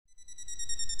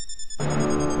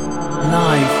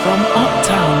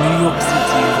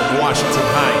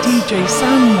DJ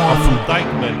San One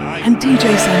and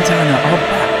DJ Santana are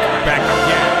back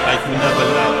again, like we never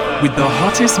left, with the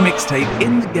hottest mixtape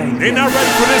in the game. They not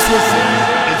ready for this one, son.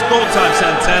 It's go time,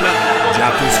 Santana. Ya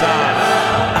tu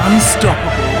sabes.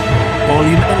 Unstoppable,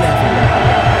 Volume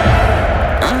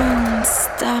 11.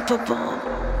 Unstoppable.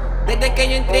 Desde que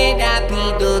yo entré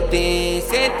rápido te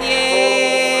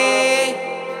setié.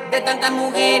 De tantas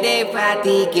mujeres para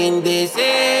ti quien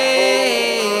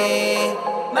desee.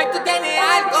 Mas tú tienes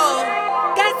algo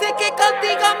que hace que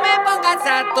contigo me pongas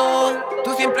harto.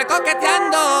 Tú siempre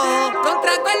coqueteando, con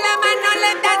trago en la mano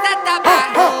le das hasta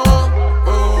abajo.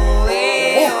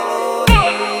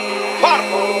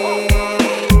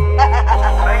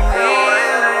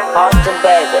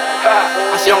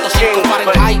 Haciendo 5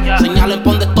 Fahrenheit, señalen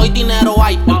por donde estoy, dinero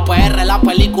hay. En PR la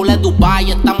película es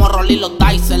Dubai, estamos rolling los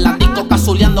dice. En la disco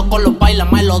cazuleando con los bailes,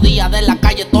 melodía de la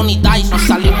calle Tony Dice. Nos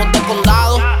salimos de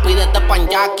condado, pídete pan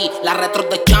Jackie. La retro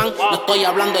de Chan, no estoy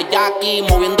hablando de Jackie.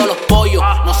 Moviendo los pollos,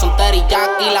 no son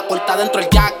teriyaki. La corta dentro el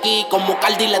Jackie, como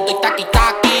Cardi le doy taqui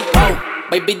taqui. Oh,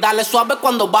 baby dale suave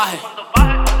cuando baje,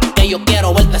 que yo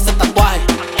quiero verte ese tatuaje.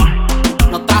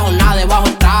 No trajo nada debajo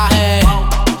el traje,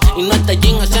 y no este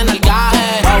jean es en el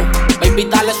gaje. Oh, baby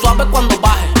dale suave cuando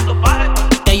baje,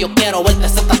 que yo quiero verte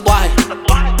ese tatuaje.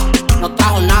 No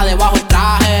trajo nada debajo el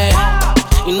traje,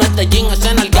 y no este jean es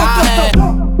en el gaje.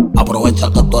 Aprovecha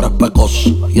que tú eres pecoso,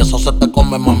 y eso se te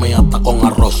come, mami, hasta con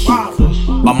arroz.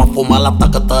 Vamos a fumar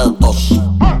hasta que te dé tos.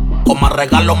 Con más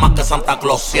regalo más que Santa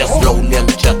Claus. Yes, slowly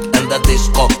and check in the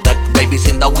discotheque. Babies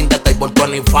in the wing, the table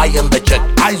 25 in the check.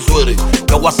 Ay, sweetie,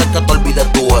 yo voy a hacer que te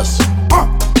olvides tú eso.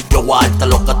 Yo voy a darte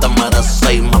lo que te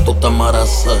mereces y más tú te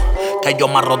mereces. Que yo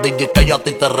me arrodille y que yo a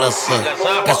ti te rece.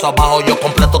 Que eso abajo yo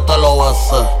completo te lo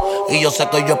bese. Y yo sé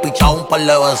que yo he pichado un par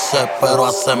de veces, pero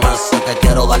hace meses que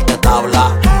quiero darte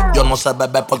tabla. Yo no sé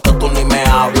beber porque tú ni me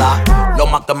hablas. Lo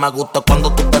más que me gusta es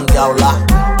cuando tú te endiablas,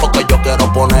 porque yo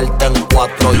quiero ponerte en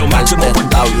 4 y darte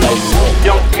tabla.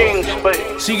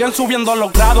 Siguen subiendo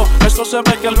los grados, eso se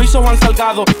ve que el viso van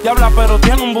salgado. Y habla pero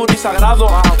tiene un booty sagrado.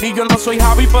 Y yo no soy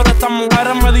Javi, pero estas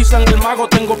mujeres me dicen el mago.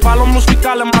 Tengo palos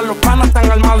musicales, más los panas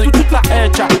están armados. Y tú estás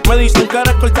hecha, me dicen que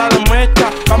eres corta de mecha.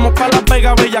 Vamos pa' Las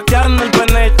Vegas, bellaquear en el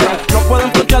penetra. No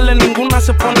pueden pincharle ninguna,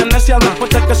 se pone necia. Después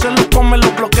de que se los come,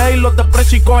 los bloquea y los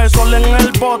desprecia. Y coge sol en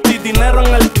el bote y dinero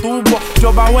en el tubo.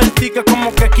 Yo bajo el ticket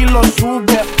como que aquí lo subo.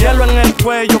 Hielo en el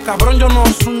cuello, cabrón yo no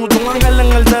sudo. Un ángel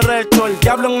en el derecho, el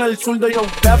diablo en el zurdo. Yo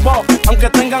bebo, aunque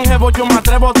tengan jevo yo me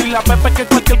atrevo. Dile a Pepe que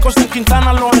cualquier cosa en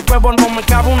Quintana lo encuevo. No me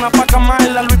cabe una paca más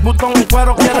en la Louis Vuitton en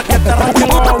cuero. Quiere que te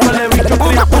arranquen o huele bicho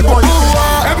frío.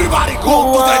 Everybody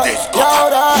go to the disco. Y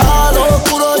ahora lo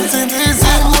oscuro y sin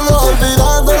disimulo,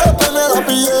 olvidando la pena la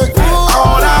pillé.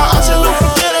 Ahora haces lo que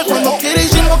quieres, cuando quieres y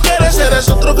si no quieres, eres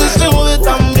otro que se jode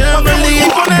también. Cuando el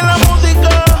DJ pone la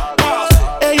música,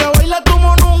 ella baila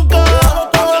como nunca.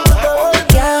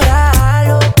 Y ahora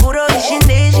lo oscuro y sin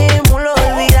disimulo,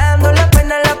 olvidando la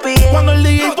pena la pillé. Cuando el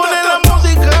DJ pone la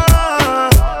música,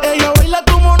 ella baila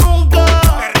como nunca.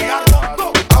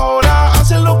 Ahora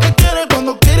haces lo que quieres,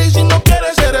 cuando quieres y si no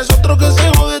quieres, eres otro que se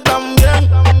jode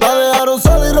también. La dejaron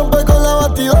sola y rompe con la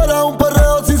batidora. Un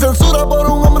perreo sin censura, por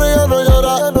un hombre ya no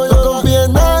llora. No confía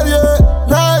en nadie,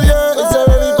 nadie. Y se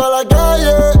debe ir pa' la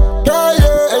calle, calle.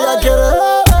 Ella quiere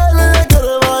beber, ella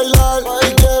quiere bailar y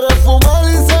quiere fumar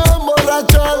y se va a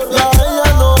emborrachar. Ya ella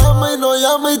no ama y no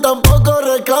llama y tampoco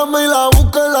reclama, y la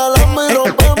busca en la lama y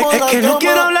rompemos la cama. Es que no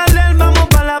quiero hablarle, vamos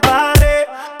pa' la pared,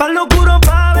 pa' lo oscuro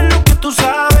pa' ver lo que tú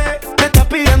sabes. Me estás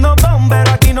pidiendo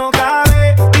bombero, aquí no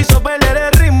cabe. Hizo perder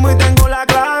el ritmo y tengo la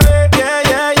clave. Yeah,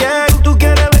 yeah, yeah. Tú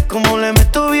quieres ver cómo le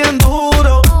meto bien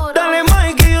duro. Dale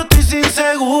más que yo estoy sin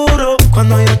seguro.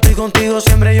 Cuando yo estoy contigo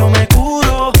siempre yo me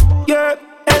curo. Yeah,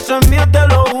 eso es mío, te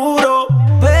lo juro.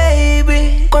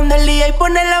 Baby, cuando el DJ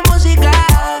pone la música,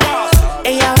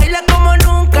 ella baila como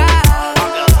nunca.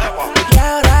 Y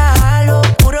ahora lo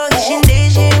oscuro y sin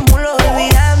disimulo,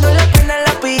 olvidando la pena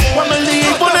la pillé. Cuando el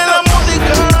DJ pone la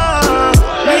música,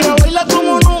 ella baila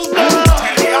como nunca.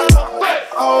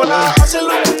 Ahora hace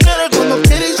lo que quieres, cuando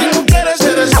quieres y si no quieres,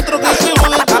 eres otro que se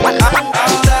jode.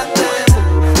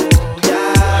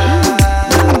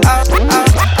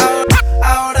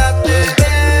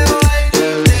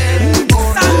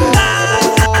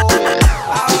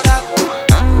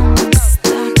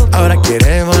 Ahora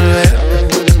quiere volver.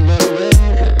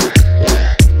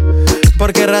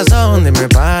 ¿Por qué razón? Dime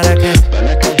para qué.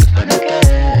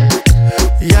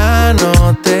 Ya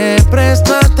no te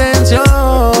presto atención.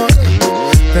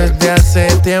 Desde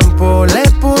hace tiempo le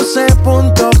puse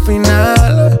punto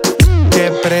final.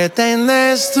 ¿Qué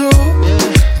pretendes tú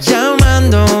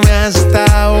llamándome hasta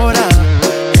ahora?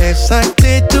 Esa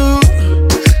actitud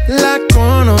la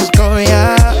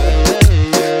novia.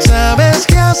 Sabes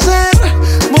qué hacer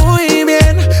muy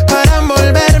bien para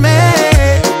envolverme,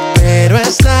 pero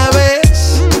esta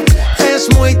vez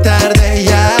es muy tarde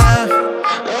ya.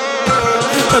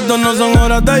 Esto no son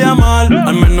horas de llamar,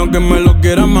 al menos que me lo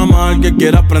quieras mamar, que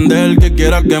quieras prender, que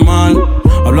quieras quemar.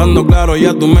 Hablando claro,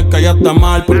 ya tú me callaste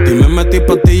mal. Por ti me metí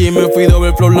pastilla y me fui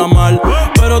doble flow la mal.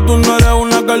 Pero tú no eres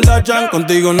una Kardashian,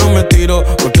 contigo no me tiro,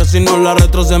 porque si no la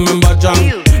retro se me embachan.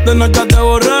 De noche te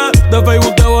borré, de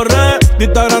Facebook te borré, de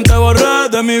Instagram te borré,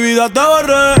 de mi vida te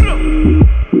borré.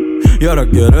 Y ahora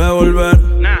quieres volver,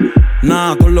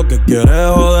 nada con lo que quieres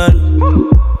joder,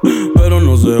 pero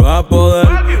no se va a poder.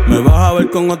 Me vas a ver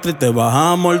con otra y te vas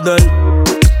a morder.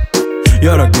 Y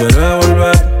ahora quieres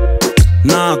volver,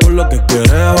 nada con lo que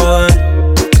quieres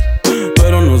joder,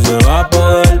 pero no se va a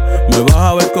poder. Me vas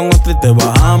a ver con otra y te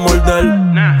vas a morder.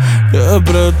 ¿Qué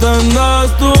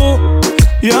pretendes tú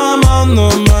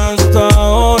llamándome a esta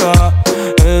hora?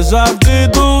 Esa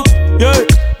actitud, yeah,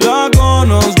 la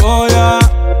conozco ya.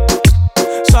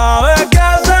 Sabes qué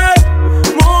hacer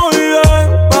muy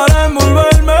bien para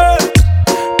envolverme,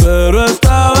 pero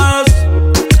esta vez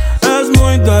es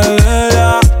muy tarde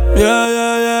ya. Yeah,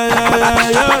 yeah, yeah, yeah,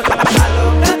 yeah, yeah.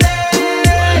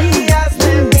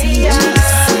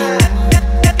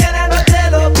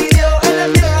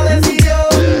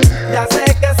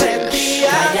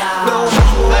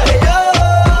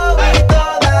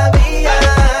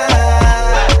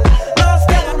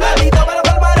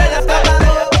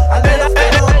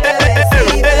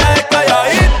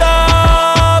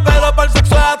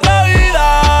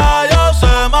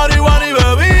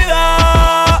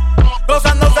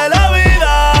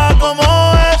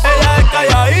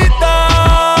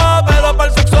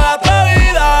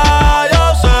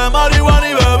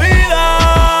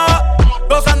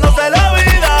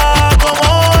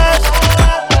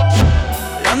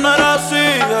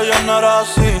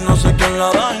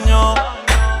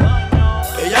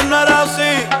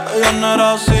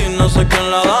 No sé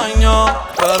quién la dañó,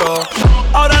 pero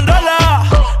ahora enrola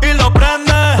y lo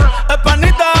prende. Es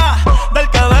panita del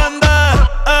que vende,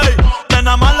 ey,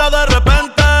 nena mala de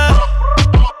repente.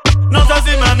 No sé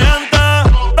si me miente,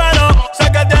 pero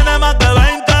sé que tiene más de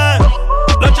 20.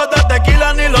 Los shots de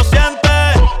tequila ni lo siente.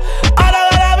 Ahora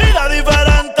ve la vida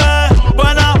diferente.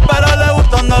 Buena, pero le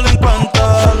gustan delincuentes.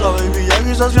 La baby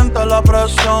llega y se siente la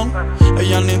presión.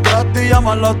 Ella ni trata y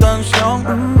llama la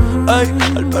atención. Ey,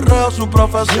 el perreo es su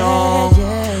profesión.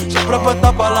 Siempre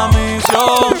puesta pa' la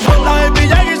misión. La baby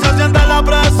llega y se siente la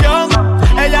presión.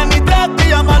 Ella ni trata y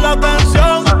llama la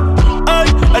atención.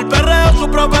 Ey, el perreo es su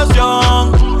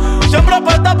profesión. Siempre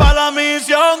puesta pa' la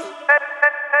misión.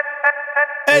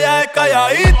 Ella es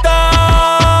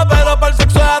calladita, pero para el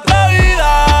sexo es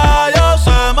atrevida. Yo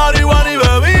sé marihuana y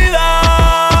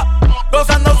bebida,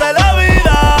 gozándose la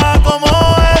vida como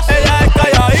es. Ella es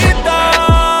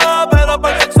calladita, pero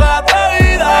para el sexo es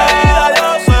atrevida. Yo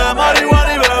sé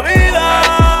marihuana y bebida,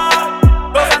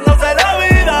 gozándose la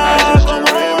vida como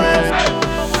es.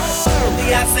 Un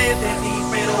día sé de ti,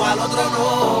 pero al otro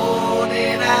no,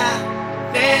 nena.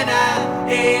 Nena,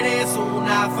 eres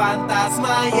una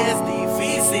fantasma y es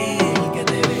difícil que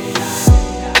te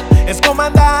vea. Es como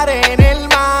andar en el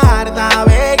mar,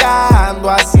 navegando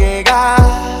a ciegas.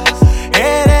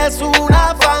 Eres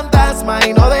una fantasma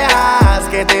y no dejas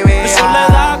que te vea. Es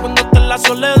soledad, cuando está en la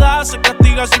soledad se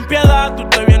castiga sin piedad. Tú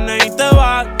te vienes y te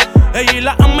vas. Ella y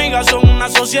las amigas son una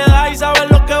sociedad y saben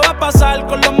lo que va a pasar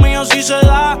con los míos si se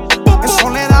da. Es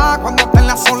soledad, cuando está en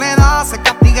la soledad se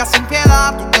castiga sin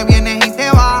piedad. Tú te vienes y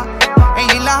te vas.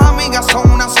 Ella y las amigas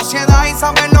son una sociedad y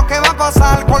saben lo que va a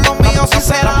pasar con los míos si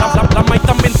se da. La maíz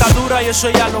también está dura y eso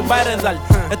ya lo va a heredar.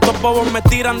 Estos bobos me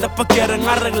tiran, después quieren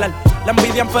arreglar. La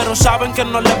envidian pero saben que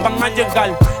no les van a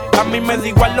llegar. A mí me da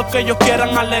igual lo que ellos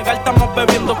quieran alegar. Estamos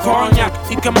bebiendo coña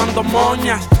y quemando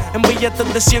moñas. En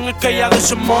billetes de 100 es que ella de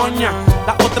su moña.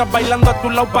 Las otras bailando a tu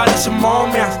lado parecen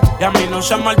momias. Y a mí no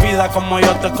se me olvida como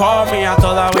yo te comía.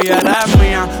 Todavía eres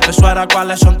mía. Eso era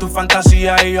cuáles son tus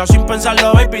fantasías. Y yo sin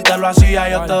pensarlo, baby, te lo hacía.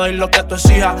 Yo te doy lo que tú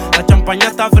exijas. La champaña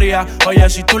está fría. Oye,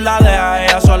 si tú la dejas,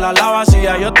 ella sola la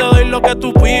vacía. Yo te doy lo que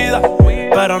tú pidas,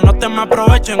 pero no te me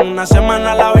aprovechen. Una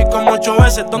semana la vi como 8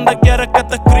 veces. ¿Dónde quieres que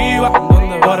te escriba?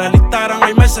 Por el Instagram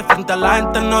hay meses. Frente a la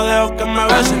gente no dejo que me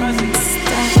besen.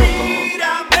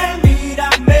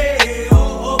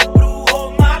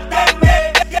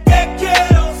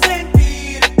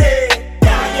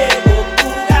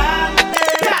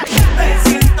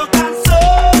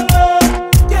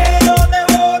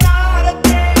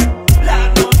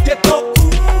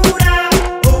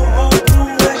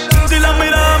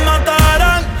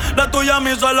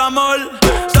 El amor,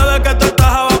 sabe que tú estás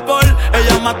a vapor.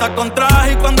 Ella mata con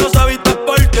traje y cuando se viste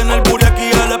sport tiene el booty aquí,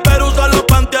 el espero usa los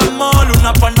panty-amol.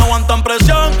 Una par no aguantan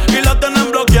presión y la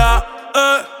tienen bloqueada.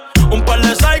 Un par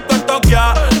de psycho en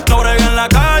Tokia. No bregué en la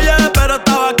calle, pero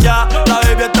estaba aquí. La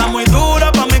baby está muy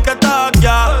dura, pa' mí que está aquí.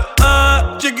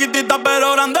 Chiquitita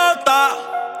pero grandota.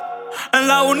 En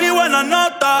la uni buena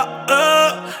nota.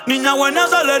 Niña buena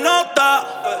se le nota,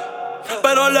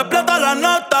 pero le explota la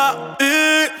nota.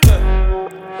 Y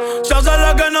se hace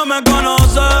la que no me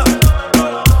conoce,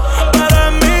 pero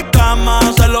en mi cama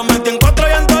se lo metí en 4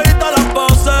 y en todita las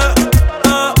poses.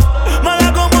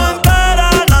 Mala como entera,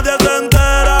 nadie se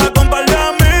entera. Con par de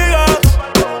amigas,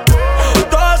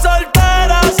 todas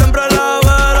solteras, siempre la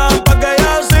verán pa' que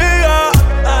ella siga.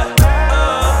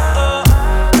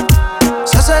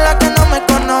 Se hace la que no me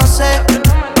conoce,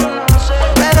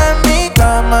 pero en mi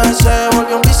cama se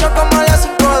volvió un vicio como las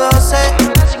 5:12.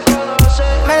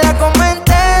 Me la como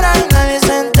entera y nadie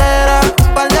se entera.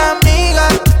 Un par de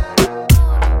amigas,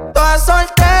 todas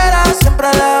solteras, siempre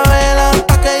la velan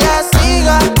pa' que ella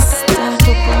siga.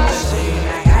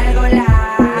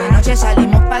 De noche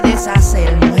salimos pa'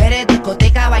 deshacer. Mujeres,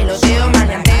 discoteca, bailoteo,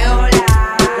 maleanteo. Las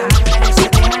mujeres se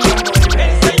dejan envolver.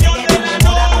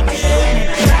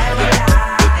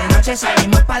 De noche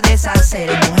salimos pa' deshacer.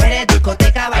 Mujeres,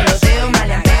 discoteca, bailoteo,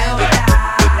 maleanteo.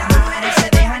 Las mujeres se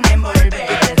dejan envolver.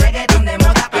 El reggaetón de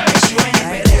moda porque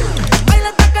suena el perreo. Baila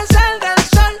hasta que salga el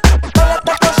sol, baila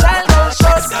hasta que salga el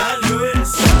sol.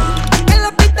 En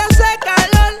la pista hace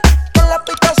calor, en la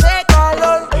pista hace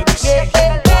calor.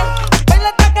 Baila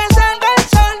hasta que salga el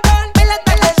sol, baila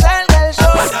hasta que salga el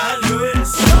sol.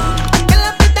 En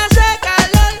la pista hace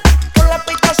calor, en la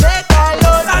pista hace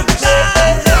calor.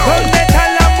 ¿Dónde están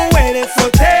las mujeres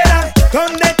solteras?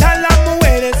 ¿Dónde están las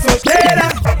mujeres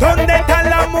solteras? ¿Dónde están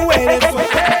las mujeres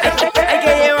solteras? Hay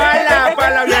que llevarla para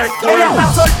la Ella aventura. está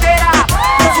soltera,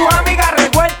 con sus amigas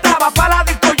revueltas. Va pa' la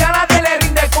disco, ya nadie le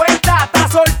rinde cuenta. Está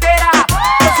soltera,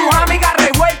 con sus amigas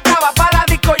revueltas. Va pa' la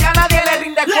disco, ya nadie le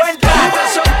rinde cuenta. Está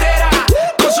soltera,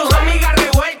 con sus amigas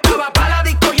revueltas. Va pa' la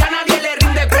disco, ya nadie le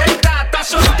rinde cuenta. Está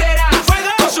soltera,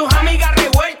 con sus amigas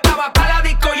revueltas. Va pa' la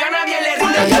disco, ya nadie le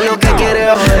rinde Ella cuenta. lo que quiere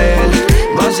es joder,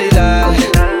 vacilar.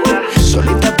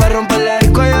 Solita para romper la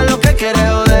disco, ella lo que quiere es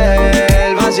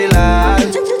joder, vacilar.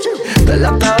 Dale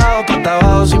hasta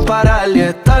abajo sin parar. Y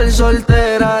estar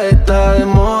soltera está de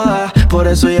moda, por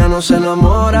eso ya no se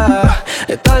enamora.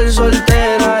 Estar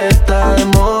soltera está de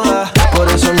moda, por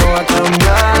eso no va a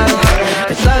cambiar.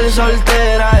 Estar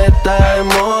soltera está de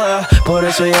moda, por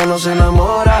eso ya no se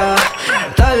enamora.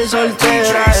 Estar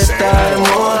soltera está de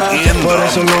moda, por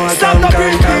eso no va a cambiar.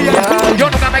 Yo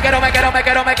nunca me quiero.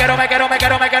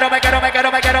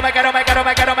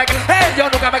 Yo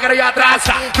nunca me quiero ir atrás.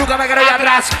 Nunca me quiero ir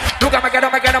atrás. Nunca me quiero.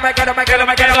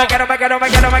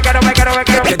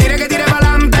 Que tire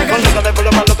pa'lante. Que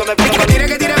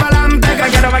tire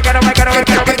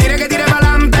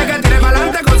pa'lante. Que tire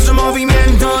pa'lante con su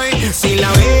movimiento. Y si la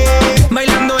ve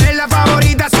bailando es la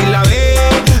favorita. Si la ve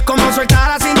como suelta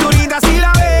la cinturita. Si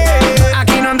la ve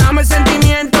aquí no andamos en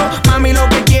sentimiento. Mami lo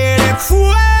que quiere es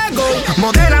fuego.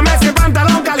 Modélame ese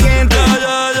pantalón caliente.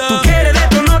 Tú quieres de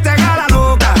esto, no te hagas la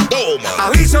loca.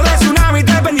 Aviso de tsunami,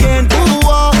 te pendiente.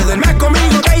 Desde el mes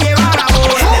conmigo te lleva la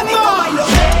hora.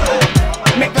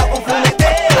 Me cago en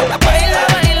fumeteo. Baila,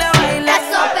 baila, baila.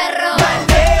 Eso, perro.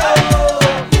 Maldeo.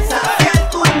 Saciar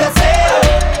tu deseo.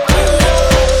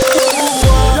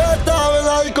 Yo estaba en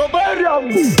la disco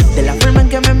perreando. De la forma en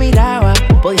que me miraba,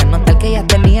 podía notar que ella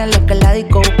tenía lo que la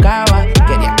disco buscaba.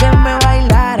 Quería que me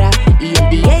bailara y el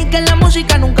DJ que la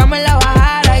música nunca me la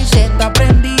bajara. Y se está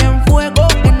prendida en fuego,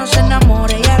 que no se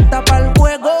enamore, ella está pa'l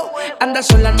juego. Anda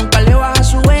sola, nunca le baja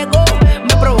su ego.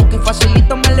 Me provoca y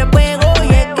facilito me le pego.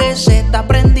 Y es que se está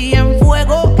prendida en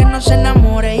fuego, que no se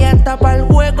enamore, ella está pa'l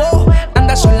juego.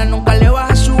 Anda sola, nunca le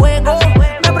baja su ego.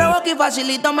 Me provoca y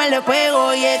facilito me le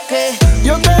pego. Y es que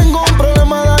Yo tengo un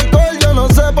problema de alcohol, yo no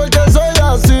sé por qué soy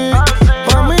así.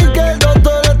 Pa' mí que el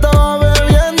doctor estaba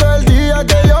bebiendo el día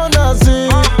que yo nací.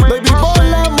 Baby,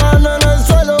 pon la mano en el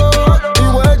suelo y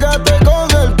huégate con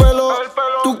el pelo.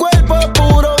 Tu cuerpo es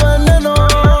puro veneno,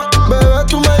 bebé,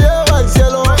 tú me llevas al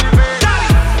cielo.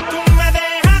 Tú me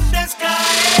dejaste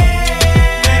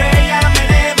caer, pero ella me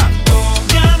levantó.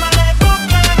 Llámale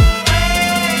porque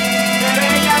pero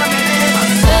ella me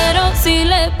levantó. Pero si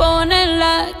le ponen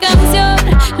la canción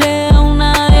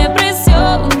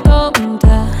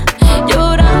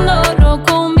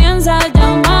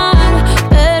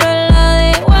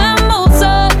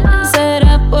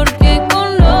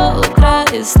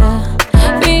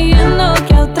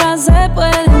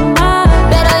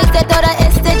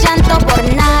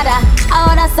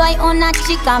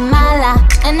chica mala.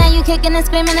 And now you kicking and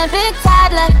screaming a big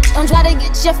toddler. Don't try to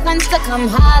get your friends to come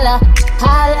holla,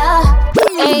 holla.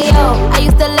 Ayo, I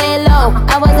used to lay low.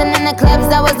 I wasn't in the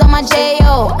clubs, I was on my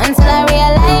J.O. Until I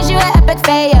realized you were epic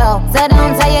fail. So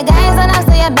don't tell your guys when I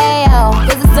say a bayo.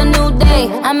 Cause it's a new day,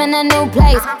 I'm in a new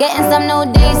place. Getting some new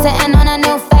days, sitting on a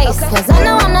new face. Cause I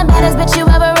know I'm the baddest bitch you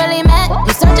ever really met.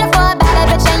 You searching for a better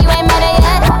bitch and you ain't met her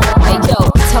yet. Hey yo,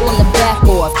 tell him to back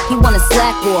off. He wanna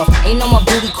slack off. Ain't no more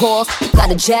booty calls,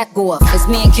 gotta jack off. It's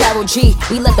me and Karol G,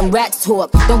 we let them racks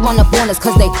talk. Don't run up on us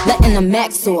cause they letting the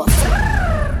max off.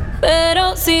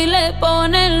 Pero si le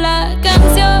ponen la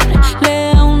canción,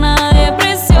 le da una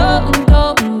depresión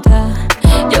tonta.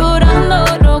 Llorando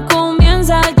lo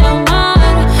comienza a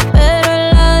llamar, pero él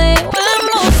la dejó en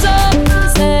buzón.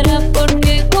 Será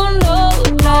porque con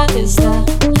otra está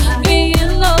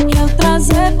viviendo que otra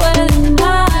se puede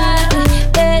dar.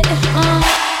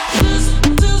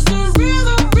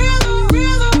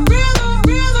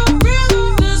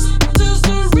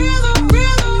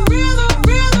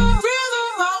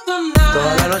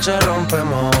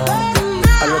 Rompemos,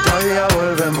 al otro día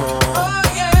volvemos.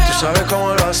 Tú sabes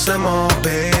cómo lo hacemos,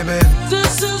 baby.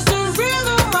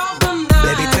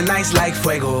 Baby, tonight's like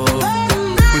fuego.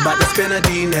 We bout to spend a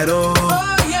dinero.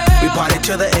 We party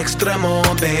to the extremo,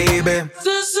 baby.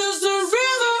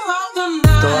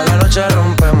 Toda la noche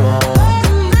rompemos,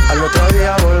 al otro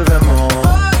día volvemos.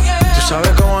 Tú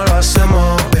sabes cómo lo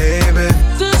hacemos, baby.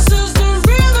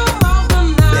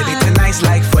 Baby, tonight's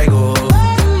like fuego.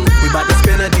 About to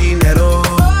spend a dinero.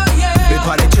 We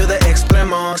party to the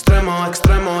extremo, extremo,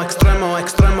 extremo, extremo,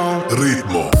 extremo.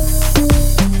 Ritmo.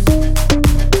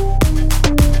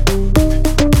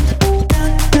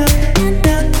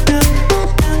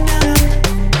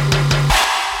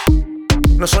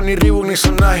 No son ni Reebok ni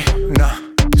Sonai, nah.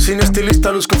 Sin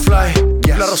estilista luzco fly.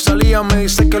 Yes. La Rosalía me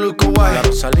dice que luzco guay.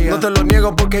 No te lo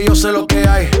niego porque yo sé lo que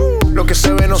hay. Lo que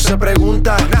se ve no se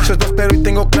pregunta. Nah. Yo te espero y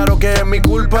tengo claro que es mi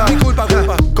culpa. Culpa.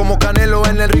 Como Canelo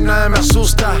en el ring nadie me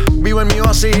asusta. Vivo en mi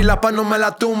oasis y la paz no me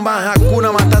la tumba.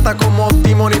 Hakuna Matata como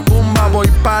Timon y Pumba. Voy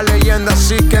pa' leyenda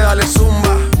así que dale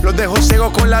zumba. Los dejo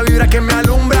ciego con la vibra que me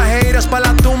alumbra. Haters pa'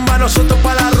 la tumba, nosotros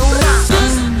pa' la rumba.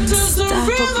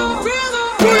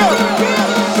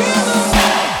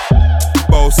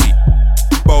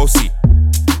 Bossy,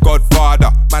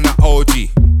 Godfather, man a OG,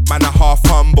 man a half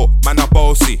humble, man a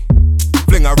bossy.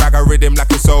 Fling a rag a rhythm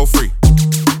like it's all free.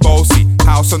 Bossy,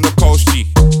 house on the coast G.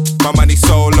 My money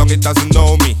so long it doesn't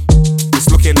know me. It's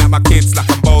looking at my kids like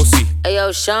I'm bossy.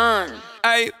 Ayo, Sean.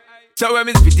 Aye. So when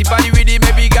me spitty body with it,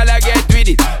 maybe gala get with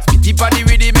it. Spitty body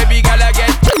with it, maybe gala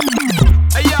get.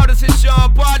 Hey yo, this is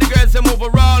Sean, party girls I'm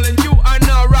overall, and you are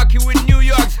now rocking with New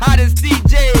York's hottest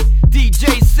DJ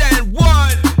San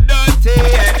One.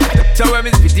 So when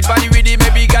me spitty body with it,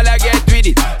 maybe gala get with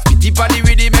it. Spitty body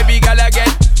with it, maybe gala get.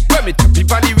 When me tappy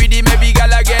body with it, maybe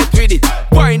gala get with it.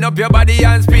 Wind up your body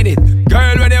and spin it.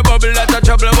 Girl, when you bubble, that's a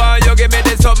trouble. Why you give me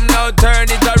this something now? Turn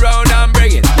it around and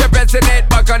bring it. You're pressing it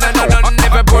back on and on.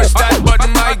 Never push that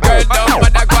button, my girl, don't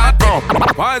bother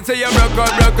quit. Once you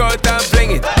broke out and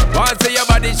fling it. Once your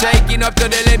body shaking up to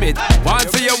the limit.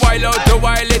 Once you wild out to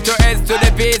wild it to S to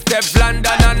the P. Step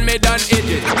London and me done hit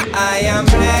it. I am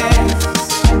blessed.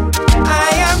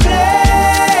 I am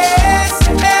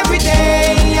blessed. Every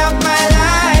day of my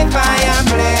life I am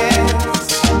blessed.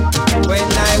 When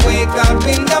I wake up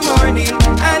in the morning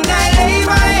and I lay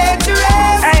my head to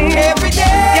rest. Every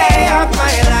day of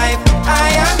my life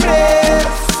I am blessed.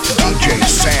 DJ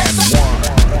San One.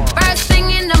 First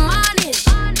thing in the morning,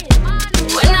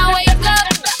 when I wake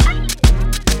up,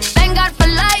 thank God for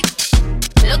life.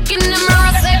 Look in the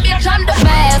mirror, say bitch I'm the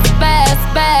best.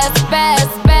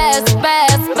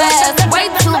 Way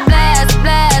too blessed.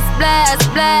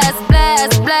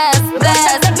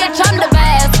 Bitch I'm the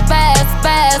best.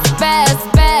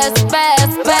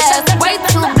 Way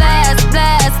too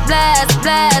blessed.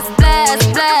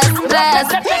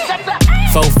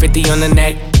 450 on the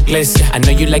necklace. I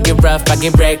know you like it rough, I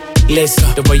get reckless.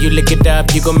 The way you lick it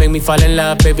up, you gon' make me fall in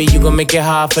love, baby. You gon' make it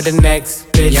hard for the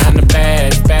next bitch. Yeah, I'm the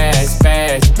best.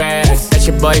 That's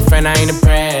your boyfriend, I ain't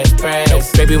impressed.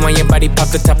 Baby, when your body pop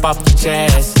the top off the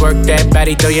chest, work that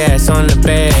body, throw your ass on the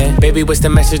bed. Baby, what's the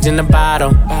message in the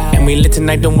bottle? And we lit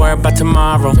tonight, don't worry about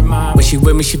tomorrow. When she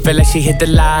with me, she feel like she hit the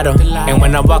lotto. And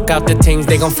when I walk out, the things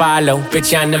they gon' follow.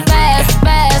 Bitch, I'm the best.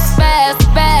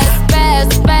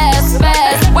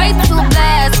 Way too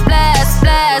blessed.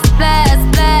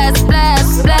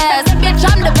 Bitch,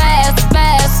 I'm the best.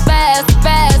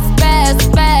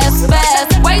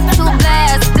 Way too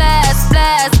blessed.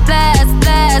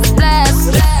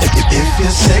 If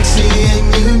you're sexy and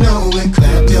you know it,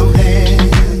 clap your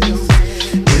hands.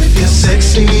 If you're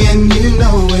sexy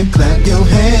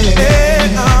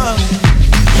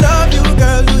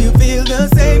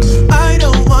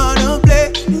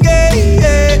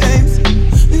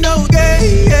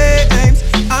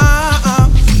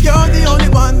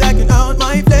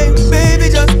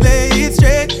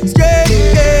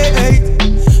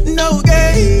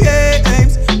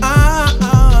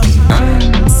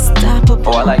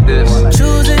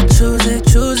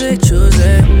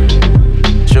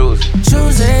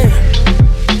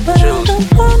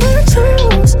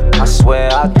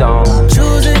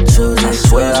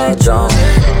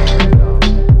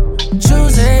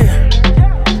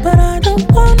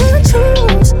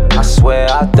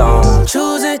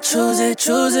choose it.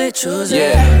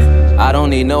 Yeah, I don't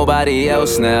need nobody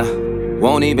else now.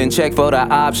 Won't even check for the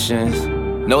options.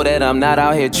 Know that I'm not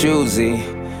out here choosy.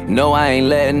 No, I ain't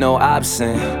letting no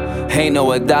option. Ain't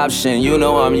no adoption, you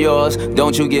know I'm yours.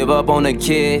 Don't you give up on the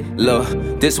kid. Look,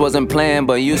 this wasn't planned,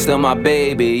 but you still my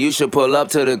baby. You should pull up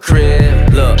to the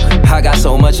crib. Look, I got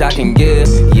so much I can give.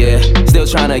 Yeah, still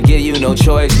tryna give you no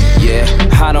choice. Yeah,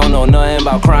 I don't know nothing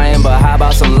about crying, but how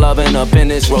about some loving up in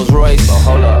this Rolls Royce? So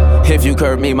hold up, if you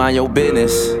curb me, mind your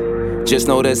business. Just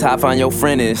know this how fine your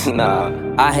friend is. Nah,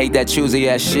 I hate that choosy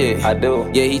ass shit. I do.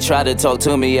 Yeah, he tried to talk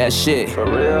to me as shit. For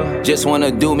real? Just wanna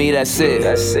do me, that's it.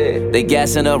 That's it. They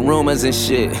gassing up rumors and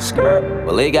shit. Skirt.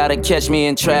 Well, they gotta catch me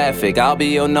in traffic. I'll be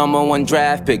your #1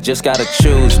 draft pick. Just gotta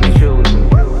choose me.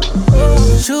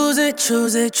 Choose it.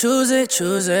 Choose it.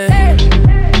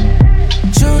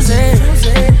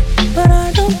 But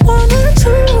I don't wanna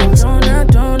choose.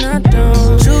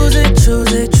 Don't. Choose it. Choose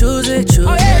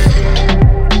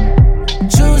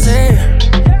it.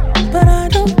 But I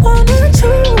don't wanna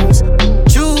choose.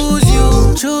 Choose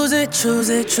you. Choose it.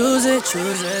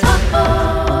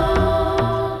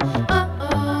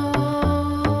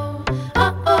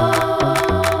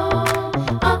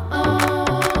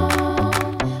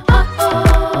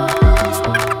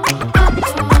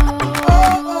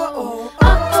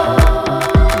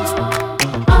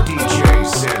 DJ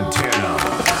Santana.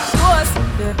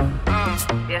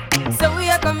 So we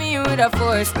are coming with a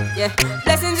force, yeah.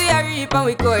 Blessings we are reap and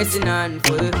we coursing on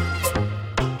full.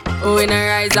 Oh, we not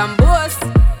rise and boast.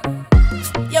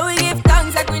 Yeah, we give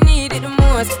thanks like we need it the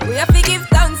most. We have to give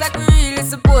thanks like we really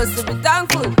supposed to be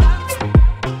thankful.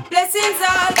 Blessings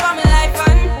all for my life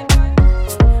and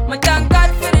my thank God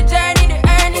for the journey, the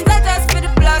earnings are just for the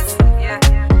plus. Yeah,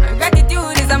 and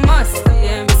gratitude is a must.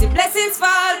 Yeah, me see blessings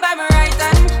fall by my right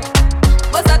hand.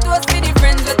 But I toast for the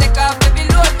friends we take off every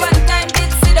load. One time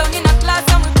did sit down in a class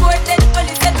and we bored then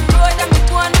only said the road and we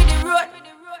go on with the road.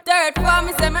 Third form,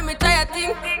 me say make me try a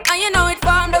thing. And you know it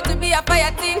formed up to be a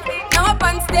fire thing. Now up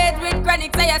on stage with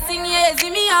chronic I sing. Yeah, see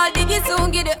me all diggy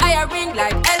soon get the higher ring.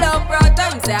 Like hello brother,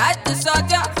 me say I had to shot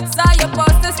ya. Saw your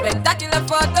poster, spectacular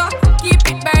photo. Keep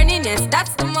it burning, yes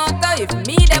that's the motto. If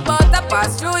me the butter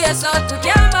pass through your shot to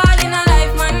get all in a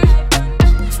life man.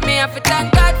 Me have to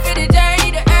thank God for the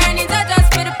journey, the earnings are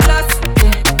just for the plus.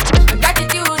 Yeah, and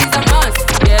gratitude is a must.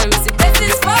 Yeah, me see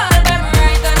blessings fall by my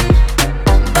right hand.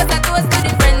 But I toast to the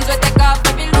friends we take off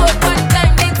every load. One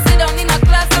time did sit down in a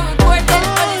class and we bored then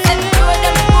only said the road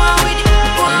and we go on with it.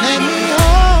 Let me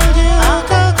hold you,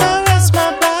 caress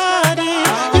my body.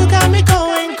 You got me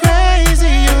going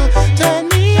crazy. You turn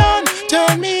me on.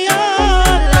 Let me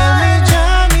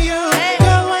jam you,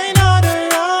 go wine all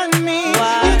around me.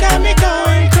 You got me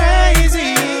going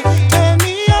crazy. Turn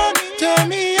me on.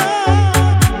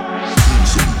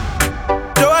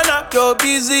 Joanna, your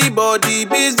busy body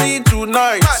busy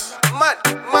tonight. Mad.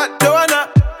 Joanna,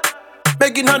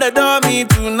 making all the dummy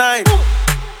tonight.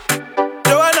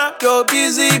 Joanna, your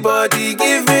busy body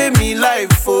giving me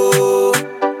life, oh,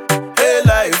 hey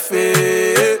life,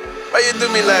 hey. Why you do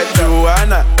me like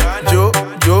Joanna,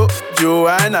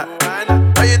 Joanna?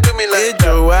 Why you do me like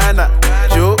Joanna,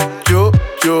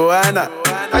 Joanna?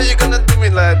 How you gonna do me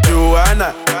like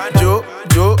Joanna,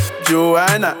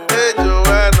 Joanna? Hey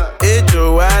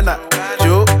Joanna,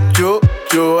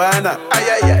 Joanna.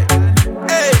 Ay.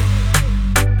 Hey,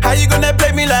 how you gonna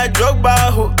play me like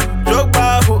Drogba, ho?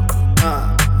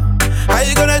 How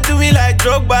you gonna do me like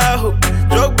Drogba, ho?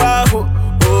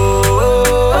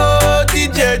 Oh,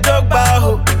 DJ Drogba,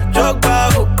 ho.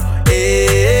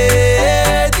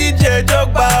 Hey, DJ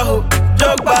Drogba, ho.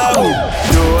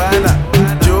 Joanna,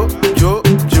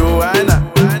 Joanna.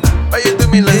 Why you do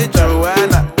me like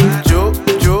Joanna,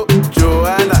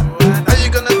 Joanna? How you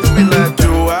gonna do me like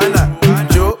Joanna,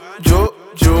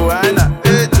 Joanna?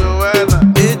 Hey Joanna,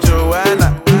 Joanna.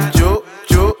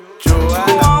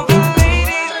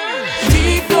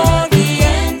 Before the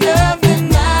end of the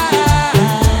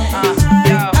night,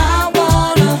 I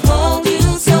wanna hold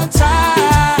you so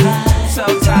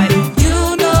tight.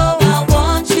 You know I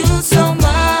want you so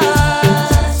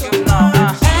much,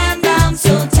 and I'm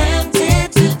so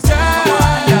tempted to die.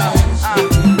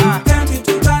 Tempted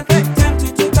to that,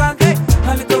 a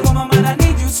little woman, man, I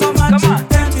need you so much.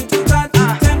 Tempted to that,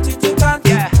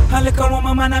 a little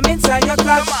woman, man, I'm inside your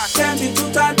clutch. Tempted to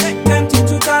that,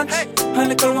 a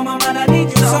little woman, man, I need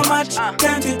you so much.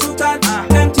 Tempted to that.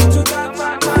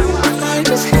 I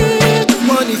just need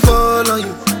Money fall on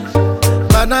you,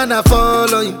 banana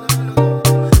fall on you,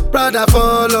 Prada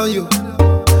fall on you,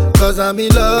 cause I'm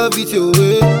in love with you.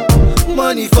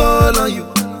 Money fall on you,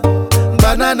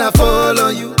 banana fall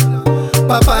on you,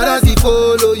 paparazzi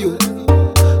follow you,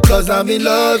 cause cause I'm in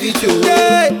love with you.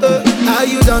 Yeah, are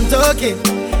you done talking?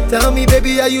 Tell me,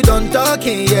 baby, are you done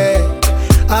talking? Yeah,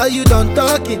 are you done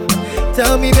talking?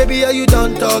 Tell me, baby, are you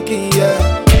done talking?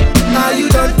 Yeah, are you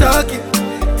done talking?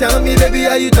 Tell me, baby,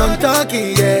 are you done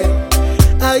talking? Yeah,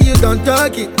 are you done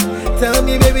talking? Tell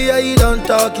me, baby, are you done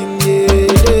talking? Yeah,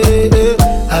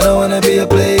 I don't wanna be a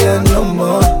player no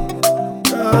more.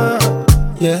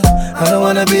 Yeah, I don't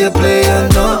wanna be a player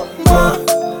no more.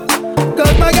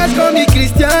 Cause my guys call me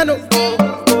Cristiano,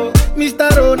 Mr.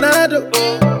 Ronaldo,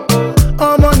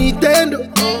 I'm on Nintendo.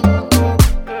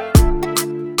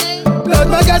 Cause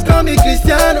my guys call me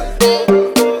Cristiano,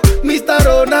 Mr.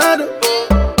 Ronaldo,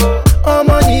 I'm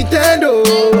on Nintendo.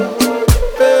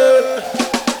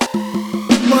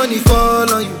 Money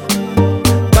fall on you,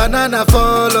 banana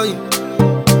fall on you,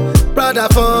 Prada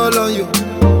fall on you.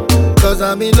 Cause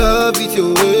I'm in love with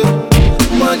you.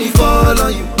 Money fall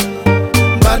on you,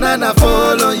 banana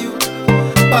fall on you,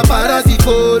 paparazzi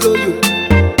follow you.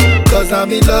 Cause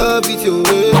I'm in love with you.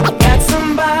 Got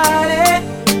somebody,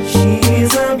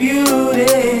 she's a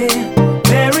beauty,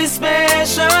 very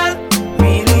special,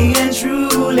 really and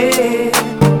truly.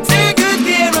 Take good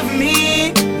care of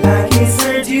me, like it's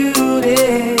her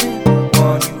duty.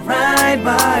 Want you right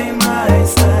by my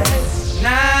side,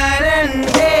 night and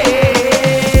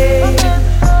day.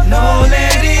 No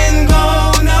letting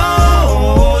go, no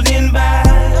holding back,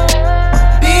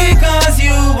 because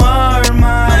you are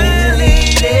my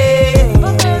lady.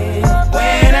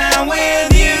 When I'm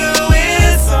with you,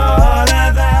 it's all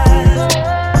of that.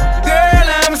 Girl,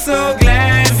 I'm so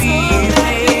glad we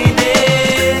made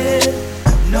it.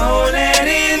 No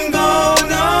letting go,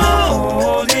 no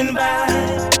holding back,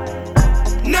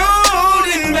 no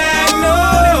holding back, no,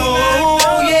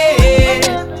 yeah.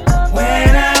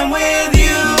 When I'm with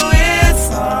you, it's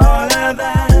all of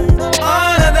that,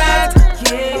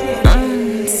 yeah.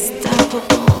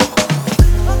 Unstoppable.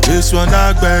 This one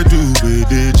I do with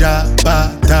the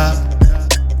jabata.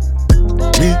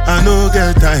 Me, I no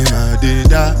get time, I did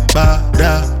da.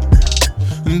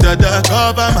 Dada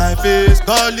cover my face,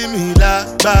 calling me la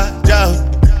ba ja.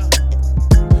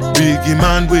 Biggie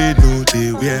man, we know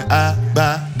they wear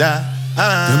abada.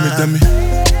 Tell me,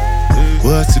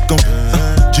 what's it gon'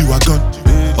 G-Wagon,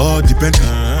 all the Bentley,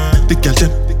 the girl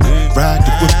them, ride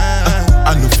the whip. I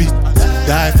no fit,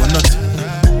 die for nothing.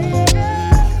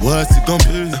 What's it gon'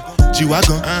 be?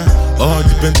 G-Wagon, all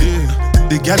the Bentley,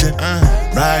 the girl them,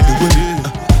 ride the whip.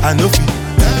 I no fit,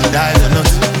 die for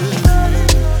nothing.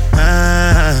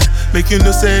 Make you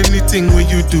no say anything when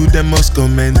you do, them must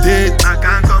commend it. I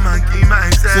can't come and keep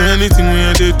myself. So anything when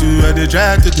I do, I dey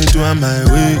try to do on my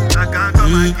way. I can't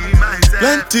come and keep myself.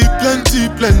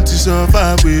 Plenty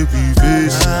suffer we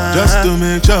face, just to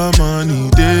make sure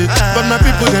money day. But my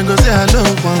people then go say I know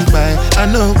one buy, I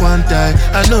know one die,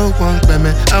 I know one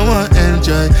payment. I want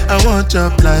enjoy, I want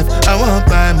job life, I want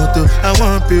buy motor, I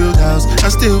want build house, I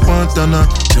still want to know.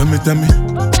 Tell me,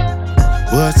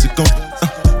 what's it gon'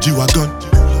 G-Wagon,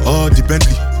 all the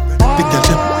Bentley, the girl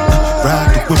them, ride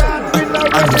the whip.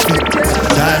 I no fit,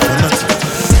 die for nothing.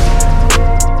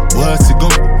 What's it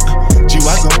gon'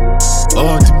 G-Wagon,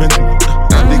 all the Bentley,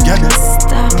 the girl them.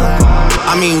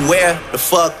 I mean, where the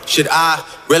fuck should I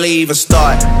really even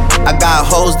start? I got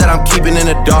hoes that I'm keeping in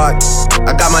the dark.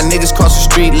 I got my niggas cross the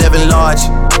street living large.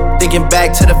 Thinking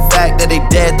back to the fact that they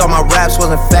dead, thought my raps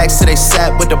wasn't facts, so they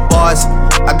sat with the bars.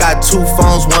 I got 2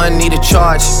 phones, one need a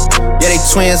charge. Yeah, they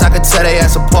twins, I could tell they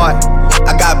ass apart.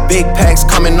 I got big packs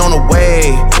coming on the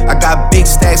way. I got big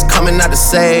stacks coming out to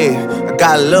save. I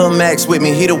got Lil Max with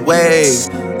me, he the wave.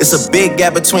 It's a big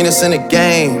gap between us in the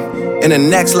game. In the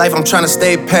next life, I'm trying to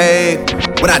stay paid.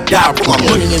 When I die, I put my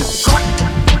money in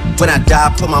the When I die, I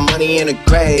put my money in the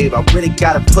grave. I really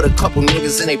gotta put a couple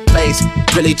niggas in their place.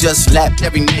 Really just lapped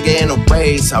every nigga in a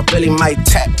race. I really might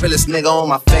tap realest nigga on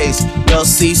my face. Lil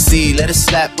CC, let it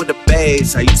slap with the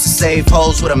bass. I used to save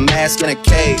hoes with a mask and a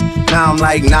cave. Now I'm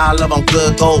like, nah, love, I'm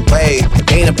good, go away.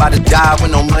 Ain't about to die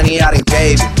with no money I done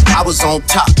gave. I was on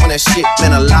top when that shit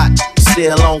meant a lot.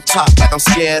 Still on top like I'm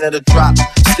scared of the drop.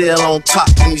 Still on top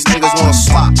when these niggas wanna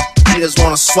swap. Niggas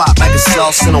wanna swap like it's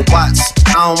sauce in a watch.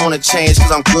 I don't wanna change cause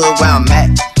I'm good where I'm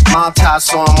at. Montage,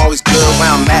 so I'm always good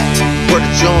where I'm at. Word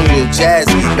to Junior,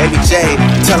 Jazzy, Baby J.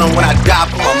 Tell them when I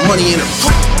die, put my money in the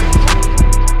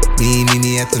Meet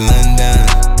me at the London.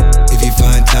 If you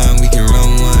find time, we can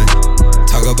run one.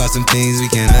 Talk about some things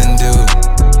we can undo.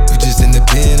 You just in the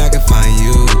pen, I can find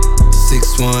you.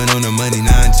 6'1" on the money,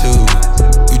 9'2".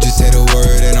 You just say the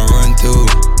word and I run through.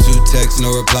 2 texts,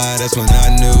 no reply, that's when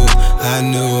I knew I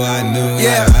knew.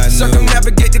 Yeah,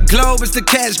 circumnavigate the globe as the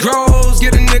cash grows.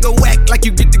 Get a nigga whack like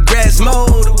you get the grass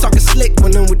mowed. I'm talking slick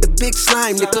when I'm with the big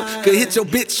slime, nigga. Could hit your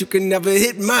bitch, you can never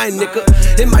hit mine, nigga.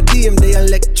 In my DM, they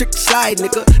electric slide,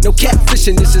 nigga. No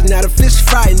catfishing, this is not a fish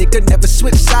fry, nigga. Never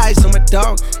switch sides on my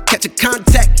dog. Catch a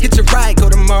contact, hit your ride, go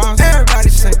to Mars. Everybody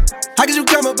sing. How could you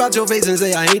come about your face and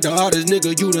say I ain't the hardest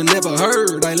nigga you'd have never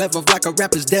heard? I left off like a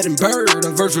rapper's dead and bird. A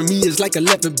verse for me is like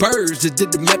 11 birds. Just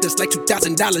did the math, it's like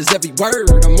 $2,000 every word.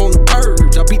 I'm on the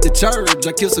purge, I beat the church.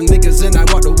 I killed some niggas and I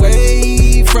walked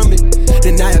away from it.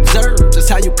 Then I observed just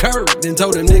how you curved and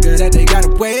told them nigga that they gotta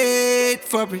wait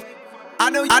for it. I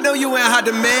know you ain't hot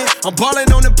demand. I'm ballin'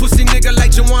 on the pussy nigga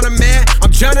like you want a man. I'm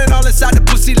drowning all inside the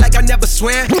pussy like I never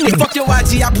swam. Hey, fuck your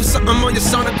IG, I put something on your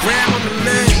sonogram. I'm the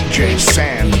man. DJ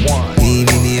San One. Meet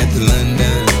me at the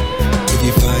London. If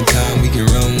you find time, we can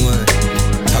run one.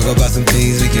 Talk about some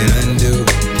things we can undo.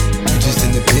 You just in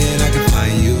the pen, I can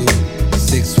find you.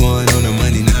 6-1 on the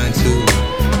money, 9-2.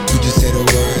 You just say the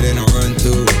word and I run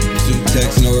through. 2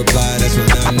 texts, no reply, that's when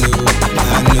I knew.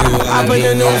 I put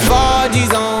the new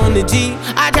 4Gs on the G.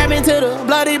 I trap into the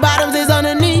bloody bottoms, it's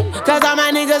underneath. Cause all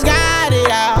my niggas got it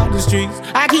out the streets.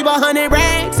 I keep 100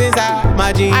 racks inside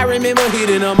my jeans. I remember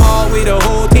hitting them all with the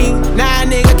whole team. Now a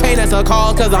nigga can't answer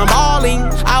calls cause I'm balling.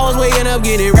 I was waking up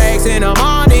getting racks in the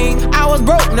morning. I was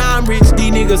broke, now I'm rich,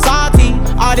 these niggas salty.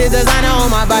 All this designer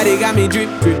on my body got me drip.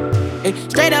 Hey,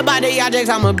 straight up out the objects,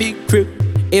 I'm a big crip.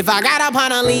 If I got up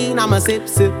on a lean, I'ma sip.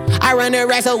 I run the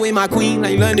racks up with my queen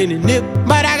like London and Nip.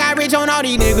 But I got rich on all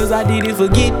these niggas, I didn't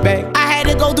forget back. I had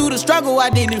to go through the struggle, I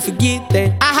didn't forget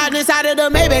that. I hopped inside of the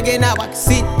Maybach and now I can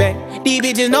sit back. These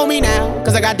bitches know me now,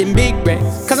 cause I got them big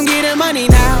racks. Cause I'm getting money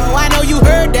now, I know you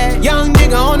heard that. Young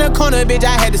nigga on the corner, bitch,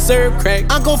 I had to serve crack.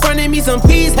 Uncle fronted me some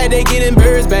peas, had to get them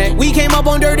birds back. We came up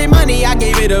on dirty money, I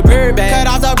gave it a bird back. Cut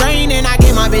off the brain and I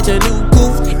gave my bitch a new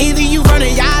goof. Either you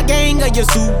running y'all gang or you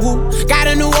Subaru. Got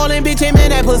a New Orleans bitch, and man,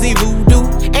 that pussy voodoo.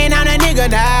 And I'm that nigga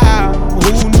now,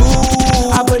 who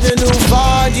knew? I put the new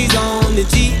 4Gs on the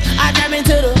G. I trap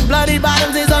into the bloody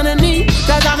bottoms, it's underneath.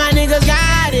 Cause all my niggas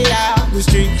got it out the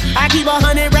street. I keep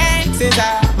 100 racks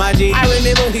inside my jeans. I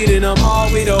remember hitting them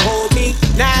all with the whole team.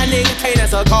 Now a nigga can't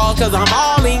answer calls cause I'm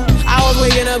balling. I was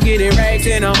waking up getting racks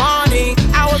in the morning.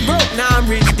 I was broke, now I'm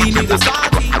rich, these niggas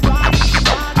salty.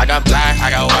 I got black,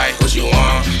 I got white, what you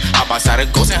want? Hop outside the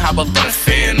ghost and hop up on the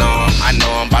fan on. I know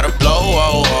I'm about to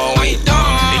blow, when you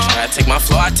done. They try to take my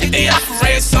flow, I take they out for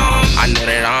ransom. I know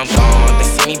that I'm gone, they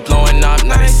see me blowing up,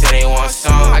 now they say they want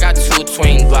some. I got 2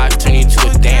 twin Glocks, turn you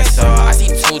to a dancer. I see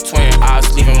 2 twin eyes,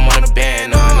 leave him on a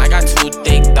band on. I got 2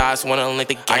 thick thighs, wanna link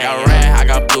the game. I got red, I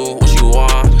got blue, what you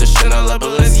want? The Chanel,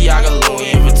 Balenciaga,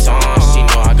 Louis Vuitton. She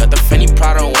know I got the Fendi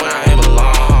Prada when I hit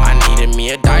belong. I needed me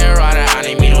a diet rider, I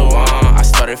need me to run. I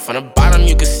started from the bottom,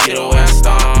 you can see the way I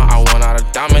stung. I want all the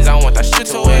diamonds, I want that shit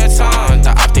to wear a ton.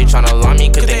 The op, they tryna lie me,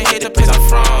 cause they hate the place I'm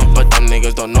from. But them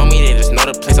niggas don't know me, they just know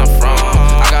the place I'm from.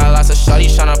 I got lots of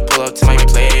shawties tryna pull up to my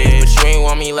place. But you ain't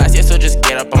want me last year, so just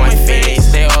get up on my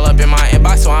face. They all up in my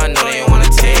inbox, so I know they wanna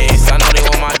taste. I know they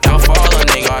want my downfall, a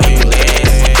nigga, are you late?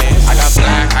 I got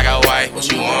black, I got white, what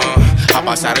you want? Hop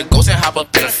outside the ghost and hop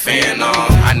up in a fan on.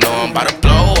 I know I'm about to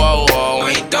blow,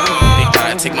 when you done. They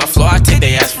try to take my flow, I take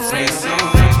they ass for ransom.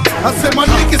 I said my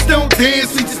niggas don't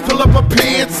dance, we just pull up our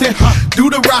pants and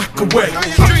do the rock away.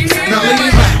 Now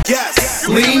lean back, yes,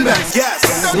 lean back,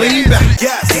 yes, lean back,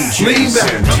 yes, lean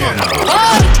back.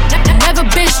 Never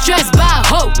been stressed by a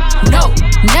hoe, no.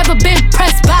 Never been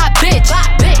pressed by a bitch.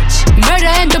 Murder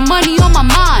and the money on my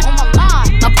mind.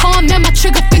 My palm and my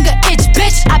trigger finger itch,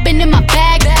 bitch. I been in my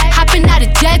bag, hopping out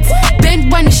of jets. Been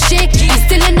running shit and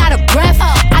stealing out of breath.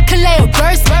 I could lay a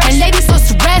verse and ladies on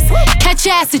to rest. Catch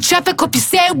your ass in traffic, hope you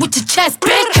say it with your chest,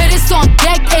 bitch. Hit it on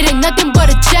deck, it ain't nothing but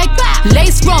a check.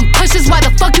 Lace from pushes, why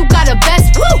the fuck you got a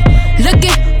vest? Woo!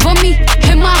 Looking for me,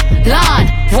 hit my line.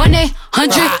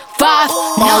 1-800-5.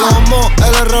 Palomo,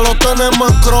 el reloj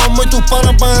tenemos en cromo y tus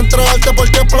panas van a entrarte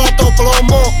porque plato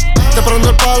plomo. Te prendo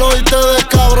el palo y te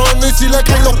descabrono. Y si le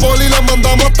caen los polis, le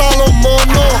mandamos hasta los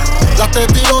monos. Las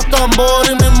tetas y los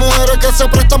tambores y mis mujeres que se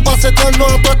prestan pa'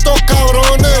 secarnos a todos estos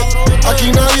cabrones.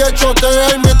 Aquí nadie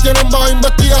chotea y me tienen bajo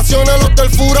investigaciones los del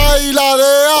Fura y la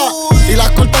DEA. Y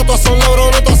las culpas todas son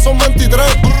lebrones, todas son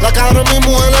 23. La cara de mi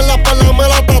mujer en la espalda me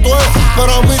la tatué.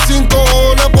 Pero a mí 5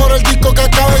 cojones por el disco que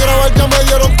acabo de grabar ya me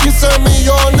dieron 15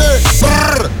 millones.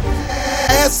 Brr.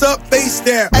 Ass up, face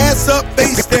down, ass up,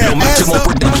 face down, ass up.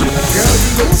 Girl,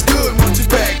 you looks good, won't you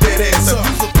back that ass up?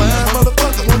 You's a fine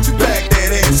motherfucker, won't you back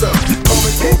that ass up? Call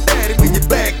me Big Daddy when you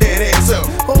back that ass up.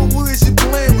 Oh, who is you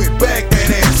playing with? Back that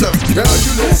ass up. Girl,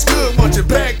 you looks good, won't you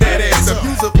back that ass up?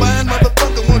 You's a fine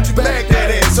motherfucker, won't you back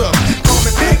that ass up? Call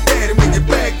me Big Daddy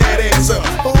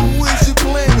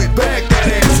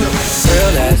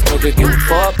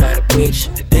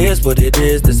what it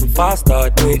is, this some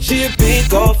 5-star dick. She a big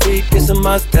gold freak, it's a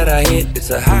must that I hit. It's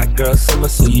a hot girl summer,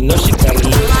 so you know she got it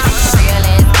lit.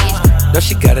 No,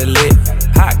 she got it lit.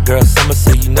 Hot girl summer,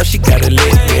 so you know she got it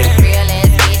lit.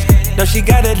 Yeah. No, she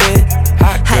got it lit.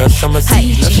 Hot girl summer, so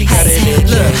you know she got it lit.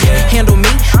 Look, handle me?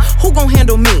 Who gon'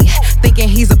 handle me? Thinking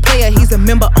he's a player, he's a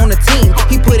member on the team.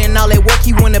 He put in all that work,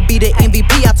 he wanna be the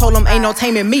MVP. I told him ain't no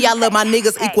taming me, I love my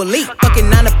niggas equally. Fucking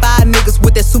 9 to 5 niggas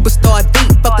with that superstar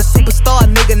beat. Fuck the superstar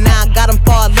nigga, now I got him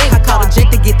far link. I called a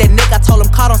Jake to get that nigga, I told him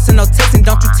call, don't send no text. And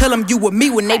don't you tell him you with me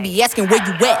when they be asking where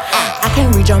you at. I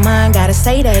can't read your mind, gotta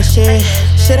say that shit.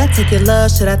 Should I take your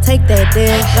love, should I take that dick?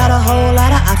 Got a whole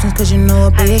lot of options, cause you know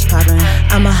a bitch poppin'.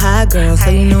 I'm a high girl, so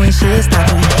you know ain't shit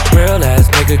stoppin'. Real ass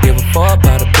nigga, give a fuck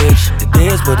about a bitch.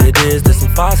 It is what it is, this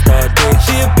some 5-star dick.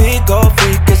 She a big gold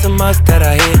freak, it's a must that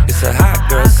I hit. It's a hot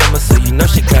girl summer, so you know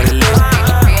she got it lit.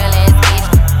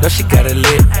 No, she got it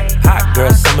lit. Hot girl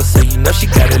summer, so you know she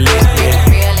got it lit.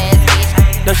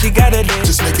 Yeah. No, she got it lit.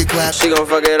 Just make it clap. She gon'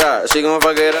 fuck it up. She gon'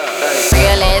 fuck it up.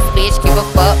 Real ass bitch, give a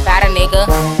fuck about a nigga.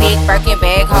 Big Birkin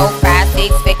bag, hold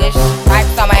 5-6 figures.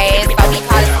 Pipes on my ass, so he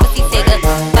call it pussy tigger.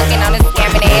 Fucking on his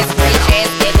scamming ass, rich ass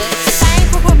nigga. Same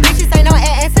group of bitches, ain't no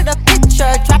add to the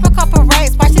picture. Drop a couple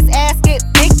racks, watch his ass get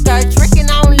bigger. Tricking,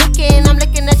 I'm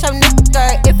licking at your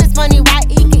nigga. If it's money, right,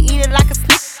 he can eat it like a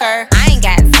snicker. I ain't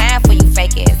got time for you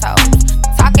fake ass hoes.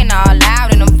 Talking all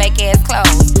loud in them fake ass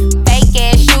clothes. Fake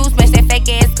ass shoes, match that fake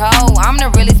ass coat. I'm the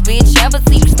realest bitch ever,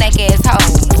 see you snake ass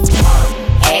hoes.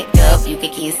 Act up, you can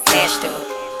get snatched up.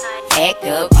 Act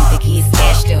up, you can get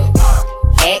snatched up.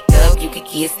 Act up, you can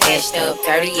get snatched up.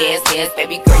 Dirty ass ass,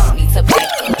 baby girl, you need to back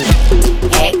up.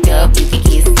 Act up, you can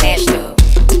get snatched up.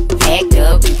 Act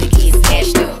up, you can get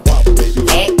snatched up.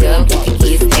 Act up, you can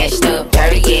get snatched up.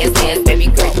 Dirty ass ass, baby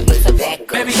girl, you need to back up.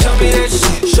 Baby, show me that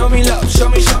shit. Show me love, show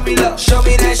me love. Show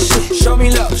me that shit. Show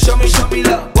me love, show me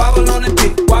love. Wobble on the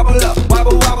dick, wobble up,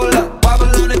 wobble up.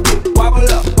 Wobble on the dick, wobble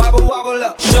up, wobble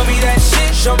up. Show me that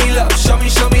shit. Show me love, show me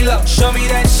love. Show me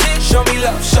that shit. Show me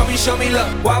love, show me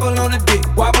love. Wobble on the dick,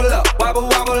 wobble up, wobble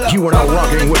up. You are now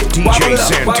rocking with DJ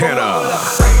Santana.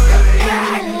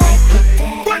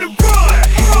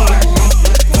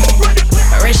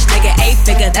 A rich nigga,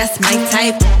 8-figure, that's my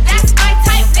type. That's my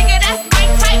type, nigga, that's my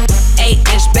type.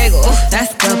 8-inch bagel,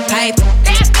 that's the pipe.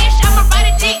 That bitch, I'ma ride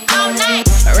a dick all night.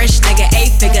 A rich nigga,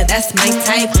 8-figure, that's my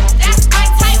type. That's my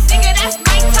type, nigga, that's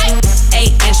my type.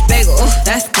 8-inch bagel,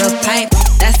 that's the pipe.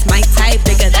 That's my type,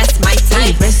 nigga, that's my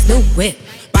type. New wrist, new whip,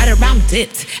 right around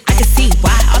dipped. I can see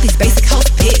why all these basic hoes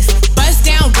pissed. Bust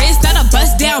down wrist, not a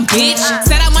bust down bitch.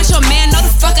 Said I want your man, no the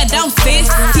fuck I don't fit.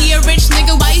 He a rich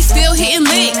nigga, why he still hitting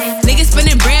licks? Nigga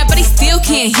spinning bread, but he still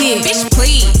can't hit. Bitch,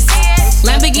 please.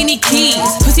 Lamborghini keys,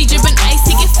 pussy dripping ice,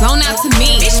 he get flown out to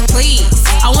me. Bitch, please.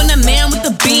 I want a man with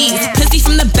the bees, pussy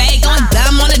from the bag on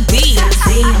dumb on a D.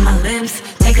 See on my lips,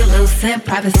 take a little sip.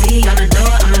 Privacy on the door,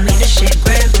 I'ma make the shit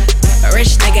grip. A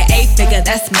rich nigga, 8-figure,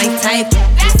 that's my type.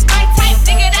 That's my type,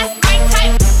 nigga, that's my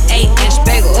type. 8-inch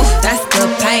bagel, that's the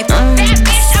pipe. That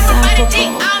bitch, I'ma ride a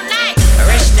dick all night. A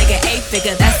rich nigga,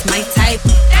 8-figure, that's my type.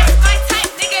 That's my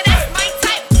type, nigga, that's my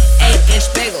type. 8-inch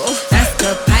bagel, that's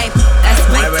the pipe. That's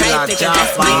my type, nigga,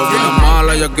 that's my type.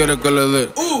 Mala, ella quiere que le dé.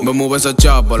 Me mueve esa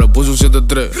chapa, le puso un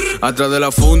 7-3. Atrás de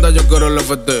la funda yo quiero el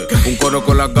FT. Un coro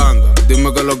con la ganga,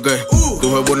 dime que lo que. Tu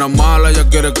jefa una mala, ella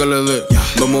quiere que le dé.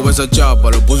 Me mueve esa chapa,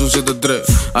 le puso un 7-3.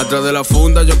 Atrás de la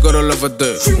funda yo quiero el FT.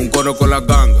 Un coro con la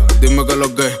ganga, dime que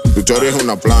lo que. Tu chori es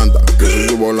una planta, yo soy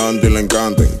su volante y le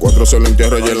encanta. 4 se lo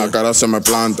entierro y en la cara se me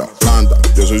planta.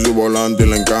 Yo soy su volante y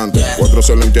le encanta. 4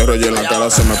 se lo entierro y en la cara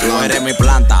se me planta. Tú eres mi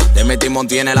planta, de mi timón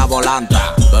tiene la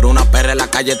volanta. Tú eres una perra en la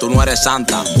calle, tú no eres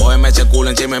santa. Cógeme ese culo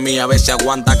encima de mí a ver si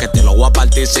aguanta. Que te lo voy a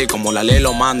partir, sí, como la ley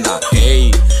lo manda.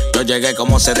 Ey, yo llegué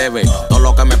como se debe. Todo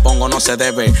lo que me pongo no se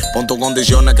debe. Pon tus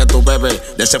condiciones que tú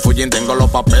bebes. De ese fullín tengo los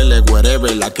papeles,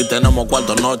 wherever. Aquí tenemos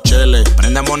cuartos, no cheles.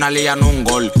 Prendemos una lía en un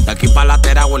gol. De aquí para la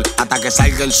Teragüel hasta que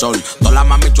salga el sol. Todas las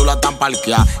mami chulas están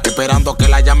parqueadas, esperando que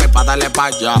la llame pa' darle pa'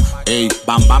 allá. Ey,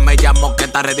 Bamba me llamó que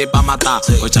está ready pa' matar.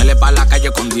 Hoy sale pa' la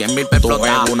calle con 10,000 pa'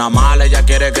 explotar. Una mala, ella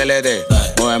quiere que le dé.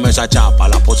 Cógeme esa chapa,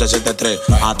 la puse 7-3.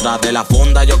 Atrás de la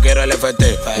funda yo quiero el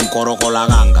FT. Un coro con la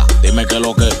ganga, dime que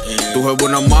lo que. Tu jefa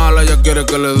una mala, ella quiere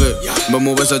que le dé. Me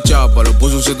mueve esa chapa, le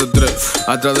puso un 7-3.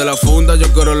 Atrás de la funda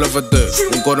yo quiero el FT.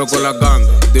 Un coro con la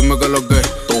ganga, dime que lo que.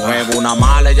 Tu jefa una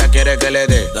mala, ella quiere que le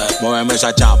dé. Muéveme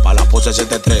esa chapa, la puse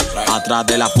 7-3. Atrás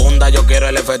de la funda yo quiero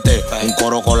el FT. Un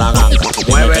coro con la ganga,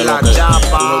 mueve la chapa.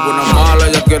 Tu jefa una mala,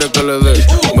 ella quiere que le dé.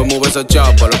 Me mueve esa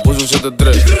chapa, le puso un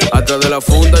 7-3. Atrás de la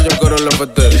funda yo quiero el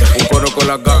FT. Un coro con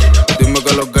la ganga, dime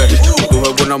que lo que. Tu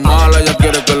jefa una mala, ella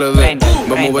quiere que le dé.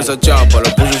 Me mueve esa chapa,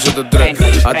 le puso un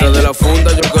 7-3. Atrás de la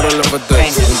funda yo quiero el FT.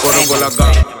 festejo. Un coro con la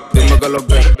cara, dime que lo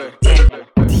que.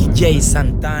 DJ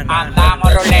Santana.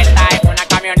 Andamos ruleta en una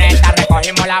camioneta,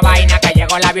 recogimos la vaina que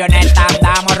llegó la avioneta.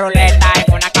 Andamos ruleta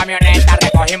en una camioneta,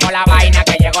 recogimos la vaina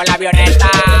que llegó la avioneta.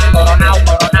 Coronao,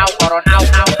 coronao, coronao,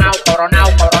 nao, nao, coronao,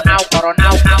 coronao,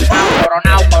 coronao, nao, nao,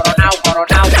 coronao, coronao,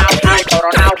 coronao, nao, nao,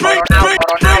 coronao, coronao,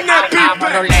 coronao.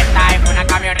 Andamos ruleta en una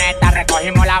camioneta,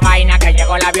 recogimos la vaina que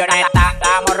llegó la avioneta.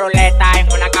 Andamos ruleta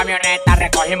en una camioneta,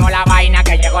 recogimos la vaina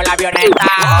que llegó la avioneta.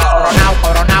 Coronao,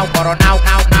 coronao, coronao,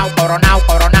 nao, nao, coronao,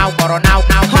 coronao, coronao,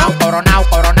 nao, nao, coronao,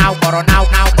 coronao, coronao,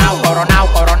 nao, nao, coronao,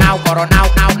 coronao, coronao,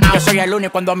 nao, nao. Yo soy el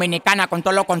único en Dominicana con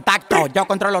todos los contactos. Yo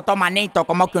controlo todo manito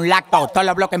como que un lacto. Todos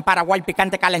los bloques en Paraguay,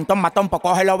 picante, calentón, matón. Pues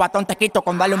coge los batón, te quito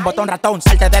con darle un botón ratón.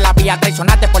 Salte de la vía,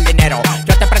 traicionaste por dinero.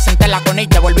 Yo te presenté la con y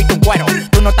te volviste un cuero.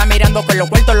 Tú no estás mirando que los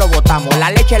vueltos los botamos. La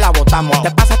leche la botamos,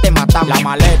 te pasas, te matamos. La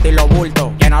maleta y los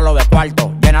bultos, llénalo de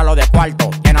cuarto, llénalo de cuarto,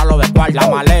 llénalo de cuarto. La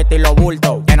maleta y los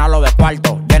bultos, llénalo de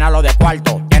cuarto, llénalo de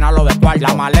cuarto, llénalo de cuarto.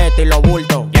 La maleta y los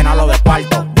bultos, llénalo de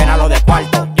cuarto, llénalo de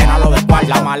cuarto, llénalo de cuarto.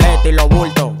 La maleta y los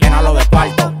bultos, llénalo de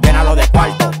cuarto, llénalo de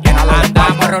cuarto, llénalo de cuarto.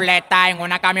 Andamos ruleta en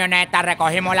una camioneta,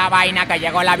 recogimos la vaina que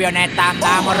llegó la avioneta.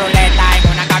 Andamos ruleta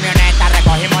en una camioneta,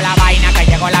 recogimos la vaina que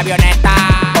llegó la avioneta.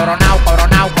 Coronao,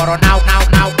 coronao, coronao, nao,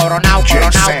 nao, coronao,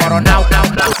 coronao, coronao, nao,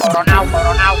 nao, coronao,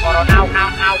 coronao, coronao, nao,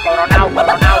 nao, coronao,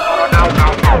 coronao, coronao,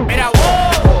 nao, nao. Mira,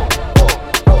 wow,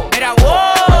 mira,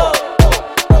 wow,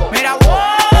 mira, wow.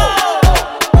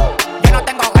 Yo no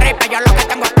tengo gripe, yo lo que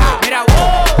tengo es acá. Mira,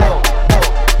 wow,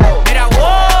 mira,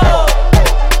 wow,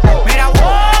 mira,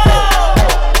 wow.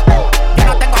 Yo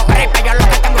no tengo gripe, yo lo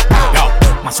que tengo es acá. Yo,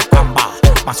 Mazucamba,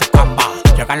 Mazucamba,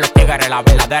 llegan los tigres, la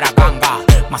verdadera ganga.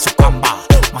 Mazucamba,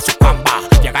 Mazucamba,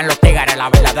 llegan los tigres, la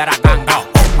verdadera ganga.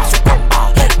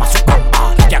 Mazucamba,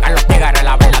 Mazucamba, llegan los tigres,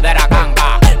 la verdadera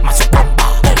ganga.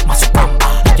 Mazucamba,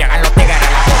 Mazucamba, llegan los tigres,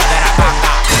 la verdadera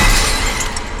ganga.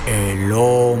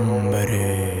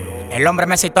 El hombre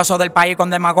más exitoso del país, con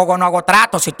demagogo no hago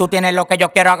trato. Si tú tienes lo que yo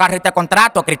quiero, agarro y te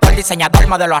contrato. Escritor, diseñador,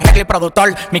 modelo, arreglo y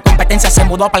productor. Mi competencia se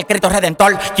mudó para el Cristo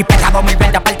Redentor. Jipeta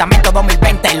 2020, apartamento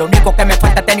 2020. Lo único que me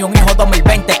falta es tener un hijo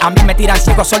 2020. A mí me tiran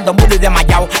ciego, sordo, mudo y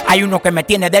desmayado. Hay uno que me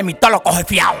tiene de mí, todo lo coge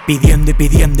fiao. Pidiendo y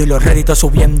pidiendo y los réditos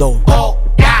subiendo. Oh,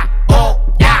 ya, oh,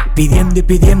 ya. Pidiendo y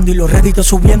pidiendo y los réditos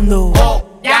subiendo.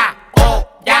 Oh, ya, oh,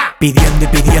 ya. Pidiendo y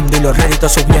pidiendo y los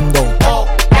réditos subiendo. Oh,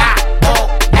 ya, oh,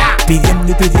 ya.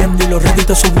 Pidiendo y pidiendo y los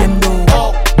réditos subiendo.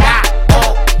 Oh, ya,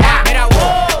 oh, ya. Mira,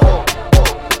 wow,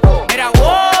 mira,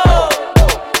 wow,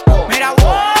 mira,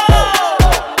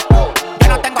 wow. Yo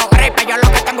no tengo gripe, yo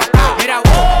lo que tengo es acá. Mira,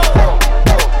 wow,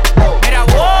 mira,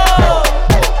 wow,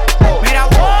 mira,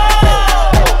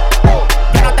 wow.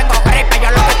 Yo no tengo gripe,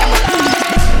 yo lo que tengo es acá.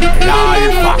 La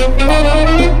alfa.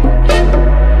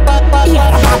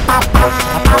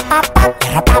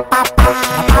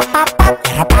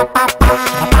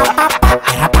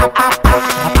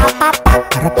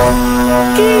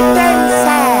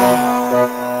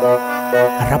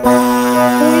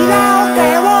 Cuidado que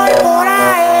voy por ahí.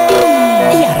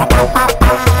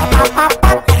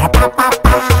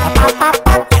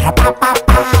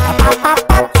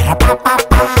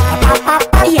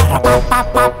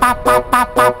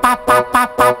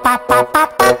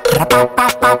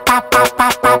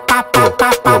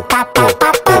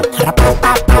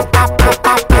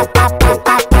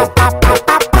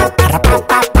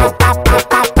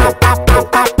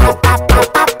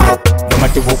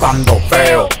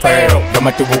 Yo me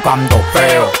estoy buscando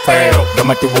feo, feo. Yo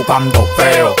me estoy buscando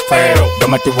feo, feo. Yo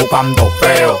me estoy buscando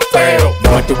feo, feo.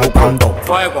 Yo me estoy buscando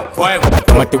fuego, fuego.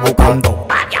 Yo me estoy buscando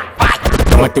vaya, vaya.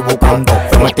 Yo me estoy buscando,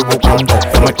 yo me estoy buscando,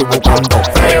 yo me estoy buscando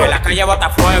feo. En la calle bota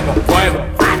fuego, fuego.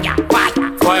 Vaya, vaya.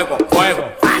 Fuego, fuego.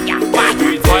 Vaya, vaya.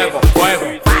 Fuego, fuego.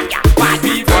 Vaya,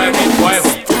 vaya. Fuego, fuego.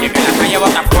 Y en la calle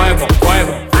bota fuego,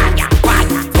 fuego. Vaya,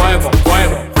 vaya. Fuego,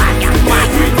 fuego. Vaya,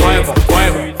 vaya. Fuego,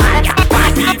 fuego. Vaya,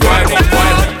 vaya. Fuego,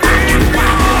 fuego.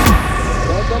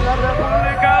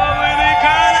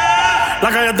 La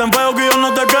calle está en fuego, que yo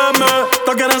no te queme.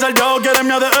 Todos quieren ser yo, quieren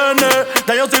mi ADN.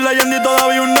 Ya yo soy leyenda y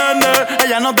todavía un nene.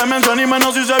 Ella no te menciona y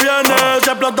menos si se viene. Si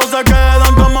exploto se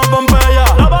quedan como Pompeya.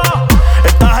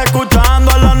 Estás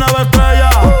escuchando a la nueva estrella.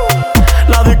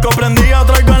 La disco prendida,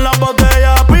 traigo en la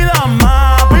botella. Pidan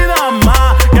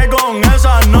más, que con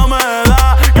esa no me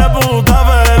da. Que puta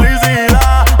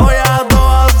felicidad, hoy a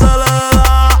todas se le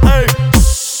da. Ey,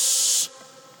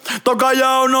 toca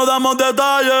callado, no damos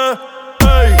detalles.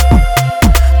 Ey,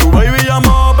 tu baby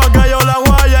llamó pa' que yo la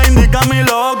guaya. Indica mi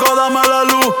loco, dame la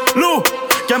luz, luz.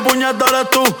 ¿Quién puñeta eres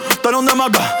tú? Tú eres un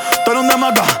demaca, tú eres un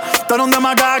demaca, tú eres un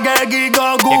demaca que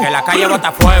Kikoku. Y que la calle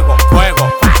bota fuego,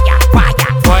 fuego, falla, falla,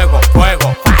 fuego,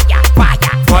 fuego, falla,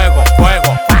 falla, fuego,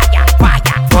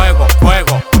 fuego,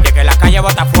 fuego. Y es que la calle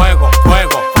bota fuego,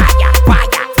 fuego. Falla,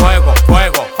 falla, fuego,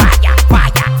 fuego. Falla,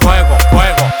 falla, fuego,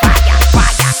 fuego. Falla,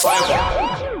 falla, fuego.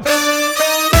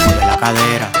 Mueve la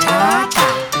cadera,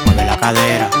 mueve la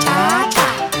cadera,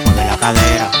 mueve la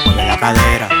cadera, mueve la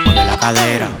cadera, mueve la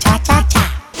cadera.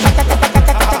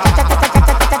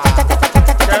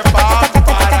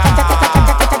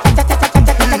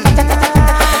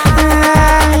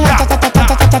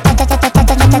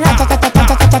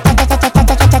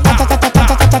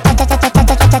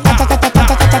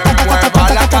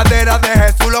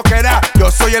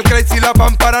 Soy el crazy, la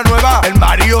pámpara nueva. El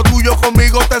marido tuyo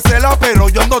conmigo te cela, pero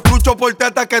yo ando trucho por ti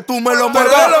hasta que tú me lo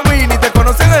muevas. Tú eres de los mini, te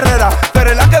conocen Herrera,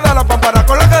 pero es la que da la pámpara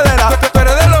con la cadera. Tú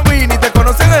eres de los mini, te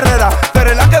conocen Herrera,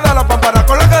 pero es la que da la pámpara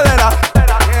con la cadera.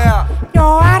 Yeah.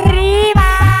 Yo arriba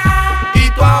y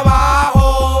tú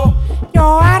abajo.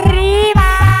 Yo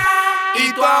arriba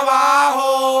y tú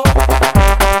abajo.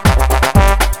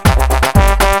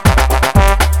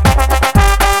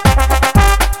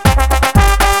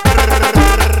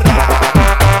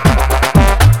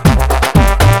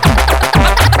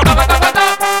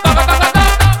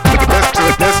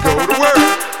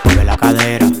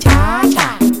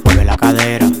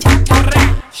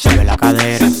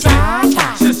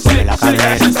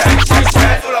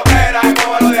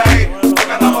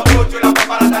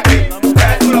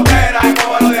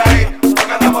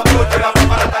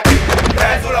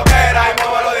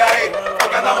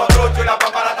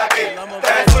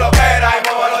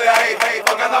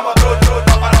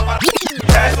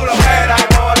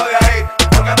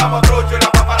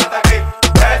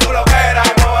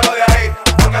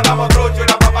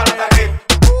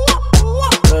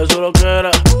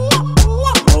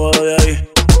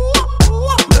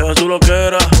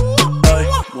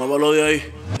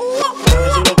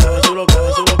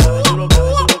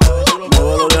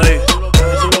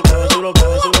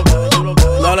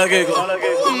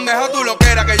 Deja tu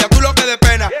loquera, que ya tú lo que de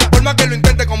pena. Por más que lo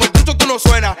intentes, como el tucho tú no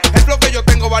suena. El flow que yo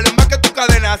tengo vale más que tu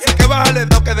cadena. Así que bájale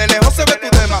dos, que de lejos se ve tu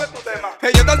tema.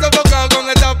 Ellos están sofocados con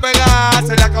esta pegada.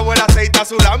 Se le acabó el aceite a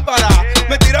su lámpara.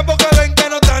 Me tiran porque ven que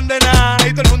no están de nada.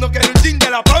 Y todo el mundo quiere un chin de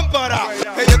la pámpara.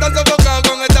 Ellos están sofocados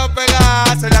con esta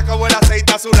pegada. Se le acabó el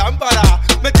aceite a su lámpara.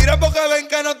 Me tiran porque ven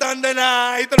que no están de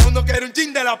nada. Y todo el mundo quiere un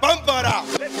chin de la pámpara.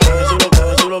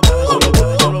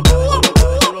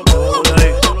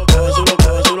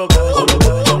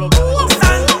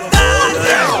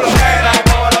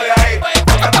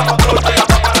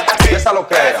 Esa lo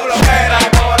que era.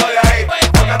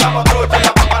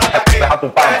 Deja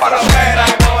tu pámpara.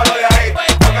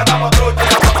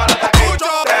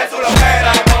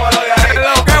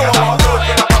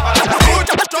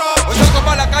 Hoy salgo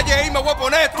pa' la calle y me voy a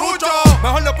poner trucho.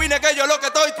 Mejor no opines que yo lo que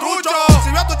estoy trucho. Si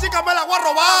veo a tu chica me la voy a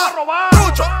robar.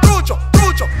 Trucho, trucho,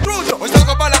 trucho, trucho. Hoy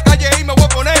salgo pa' la calle y me voy a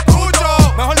poner trucho.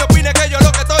 Mejor no opines que yo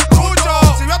lo que estoy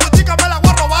trucho. Si veo a tu chica me la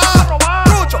voy a robar.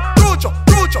 Trucho, trucho,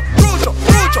 trucho, trucho,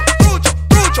 trucho, trucho,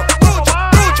 trucho, trucho,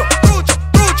 trucho, trucho,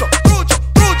 trucho, trucho,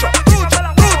 trucho,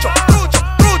 trucho,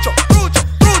 trucho, trucho,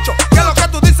 trucho. ¿Qué es lo que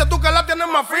tú dices tú que la tienes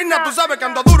más fina? Tú sabes que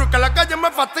ando duro y que la calle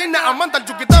me fascina. Amante el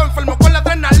chuquiteo enfermo con la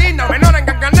adrenalina. Menor en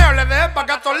ganganeo, le dejé pa'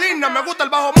 gasolina. Me gusta el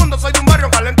bajo mundo, soy de un barrio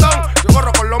calentón. Yo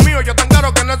corro con lo mío, yo tan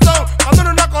claro que no son. Cuando en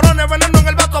una corona, veneno en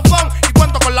el vasofón. Y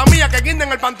cuento con la mía que guinda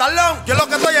en el pantalón. Yo lo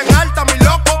que estoy en alta, mi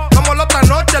loco. Como la otra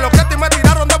noche, los que me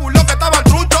tiraron de burlo que estaban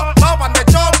truchos. Bajo pan de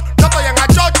chon, no estoy en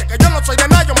achoche. Que yo no soy de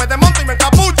nada, yo me desmonto y me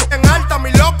encapucho. En alta,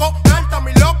 mi loco, en alta,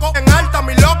 mi loco, en alta,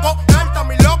 mi loco, en alta,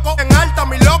 mi loco, en alta,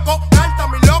 mi loco, en alta,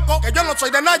 mi loco. Que yo no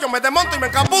soy de nada, yo me desmonto y me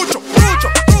encapucho. Trucho,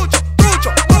 trucho,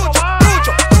 trucho, trucho,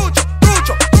 trucho, trucho,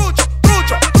 trucho, trucho,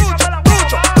 trucho, trucho,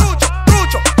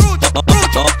 trucho, trucho,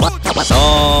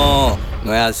 trucho.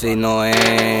 No es así, no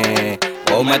es.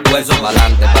 Come tú eso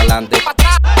pa'lante, pa'lante.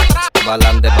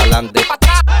 Pa'lante, pa'lante.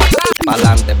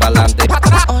 Pa'lante, pa'lante. Pa'lante, pa'lante.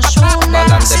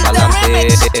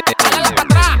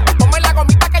 Ponme la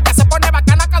gomita que ya se pone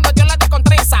bacana cuando yo la di con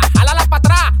trenza. Jálala pa'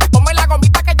 atrás. Ponme la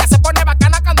gomita que ya se pone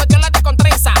bacana cuando yo la di con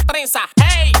trenza. Trenza.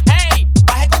 Hey, hey.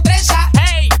 Bajé con trenza.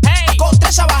 Hey, hey. Con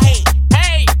trenza bajé.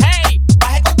 Hey, hey.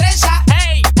 Bajé con trenza.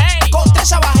 Hey, hey. Con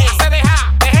trenza bajé. Se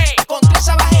deja, dejé. Con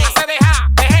trenza bajé. Se deja,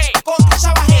 dejé. Con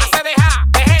trenza bajé. Se deja,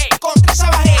 dejé. Con trenza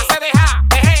bajé. Se deja,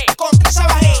 dejé. Con trenza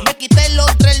bajé. Me quité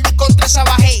los tres y con trenza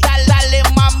bajé. Dale,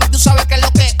 mami, tú sabes que es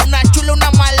lo que. Una chula,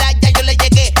 una mala, ya yo le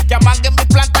llegué.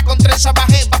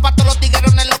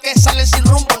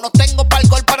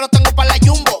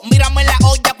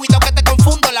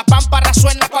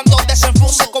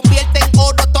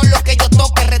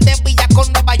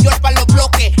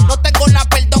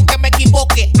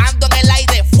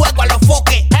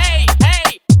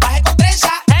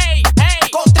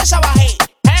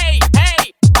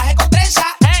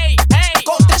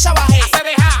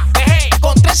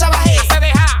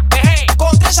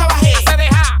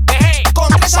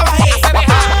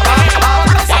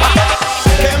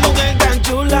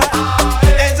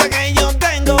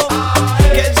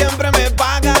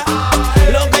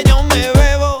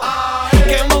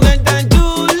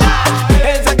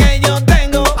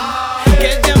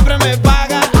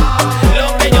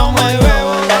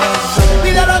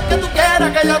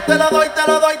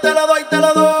 lo doy, te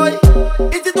lo doy.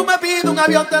 Y si tú me pides un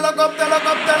avión, te lo compro, te lo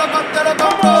compro, te lo compro, te lo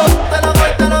compro. Te lo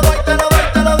doy, te lo doy, te lo doy,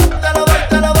 te lo doy, te lo doy,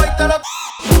 te lo doy, te lo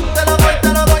te lo doy, te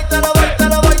lo doy, te lo doy, te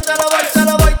lo doy, te lo doy, te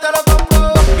lo doy, te lo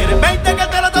compro. ¿Quieres 20 que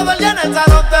te lo todo el día en el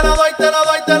salón? Te lo doy, te lo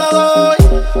doy, te lo doy.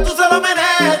 Tú solo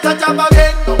meneas esta chapa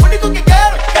bien. Lo único que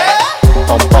quiero es que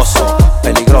pomposo,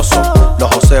 peligroso,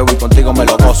 los joseo y contigo me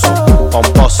lo gozo.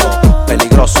 Pomposo,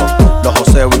 peligroso, los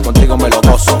joseo y contigo me lo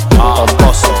gozo.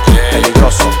 Pomposo,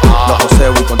 peligroso, los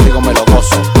joseo y contigo me lo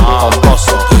gozo.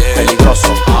 Pomposo,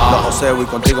 peligroso, los joseo y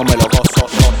contigo me lo gozo.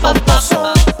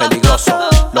 Pomposo, peligroso,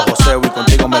 los joseo y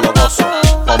contigo me lo gozo.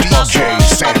 Pomposo, DJ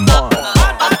San One.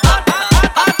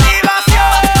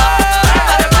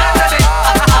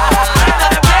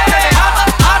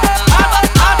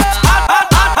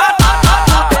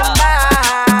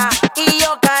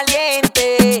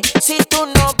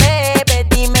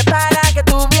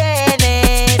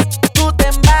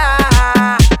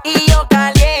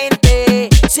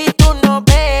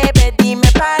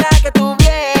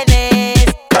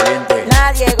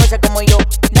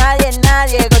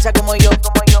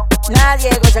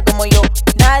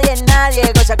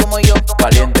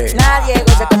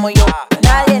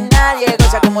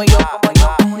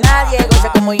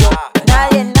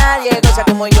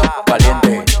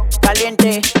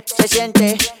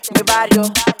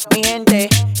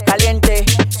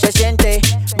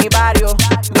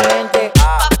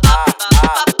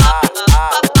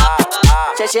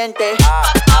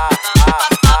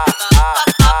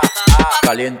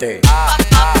 Caliente.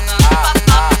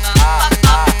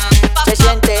 Se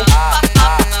siente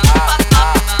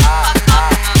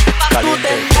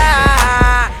caliente.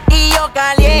 Y yo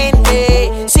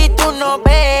caliente. Si tú no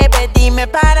bebes, dime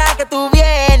para que tú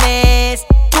vienes.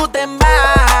 Tú te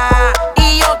vas.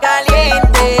 Y yo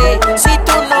caliente. Si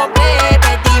tú no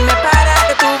bebes, dime para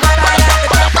que tú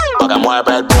vienes. Para que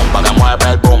mueve el boom, para que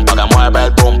mueve el boom, para que mueve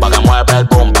el boom, para que mueve el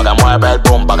boom, para que mueve el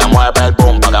boom, para que mueve el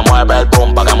boom, para que mueve el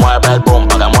boom, para que mueve el boom,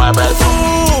 para que mueve el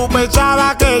boom. Tú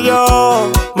pensabas que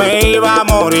yo me iba a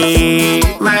morir,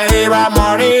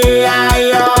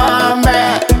 ay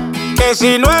hombre. Que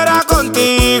si no era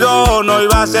contigo no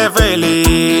iba a ser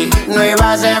feliz,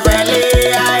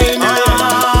 ay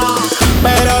no.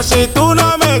 Pero si tú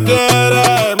no me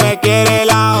quieres, me quiere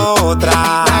la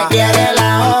otra,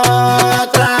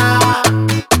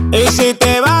 Y si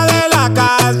te vas de la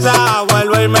casa,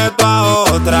 vuelvo y meto a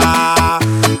otra.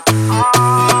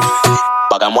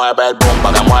 Para que mueve el boom,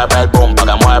 para que mueve el boom,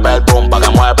 para que mueve el boom, para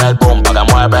que mueve el boom, para que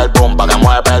mueve el boom, para que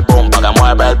mueve el boom, para que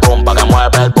mueve el boom, para que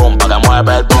mueve el boom, para que mueve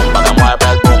el boom, para que mueve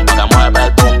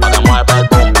el boom, para que mueve el boom, para que mueve el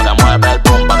boom, para que mueve el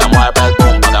boom, para que mueve el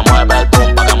boom, para que mueve el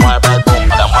boom, para que mueve el boom,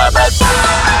 para que mueve el boom.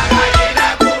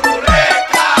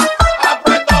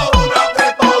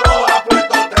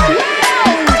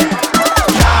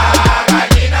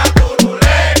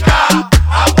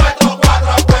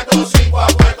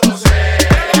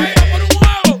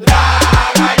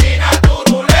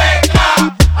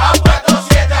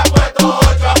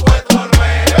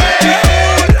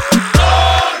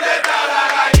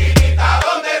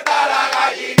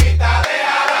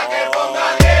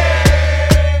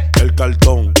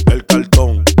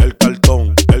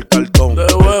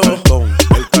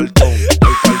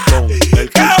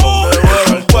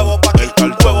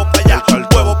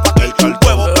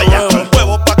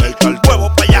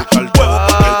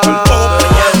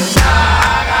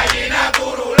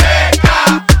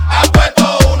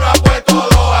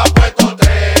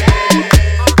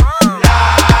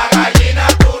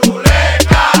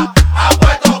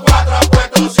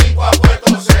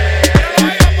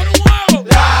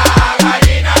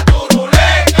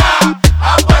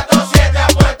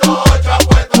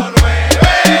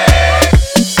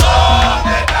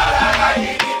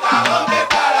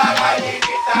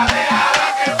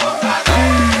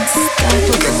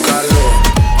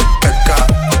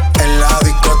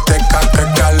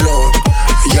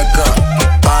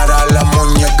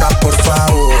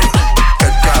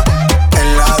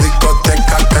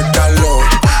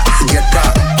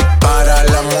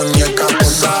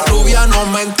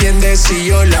 Si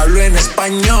yo le hablo en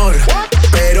español,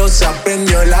 pero se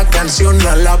aprendió la canción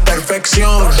a la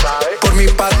perfección. Por mi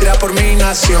patria, por mi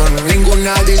nación,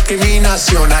 ninguna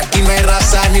discriminación. Aquí no hay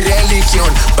raza ni religión,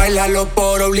 bailalo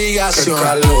por obligación.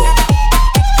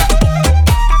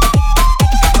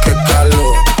 Qué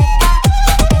calor,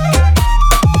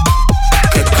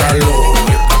 qué calor,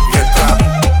 qué calor.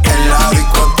 En la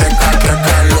discoteca, qué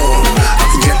calor.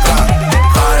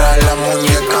 Para la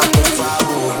muñeca, por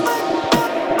favor.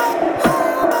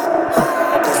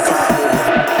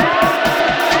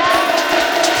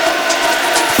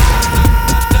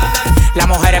 Las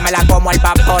mujeres me las como al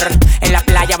vapor.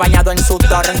 bañado en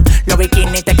sudor. Los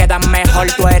bikinis te quedan mejor,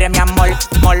 tú eres mi amor,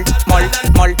 mol, mol,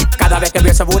 mol. Cada vez que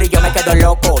veo ese booty yo me quedo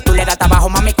loco. Tú le das trabajo,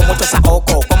 mami, con mucho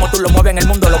saoco. Como tú lo mueves en el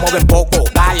mundo, lo mueven poco.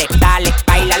 Dale, dale,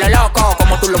 baila lo loco.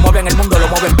 Como tú lo mueves en el mundo, lo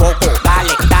mueven poco.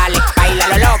 Dale, dale, baila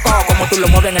lo loco. Como tú lo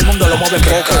mueves en el mundo, lo mueven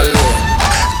poco.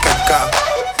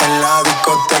 En la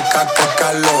discoteca, que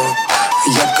calor.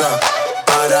 Y acá,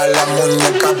 para la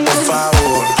muñeca, por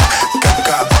favor. Que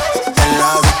acá, en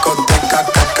la discoteca,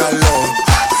 que calor.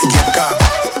 Y acá,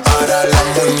 para la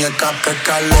muñeca, que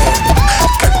calor.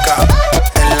 Que acá,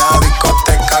 en la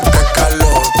discoteca, que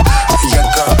calor. Y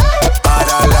acá,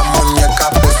 para la muñeca,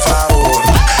 por favor.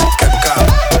 Que acá,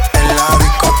 en la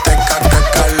discoteca, que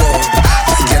calor.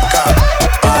 Y acá,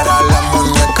 para la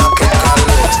muñeca, que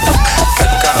calor. Que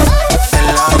acá, en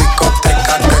la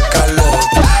discoteca, que calor.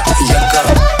 Y acá,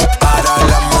 para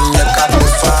la muñeca, por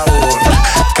favor.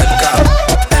 Que acá,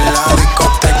 en la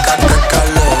discoteca, que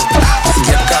calor.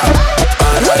 Y acá,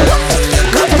 para la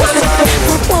muñeca, por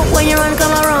favor. When you run,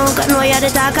 come around, cause know you're the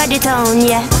talk of the town,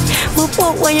 yeah. Whoop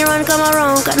whoop when you run, come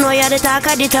around, cause know you're the talk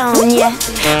of the town, yeah.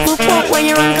 Whoop whoop when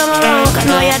you run, come around, cause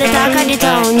know you're the talk of the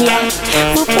town, yeah.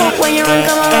 Whoop whoop when you run,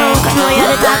 come around, cause know you're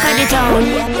the talk of the town,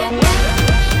 yeah.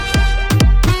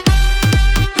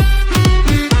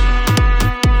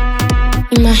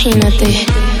 Imagínate,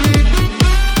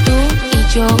 tú y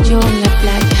yo en la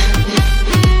playa,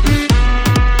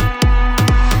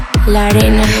 la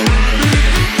arena,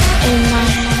 el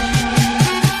mar,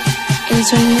 el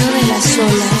sonido de las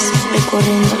olas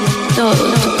recorriendo todo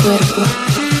tu cuerpo.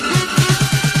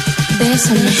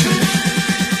 Bésame,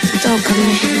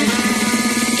 tócame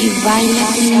y baila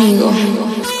conmigo.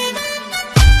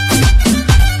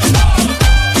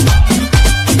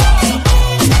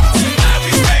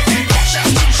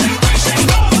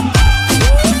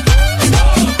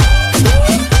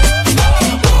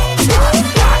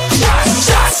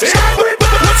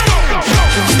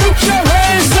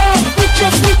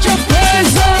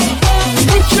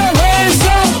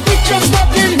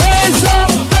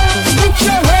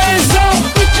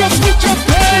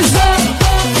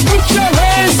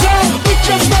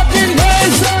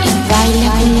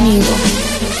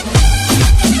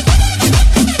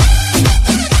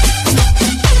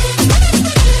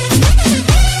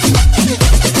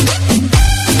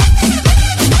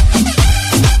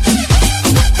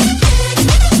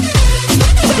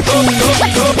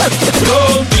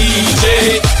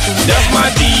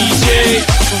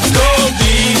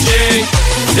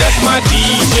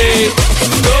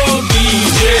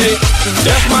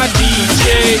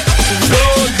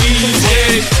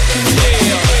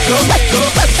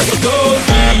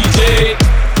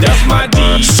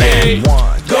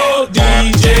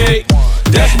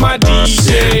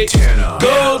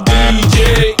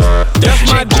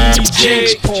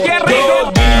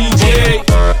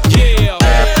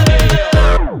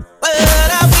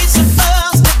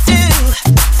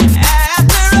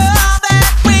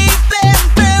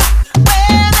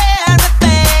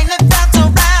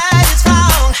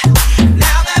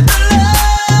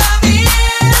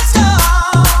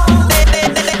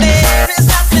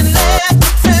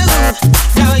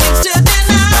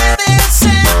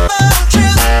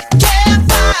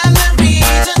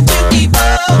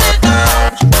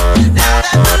 Now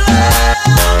that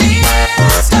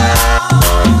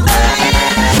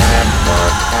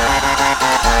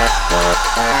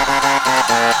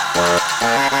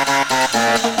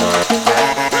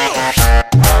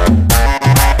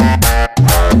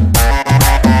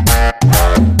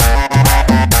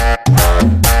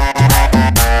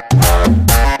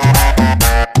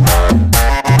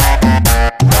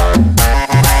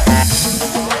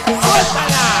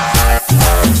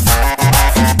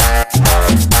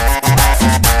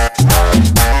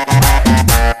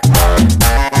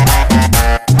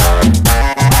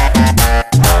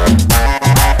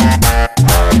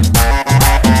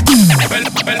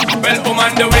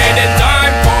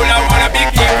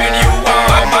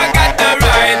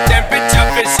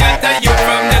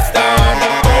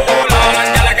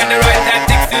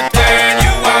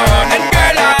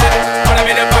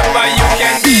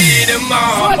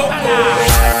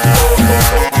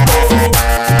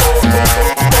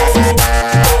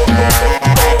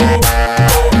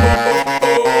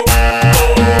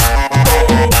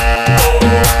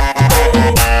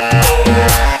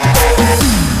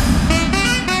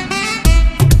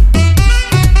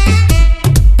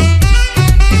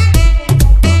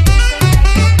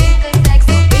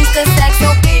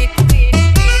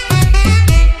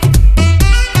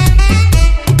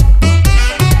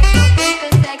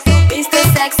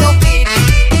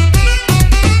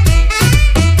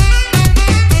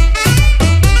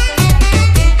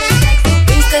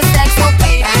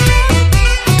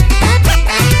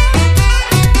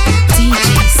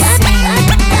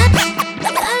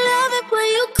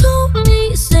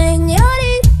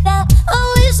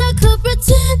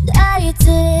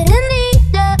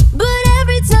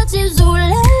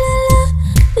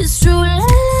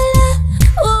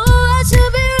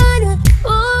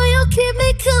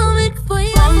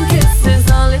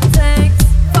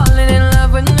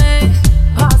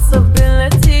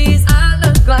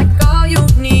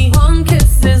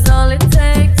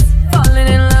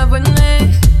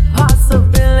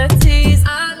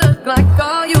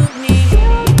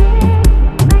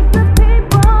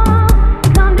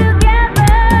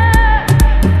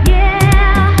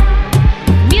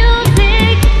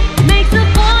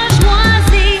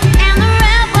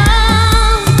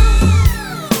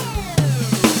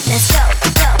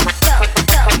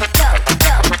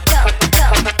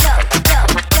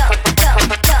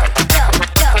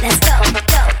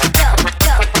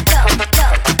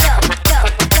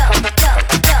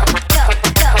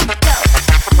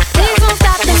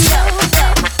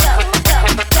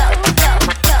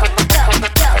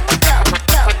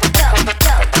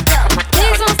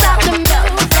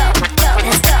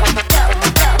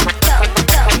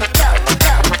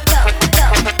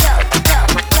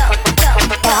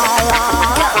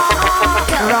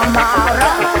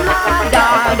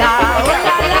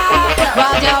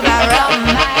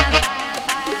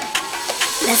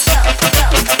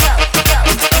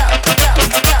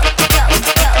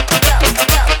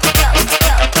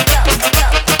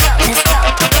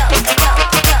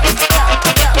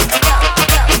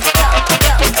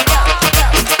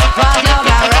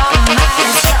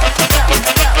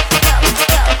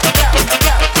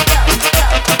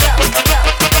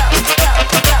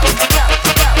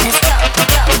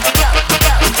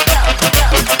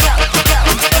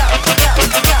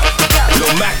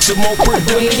more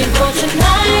production. Waiting for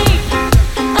tonight.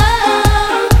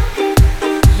 Oh,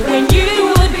 when you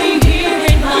would be here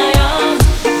in my arms.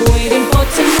 Waiting for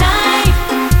tonight.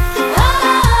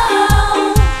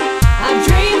 Oh, I've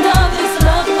dreamed of this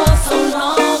love for so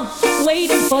long.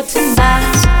 Waiting for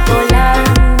tonight.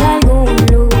 Volando a algún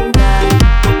lugar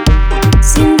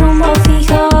sin rumbo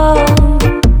fijo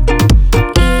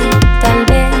y tal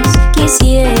vez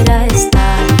quisiera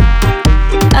estar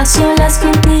a solas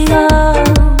contigo.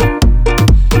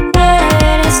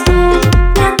 Eres tú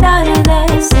mi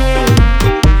atardecer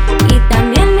y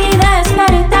también mi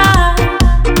despertar.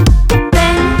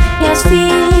 Ven y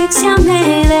asfixiame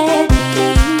de ti,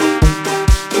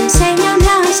 enséñame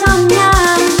a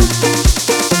soñar,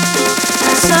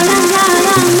 a soñar,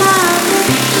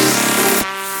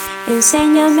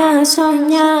 enséñame a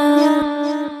soñar.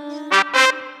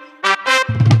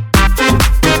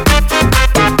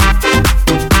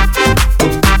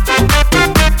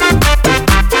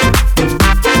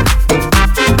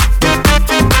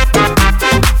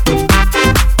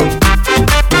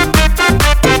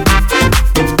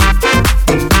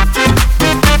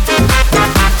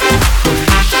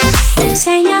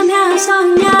 Enséñame a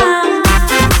soñar.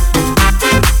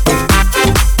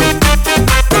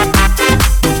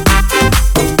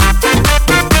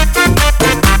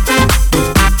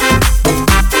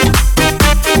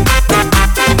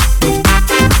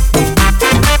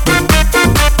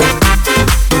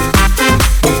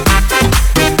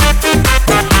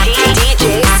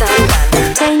 DJ San One.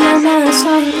 Enséñame a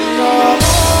soñar.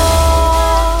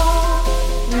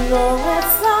 No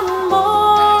es amor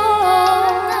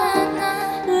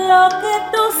lo que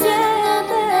tú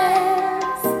sientes,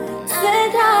 se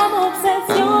llama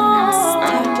obsesión,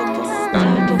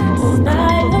 una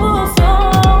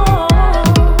ilusión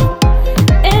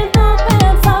en tu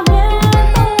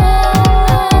pensamiento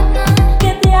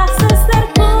que te hace ser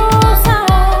cosas,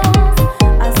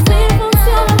 así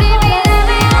funciona.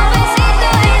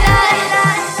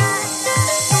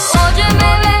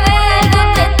 Óyeme, bebé, algo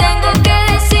te tengo que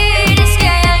decir. Es que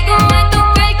hay algo en tu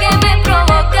piel que me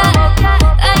provoca.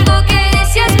 Algo que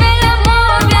deseas, el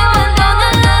amor, me abandona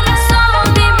la razón.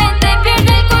 Mi mente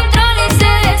pierde el control y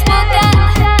se desbota.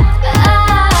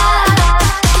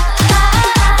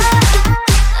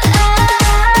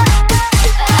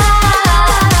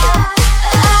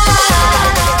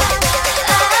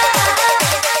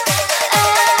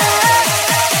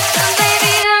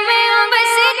 Baby, dame un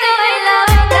besito en la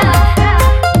boca.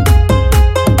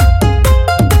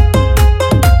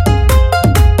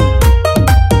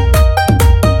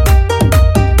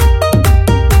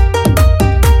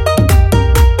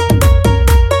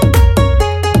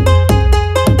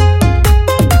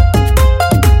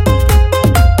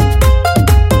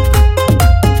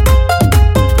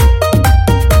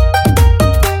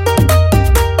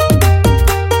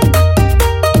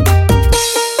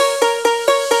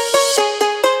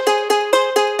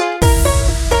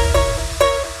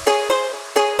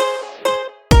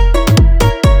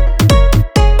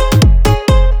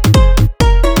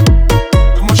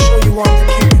 I'ma show you I'm the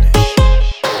king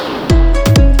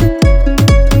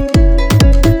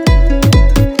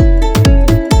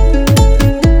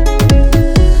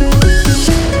of this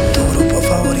shit. Tu grupo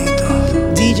favorito.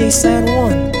 DJ San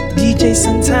One, DJ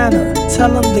Santana,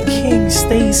 tell him the king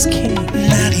stays king.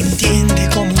 Nadie entiende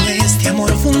cómo este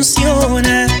amor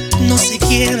funciona. No se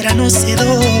quiebra, no se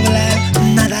dobla,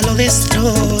 nada lo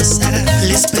destroza.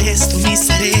 Les presto mi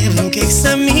cerebro que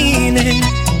examinen,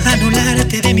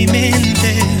 anularte de mi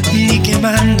mente, ni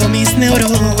quemando mis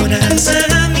neuronas.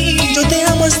 Para mí, yo te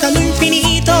amo hasta lo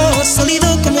infinito,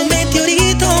 sólido como un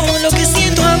meteorito. Lo que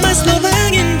siento jamás lo van a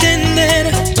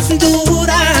entender.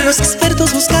 Duda, los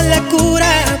expertos buscan la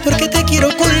cura, porque te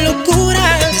quiero con locura.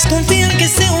 Desconfían que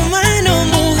sea humano,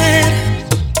 mujer.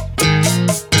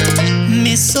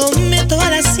 Me someto a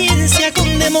la ciencia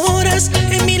con demoras.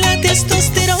 En mí la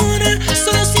testosterona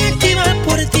solo se activa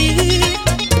por ti.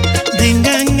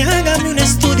 Vengan, hágame un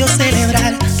estudio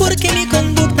cerebral, porque mi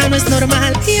conducta no es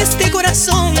normal. Y este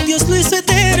corazón Dios lo hizo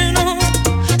eterno.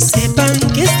 Sepan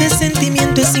que este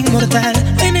sentimiento es inmortal.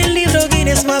 En el libro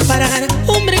Guinness va a parar.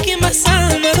 Hombre que más ama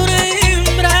de una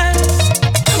hembra.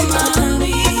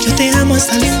 Yo te amo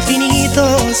hasta lo infinito,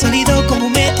 sólido como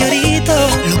un meteorito.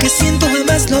 Lo que siento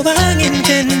jamás lo van a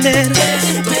entender.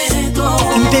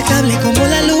 Impecable como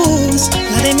la luz,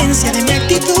 la demencia de mi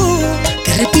actitud.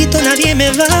 Te repito, nadie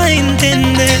me va a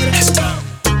entender.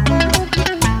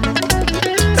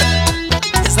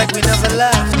 It's like we never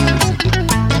left.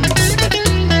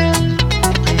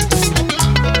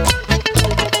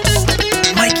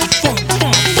 Mikey Funk.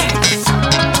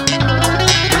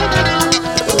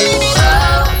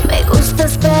 Me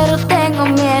gustas pero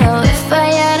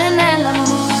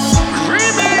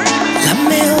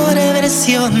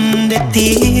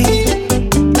ti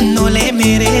no le he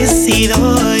merecido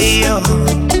yo.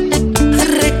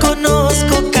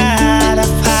 Reconozco cada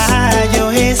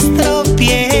fallo,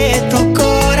 estropeé tu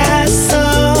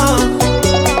corazón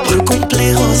por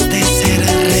complejos de ser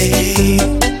rey.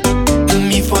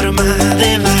 Mi forma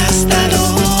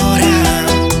devastadora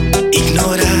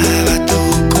ignoraba tu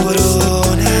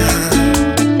corona.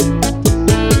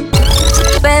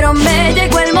 Pero me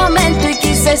llegó el momento y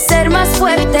quise ser más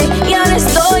fuerte, y ahora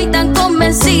estoy tan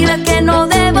convencida que no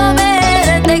debo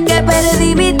verte, que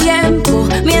perdí mi tiempo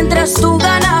mientras tú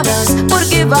ganabas,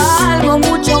 porque valgo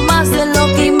mucho más de lo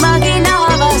que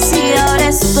imaginabas, y ahora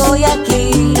estoy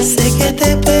aquí. Sé que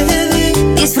te perdí,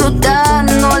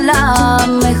 disfrutando la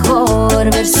mejor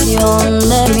versión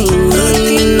de mí.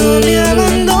 No me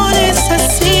abandones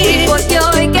así, porque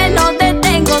hoy que no te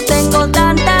tengo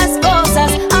tantas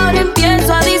cosas. Ahora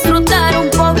empiezo a disfrutar un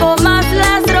poco más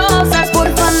las rosas.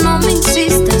 Porfa, no me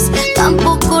insistas,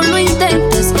 tampoco lo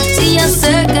intentes, si ya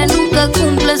sé que nunca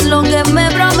cumples lo que me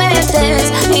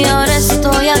prometes. Y ahora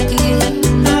estoy aquí,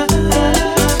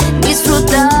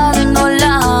 disfrutando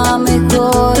la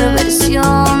mejor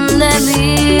versión de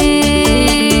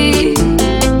mí.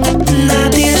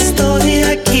 nadie estoy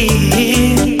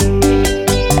aquí.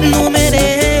 No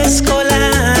merezco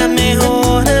la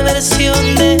mejor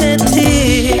versión de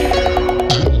ti.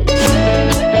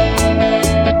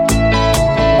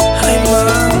 Ay,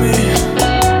 mami,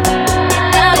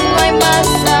 No hay más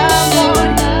amor.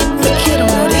 me quiero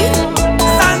morir.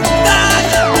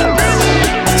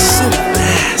 So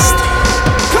fast.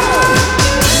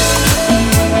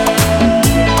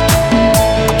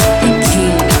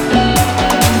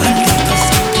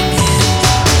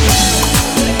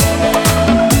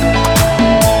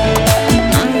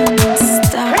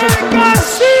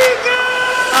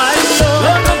 Maldito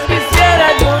Yo no quisiera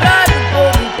llorar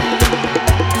por ti,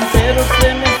 pero se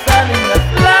me salen las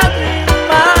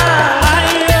lágrimas.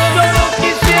 Yo no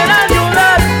quisiera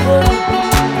llorar por ti,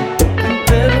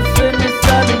 pero se me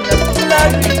salen las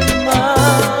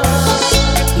lágrimas.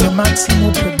 Lo máximo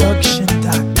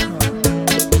production.com.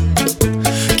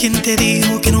 ¿Quién te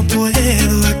dijo que no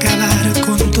puedo acabar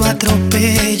con tu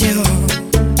atropello?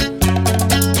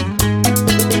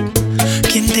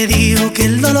 ¿Quién te dijo que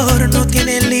el dolor no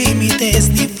tiene límites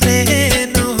ni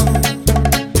freno?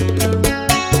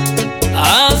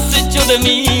 Has hecho de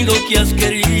mí lo que has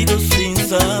querido sin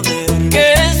saber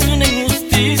que es una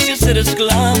injusticia ser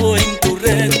esclavo en tu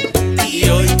red. Y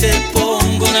hoy te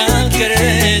pongo una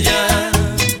querella,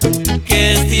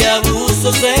 que este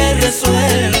abuso se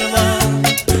resuelva.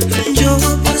 Yo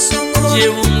por su amor,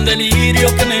 Llevo un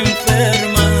delirio que me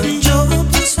enferma. yo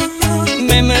por su amor,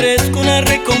 Me merezco una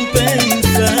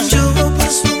recompensa. yo por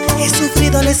su amor. He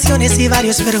sufrido lesiones y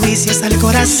varios perjuicios al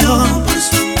corazón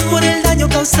por el daño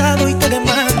causado y te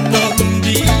demando.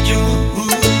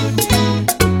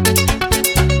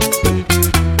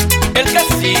 El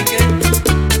cacique.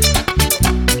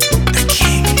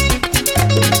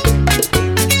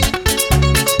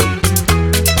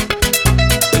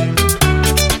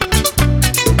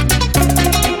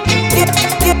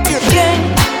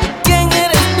 ¿Quién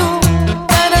eres tú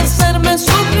para hacerme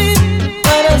sufrir,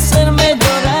 para hacerme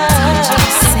llorar?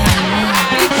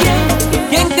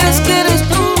 ¿Quién crees que eres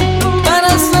tú para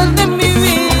hacer de mi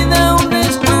vida un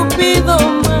estúpido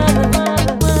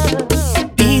mal?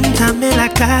 Píntame la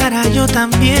cara, yo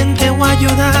también te voy a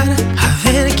ayudar a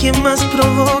ver quién más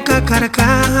provoca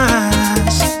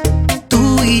carcajadas.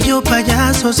 Tú y yo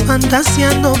payasos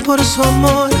fantaseando por su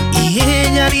amor, y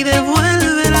ella ni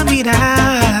devuelve la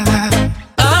mirada.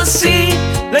 Así,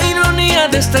 la ironía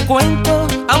de este cuento,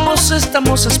 ambos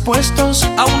estamos expuestos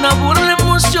a una burla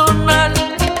emocional.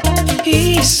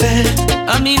 Y sé,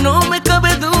 a mí no me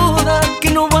cabe duda que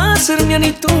no va a ser mía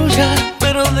ni tuya,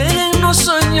 pero déjenos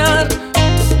soñar.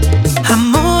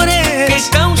 Amores que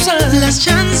causan las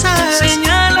chanzas,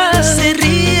 señalas, se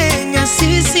ríen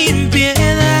así sin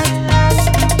piedad.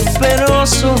 pero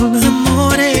son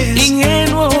amores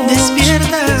ingenuos,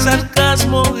 despiertan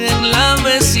sarcasmo en la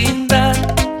vecindad.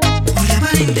 Muy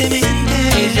aparentemente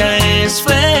ella es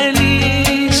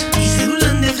feliz y se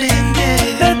burlan de frente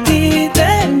de ti,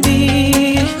 de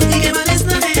mí. Y que vales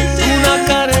la gente. Una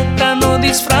careta no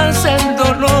disfraza el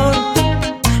dolor,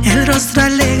 el rostro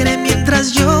alegre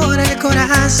mientras llora el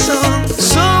corazón.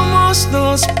 Somos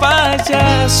dos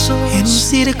payasos en un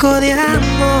circo de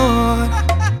amor.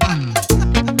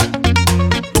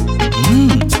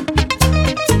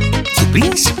 Tu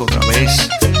príncipe otra vez.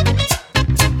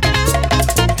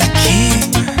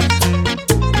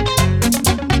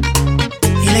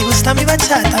 Y le gusta mi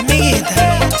bachata,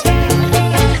 amiguita.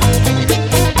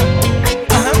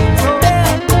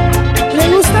 ¿Le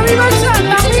gusta mi bachata?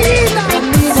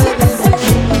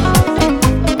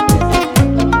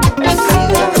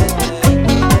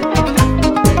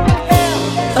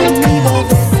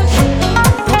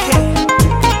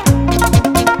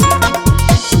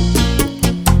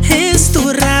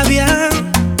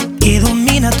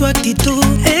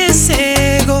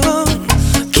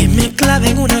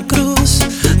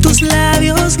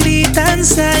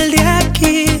 Sal de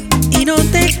aquí y no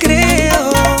te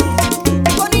creo.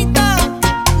 Bonita,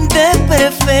 de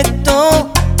perfecto,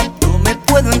 no me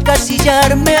puedo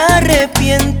encasillar, me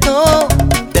arrepiento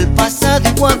del pasado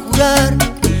y voy a jurar.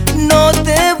 No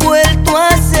te he vuelto a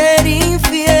ser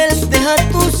infiel, deja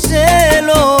tus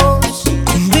celos.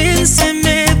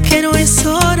 Convénceme que no es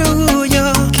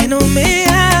orgullo, que no me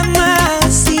amas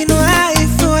si no hay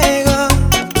fuego.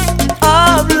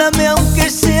 Háblame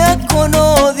aunque sea con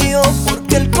odio,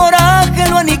 porque el coraje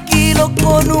lo aniquilo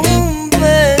con un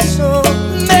beso.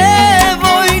 Me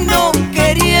voy no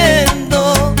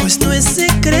queriendo, pues no es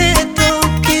secreto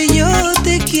que yo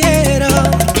te quiero.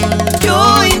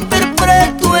 Yo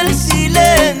interpreto el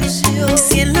silencio.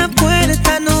 Si en la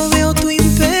puerta no veo tu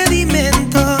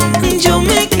impedimento, yo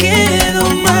me quedo,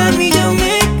 mami, yo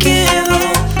me quedo.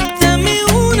 Dame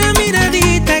una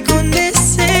miradita con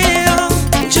deseo.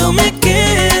 Yo me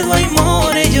quedo, ay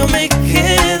more, yo me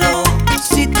quedo.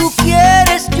 Si tú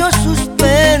quieres, yo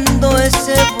suspendo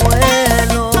ese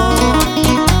vuelo.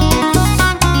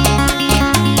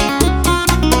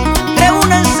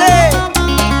 Reúnanse.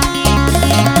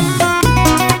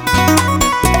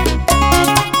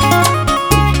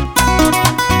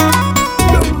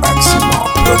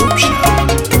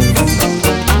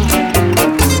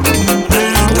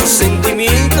 Tu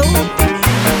sentimiento.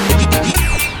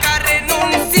 Nunca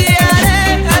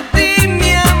renunciaré a ti,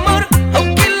 mi amor,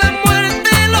 aunque la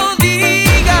muerte lo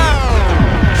diga.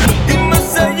 Y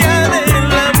más allá de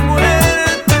la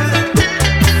muerte,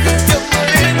 yo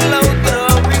en la otra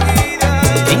vida.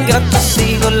 Ingrato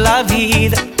sigo la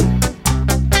vida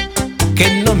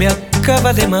que no me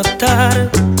acaba de matar.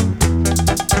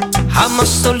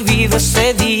 Jamás olvido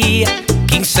ese día,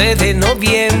 15 de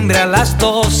noviembre a las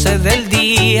 12 del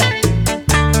día.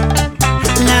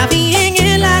 La vi en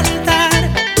el altar,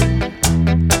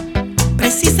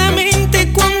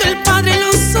 precisamente cuando el Padre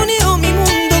los unió. Mi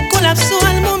mundo colapsó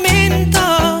al momento.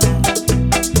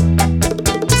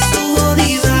 Su odio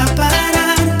iba a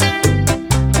parar,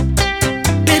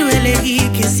 pero elegí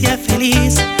que sea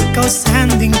feliz,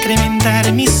 causando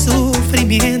incrementar mi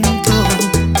sufrimiento.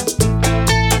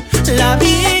 La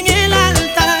vi en el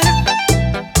altar,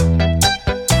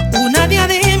 una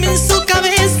diadema en su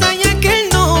cabeza, y aquel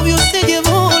novio se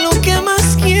llevó lo que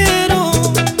más quiero.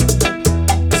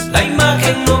 La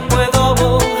imagen no puedo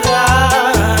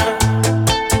borrar.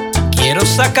 Quiero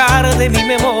sacar de mi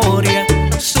memoria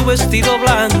su vestido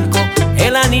blanco,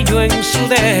 el anillo en su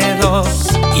dedo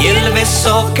y el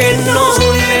beso que no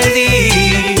le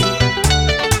di.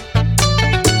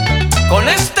 Con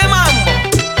este mambo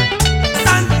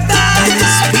te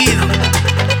despido.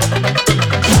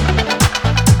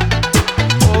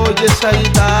 Oye esa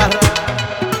guitarra.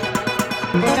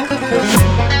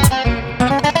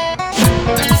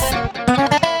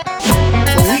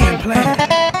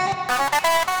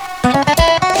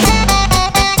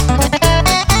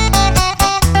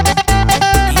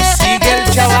 y sigue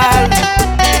el chaval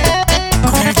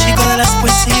Con el chico de las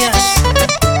poesías.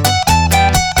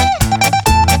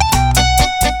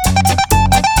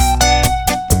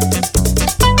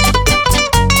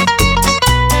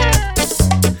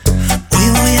 Hoy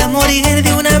voy a morir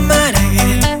de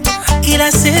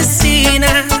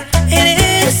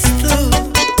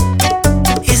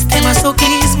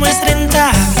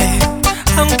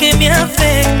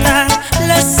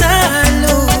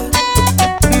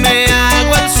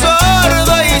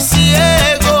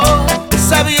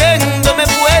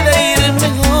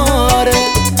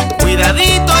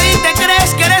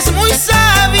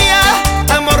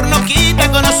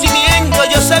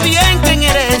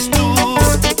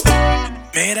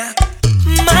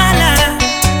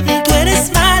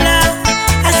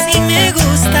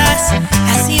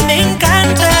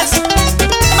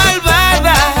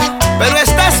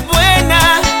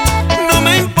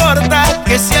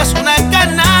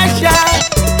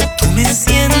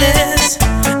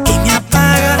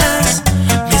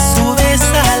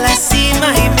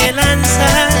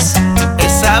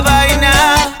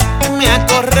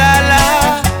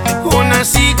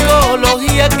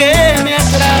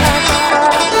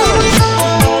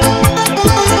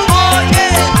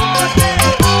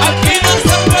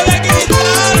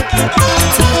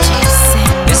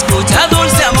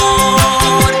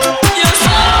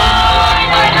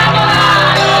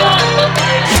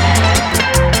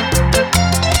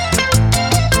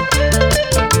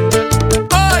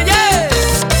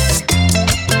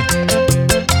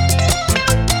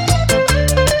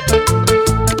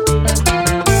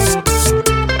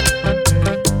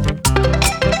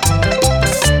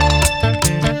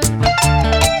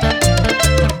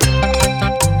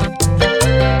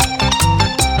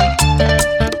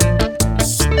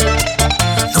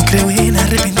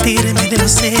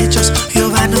hechos,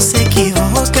 Jehová no se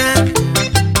equivoca.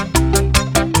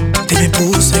 Te me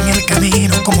puso en el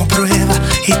camino como prueba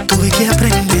y tuve que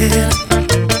aprender.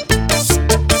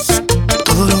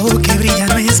 Todo lo que brilla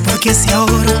no es porque sea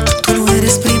oro, tú no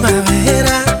eres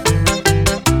primavera.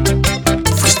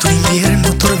 Fuiste un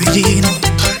invierno torbellino,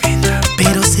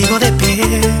 pero sigo de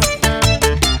pie.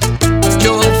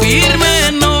 Yo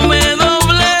firme, no me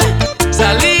doblé,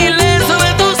 salí ileso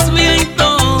de tus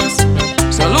vientos.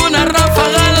 Solo una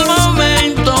ráfaga al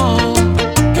momento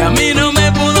que a mí no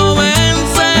me pudo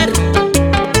vencer.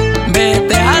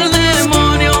 Vete al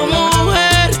demonio,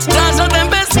 mujer, tras la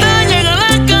tempestad llega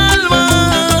la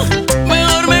calma.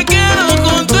 Mejor me quedo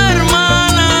con tu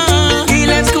hermana y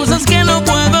las cosas que no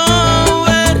puedo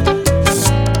ver.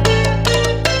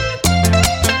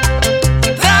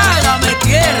 Trágame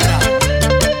tierra,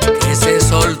 que se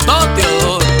soltó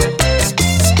Teodoro.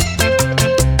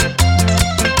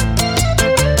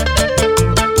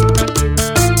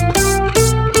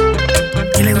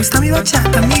 ¿Y le gusta mi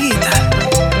bachata, amiguita?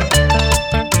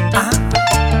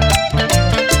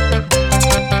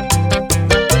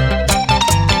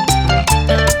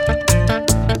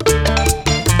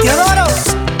 Teodoro,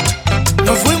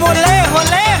 nos fuimos lejos,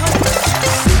 lejos.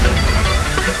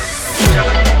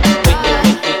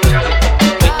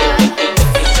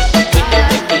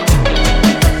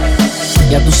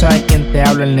 Ya tú sabes quién te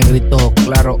habla, el negrito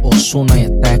claro Ozuna, y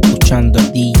estás escuchando a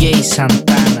DJ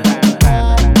Santana.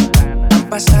 Han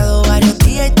pasado varios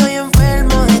días y estoy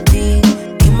enfermo de ti.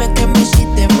 Dime que me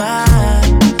hiciste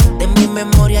mal. De mi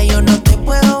memoria yo no te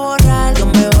puedo borrar. Dios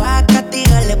me va a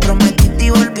castigar, le prometí te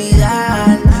iba a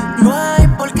olvidar. No hay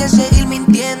por qué seguir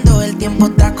mintiendo. El tiempo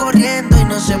está corriendo y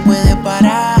no se puede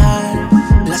parar.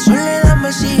 La soledad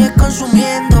me sigue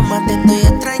consumiendo. Más te estoy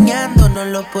extrañando, no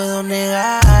lo puedo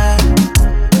negar.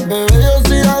 Bebé, yo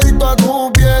soy adicto a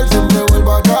tu piel, siempre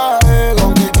vuelvo a caer,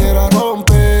 aunque quiera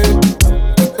romper.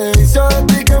 Este vicio de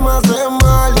ti que me hace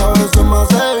mal y a veces me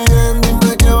hace bien.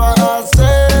 Dime qué vas a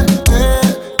hacer.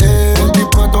 Estoy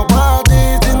puesto para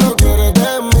ti, si no quieres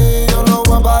de mí, yo no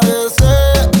voy a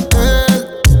aparecer.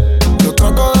 Yo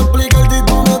trato de explicarte y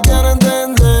tú no quieres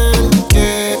entender.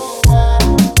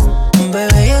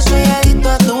 Bebé, yo soy adicto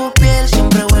a tu piel,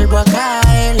 siempre vuelvo a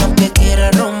caer, aunque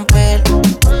quiera romper.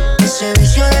 Ese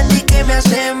vicio de ti que me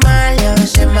hace mal y a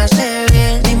veces me hace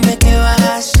bien. Dime qué vas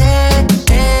a hacer.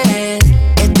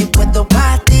 Estoy puesto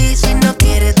para ti, si no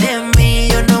quieres de mí,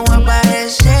 yo no voy a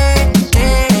aparecer.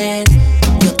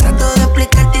 Yo trato de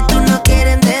explicarte y tú no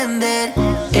quieres entender.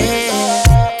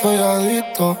 Estoy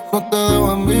adicto, no te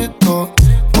dejo en visto.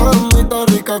 Mamita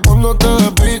rica cuando te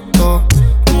despisto.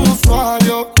 Un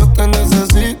usuario, yo te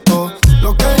necesito.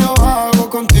 Lo que yo hago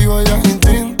contigo ya es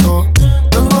instinto.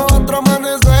 Tengo otro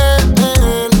amanecer,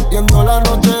 viendo la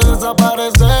noche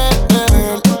desaparecer.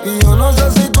 Y yo no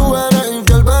sé si tú eres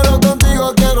infiel, pero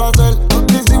contigo quiero hacer lo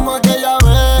que hicimos aquella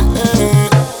vez.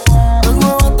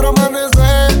 Tengo otro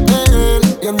amanecer,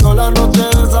 viendo la noche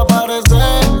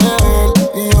desaparecer.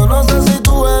 Y yo no sé si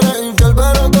tú eres infiel,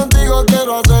 pero contigo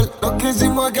quiero hacer lo que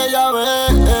hicimos aquella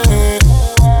vez.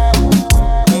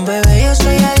 Bebé, yo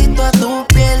soy adicto a tu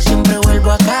piel, siempre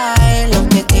vuelvo a caer,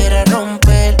 aunque quiera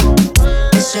romper.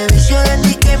 Ese vicio de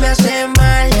ti que me hace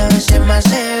mal y a veces me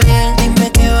hace bien.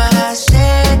 Dime qué vas a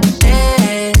hacer.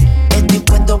 Estoy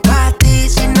puesto para ti,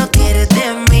 si no quieres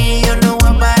de mí, yo no voy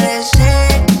a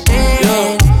aparecer.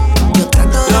 Yo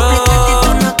trato de explicarte y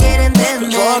tú no quieres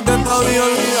entender.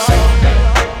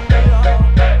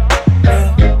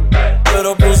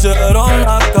 Pero pusieron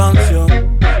la canción.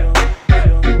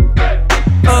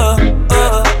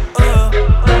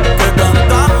 Que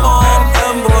cantamos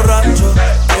bien borracho,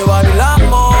 que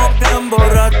bailamos bien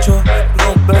borracho,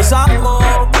 nos besamos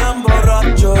bien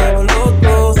borracho los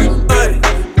dos. Ey,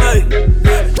 ey.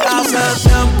 Hace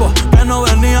tiempo que no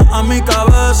venía a mi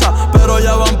cabeza, pero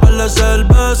ya van par de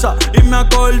cerveza y me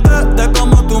acordé de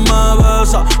cómo tú me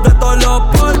besas, de todos los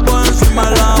polvos encima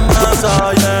de la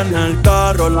mesa. Y en el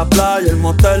carro, la playa, el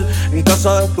motel, en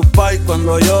casa de tu pai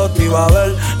cuando yo te iba a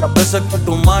ver. Las veces que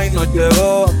tu mai nos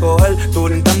llegó a coger, tú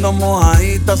brincando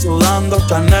mojadita, sudando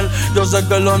Chanel. Yo sé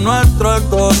que lo nuestro es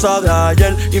cosa de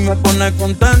ayer y me pone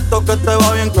contento que te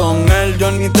va bien con él.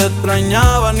 Yo ni te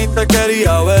extrañaba ni te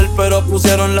quería ver, pero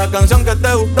pusieron la canción que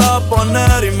te gustaba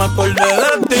poner y me acordé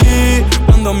de ti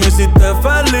cuando me hiciste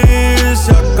feliz.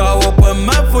 Se acabó pues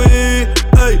me fui,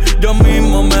 ey, yo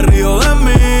mismo me río de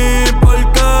mí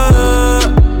porque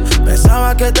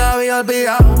pensaba que te había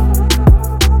olvidado,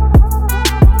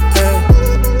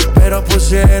 pero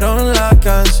pusieron la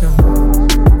canción.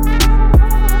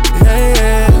 Yeah,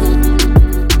 yeah.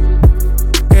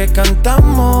 Que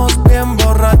cantamos bien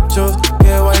borrachos,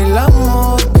 que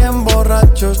bailamos bien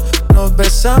borrachos.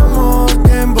 besamos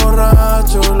bien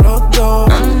borrachos los dos.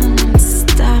 Si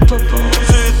te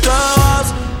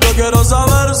vas, yo quiero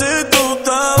saber si tú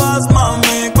te vas,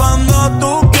 mami, cuando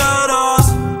tú quieras.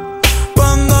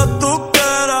 Cuando tú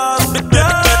quieras,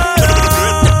 yeah,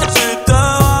 yeah. Si te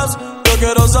vas, yo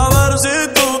quiero saber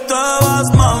si tú te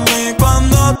vas, mami,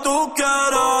 cuando tú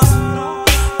quieras.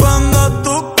 Cuando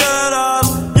tú quieras,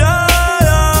 yeah,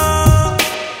 yeah.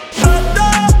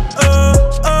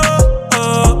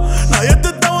 Nadie te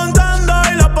está aguantando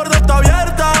y la puerta está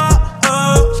abierta.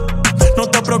 No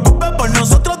te preocupes por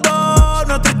nosotros dos,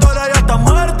 nuestra historia ya está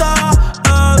muerta.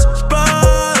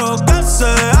 Espero que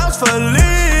seas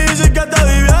feliz y que te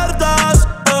diviertas.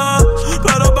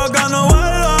 Pero pa' que no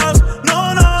vuelvas,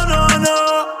 no, no, no, no.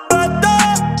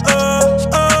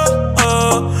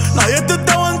 Nadie te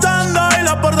está aguantando y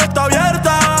la puerta está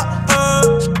abierta.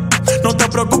 No te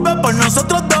preocupes por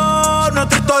nosotros dos,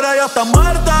 nuestra historia ya está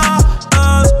muerta.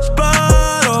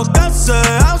 Espero que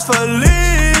seas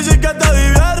feliz y que te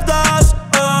diviertas.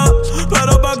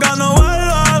 Pero pa' que no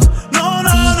vuelvas, no,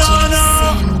 no, no,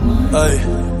 no. Ey,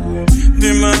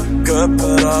 dime qué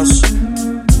esperas.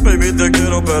 Baby, te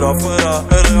quiero pero afuera.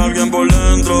 Eres alguien por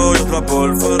dentro y otra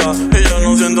por fuera. Y yo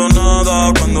no siento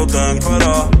nada cuando te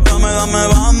encuentras. Dame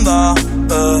banda,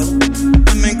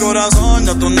 en mi corazón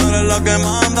ya tú no eres la que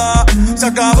manda. Se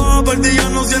acabó, por ti yo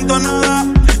no siento nada.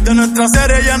 De nuestra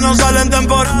serie ya no sale en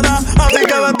temporada. Así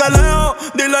que vete lejos,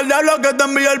 dile al diablo que te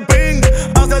envíe el ping.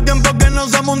 Hace tiempo que no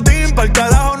somos un team. Pa'l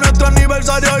carajo nuestro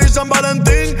aniversario y San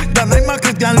Valentín. La reina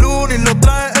Cristian Luna y lo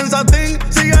trae en satín.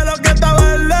 Sigue lo que está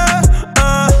verde,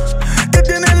 que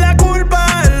tienes la culpa,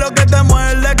 es lo que te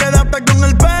muerde. Quédate con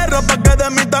el perro pa' que de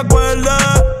mí te acuerdes.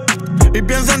 Y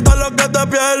piensa en todo lo que te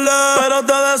pierdes. Pero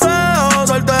te deseo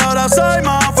suerte, ahora soy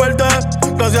más fuerte.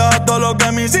 Gracias a todo lo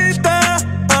que me hiciste.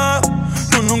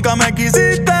 Tú nunca me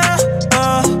quisiste.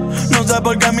 No sé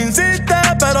por qué me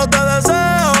insistes, pero te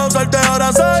deseo suerte,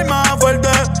 ahora soy más fuerte.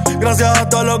 Gracias a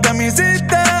todo lo que me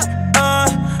hiciste.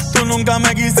 Tú nunca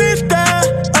me quisiste.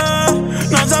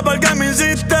 No sé por qué me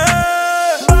insistes.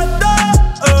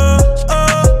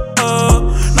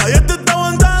 Nadie te está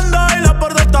aguantando y la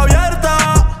puerta está abierta.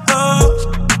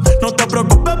 No te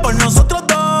preocupes por nosotros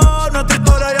dos, nuestra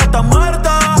historia ya está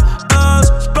muerta.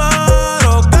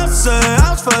 Espero que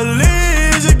seas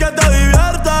feliz y que te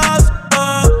diviertas.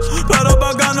 Pero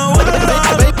pa' que no vuelvas,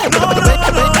 no, no,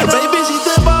 no, no. Baby, si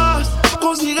te vas,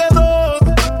 consigue dos.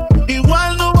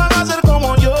 Igual no van a ser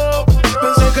como yo.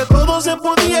 Pensé que todo se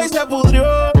podía y se pudrió.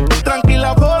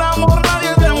 Tranquila, por amor,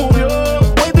 nadie se murió.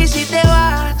 Baby, si te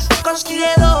vas,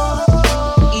 consigue dos.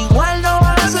 Igual no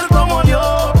van a ser como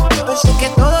yo. Pensé que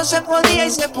todo se podía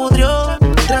y se pudrió.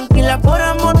 Tranquila, por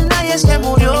amor, nadie se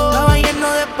murió. Estaba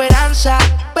lleno de esperanza,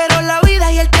 pero la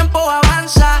vida y el tiempo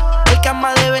avanza. El que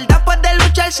ama de verdad, pues de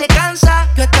luchar se cansa.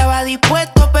 Yo estaba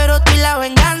dispuesto, pero tú y la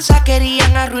venganza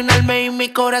querían arruinarme y mi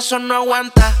corazón no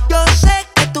aguanta. Yo sé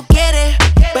que tú quieres,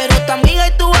 pero tu amiga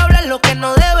y tú hablan lo que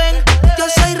no deben. Yo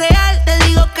soy real, te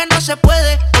digo que no se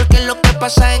puede, porque lo que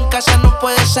pasa en casa no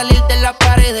puede salir de la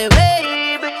pared,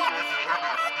 baby.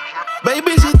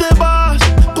 Baby, si te vas,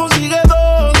 consigue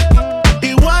dos.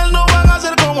 Igual no van a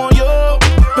ser como yo.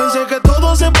 Pensé que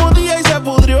todo se podía y se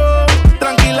pudrió.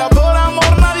 Tranquila, por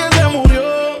amor, nadie se murió.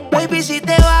 Baby, si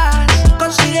te vas,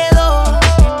 consigue dos.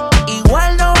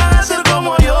 Igual no van a ser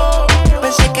como yo.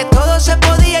 Pensé que todo se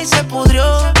podía y se pudrió.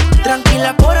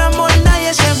 Tranquila, por amor,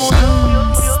 nadie se murió.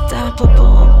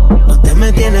 No te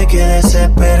me tienes que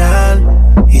desesperar.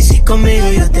 Y si conmigo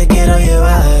yo te quiero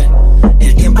llevar,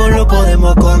 el tiempo lo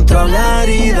podemos controlar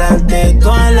y darte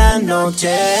toda la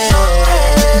noche. No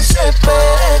te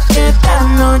desesperes que esta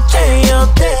noche yo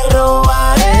te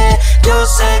robaré. Yo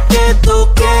sé que tú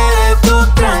quieres, tú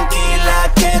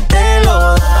tranquila que te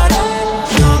lo daré.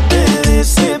 No te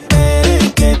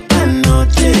desesperes que esta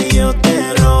noche yo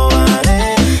te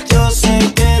robaré. Yo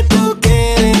sé que tú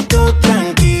quieres, tú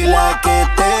tranquila que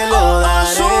te lo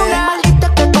daré.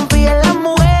 Maldito que confía en las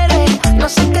mujeres. No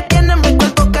sé qué tiene en mi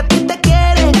cuerpo que a ti te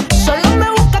quiere. Solo me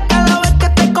busca cada vez que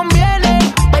te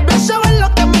conviene. Pero eso es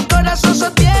lo que mi corazón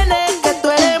sostiene. Que tú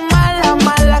eres mala,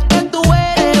 mala que tú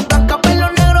eres. Blanca,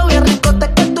 pelo negro, bien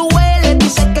ricote que tú hueles.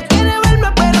 Dice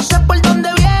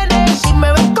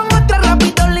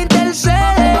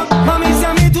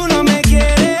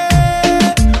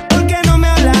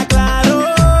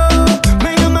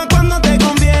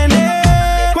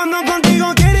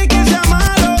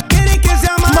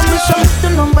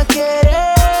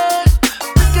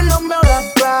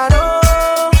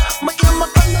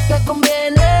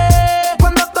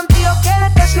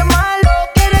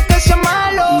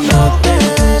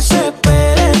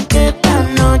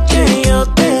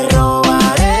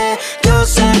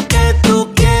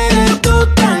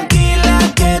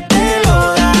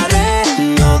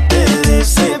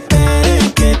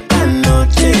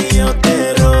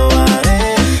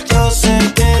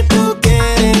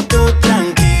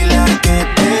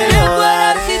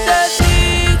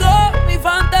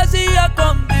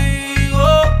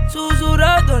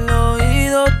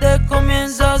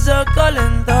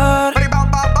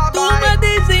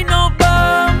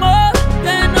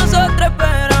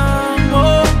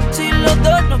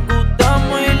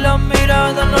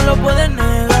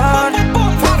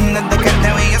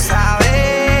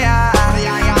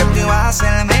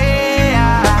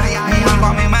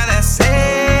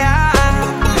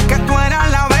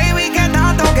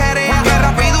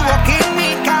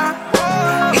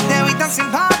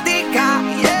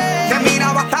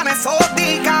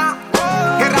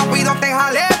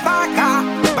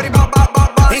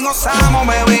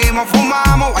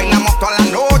vamos, bailamos toda la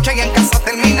noche y en casa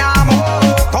terminamos.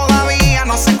 Todavía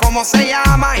no sé cómo se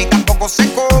llama y tampoco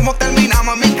sé cómo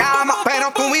terminamos en mi cama,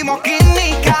 pero tuvimos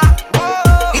química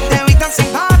y te vi tan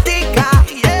simpática,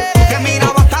 que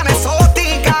mirabas tan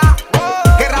exótica,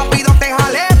 que rápido te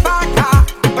jalé pa' acá.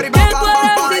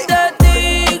 Si te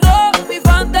digo mi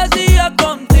fantasía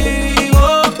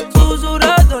contigo,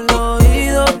 susurrando al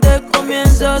oído te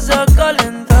comienzas a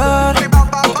calentar.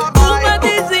 Tú me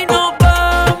dices y nos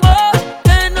vamos,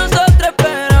 que nosotros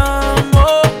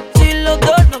esperamos. Si los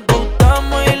dos nos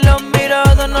gustamos y la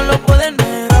mirada no lo pueden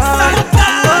negar.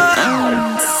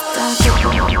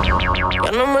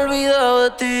 Ya no me he olvidado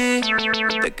de ti,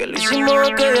 de que lo hicimos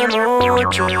aquella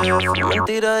noche. Fue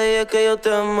mentira, dije que yo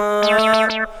te amaba,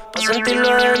 pa' sentirlo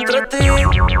adentro de ti.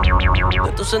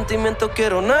 De tus sentimientos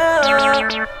quiero nada,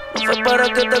 no fue para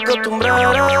que te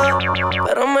acostumbrara,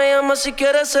 pero me llamas si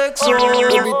quieres sexo.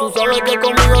 Baby, tú sabes que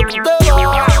conmigo tú te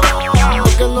vas,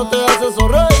 porque no te hace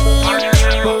sonreír.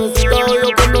 Bebecita,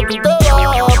 odio cuando tú te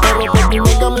vas, pero por tu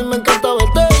boca a mí me encanta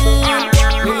verte ir.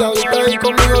 Mi diablita, y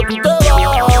conmigo tú te vas,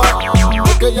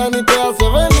 porque ya ni te hace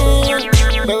venir.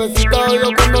 Bebecita,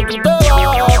 odio cuando tú te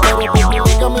vas, pero por tu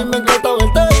boca a mí me encanta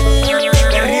verte ir.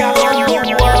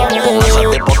 Con ese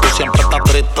tipo tú siempre estás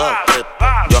triste.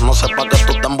 Yo no sé pa' qué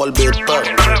tú te envolviste.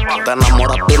 Te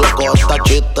enamoraste y loco esta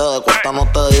chiste. De cuesta no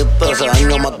te diste. Ese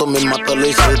año más tú misma te lo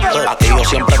hiciste. A ti yo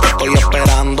siempre te estoy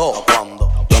esperando.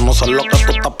 Yo no sé lo que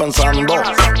tú estás pensando.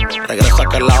 Regresa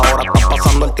que la hora está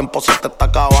pasando. El tiempo se te está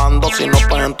acabando. Si no,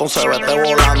 pues entonces vete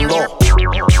volando.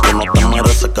 Tú no te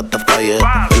mereces que te falle.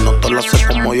 Él no te lo hace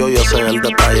como yo y ese es el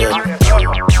detalle.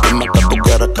 Dime que tú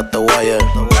quieres que te guaye.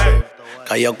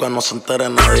 Callao que no se entere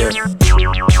nadie. Tú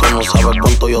no sabes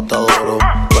cuánto yo te adoro.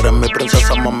 Tú eres mi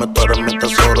princesa, mami, tú eres mi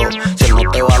tesoro. Si él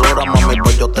no te valora, mami,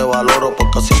 pues yo te valoro.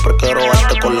 Porque siempre quiero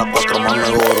darte con las cuatro manos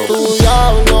de oro. Tu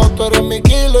diablo, tú eres mi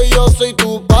kilo y yo soy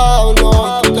tu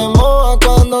Pablo. Tú te mojas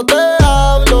cuando te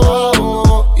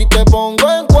hablo y te pongo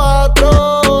en cuatro.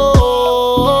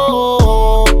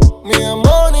 Mi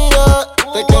demonia,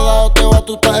 te queda o te va,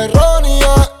 tú estás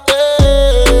errónea.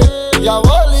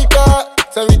 Diabólica,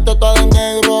 se viste toda de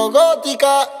negro,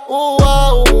 gótica.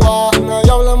 Una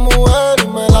diabla mujer y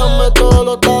me lame todos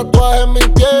los tatuajes en mi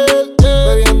piel.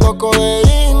 Bebiendo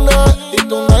codeína y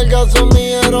tus nalgas son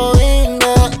mi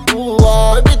heroína.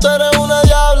 Baby, tú eres una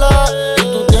diabla y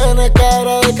tú tienes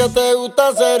cara de que te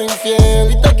gusta ser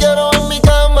infiel. Y te quiero en mi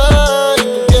cama y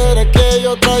tú quieres que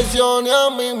yo traicione a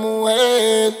mi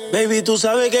mujer. Baby, tú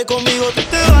sabes que conmigo tú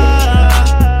te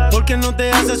vas, porque no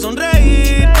te hace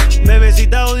sonreír.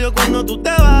 Bebecita, odio cuando tú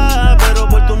te vas, pero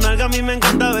por tu nalga a mí me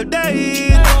encanta verte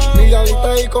ir. Mi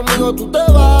diablita, y conmigo tú te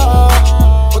vas,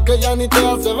 porque ya ni te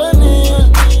hace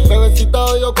venir. Bebecita,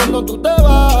 odio cuando tú te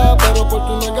vas, pero por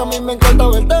tu nalga a mí me encanta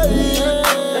verte ir.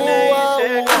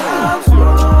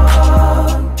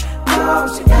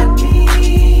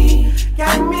 She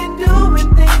got me doing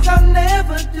things I'll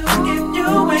never do. If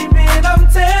you ain't been, I'm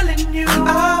telling you,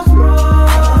 I'm wrong.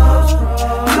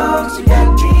 She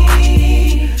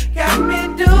got me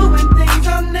doing things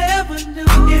I'll never do.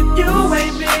 If you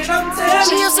ain't been, I'm telling you.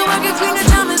 She used to work at Clean the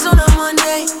Diamonds on a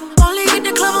Monday, only hit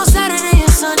the club on Saturday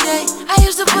and Sunday. I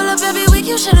used to pull up every week,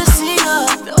 you should've seen her.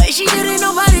 The way she did it,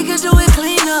 nobody could do it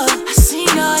cleaner. I seen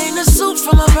her in a suit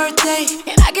for my birthday,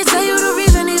 and I can tell you the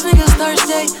reason these niggas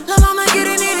thirsty. La mama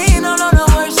getting it in on the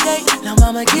worst day. La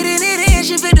mama getting it in,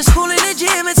 she fit the school and the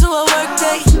gym into a work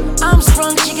day. I'm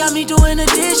sprung, she got me doing the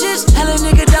dishes. Hella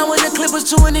nigga down when the clip was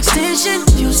to an extension.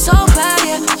 You so bad,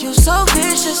 yeah, you so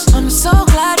vicious. I'm so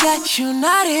glad that you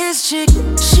not his chick.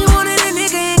 She wanted a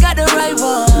nigga, ain't got the right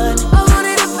one. I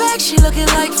wanted a bag, she looking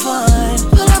like fun.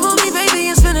 Pull up on me, baby,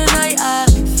 and spend the night.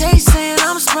 They saying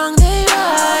I'm sprung, they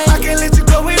right. I can't let you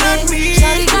go without me.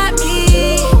 Shawty got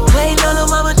me waiting on the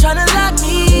mama tryna lock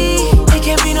me. It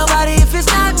can't be nobody if it's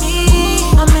not me.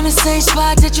 I'm in the same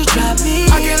spot that you dropped me.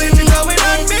 I can't let you go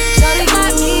without me. Shawty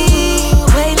got me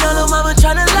waiting on the mama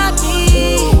tryna lock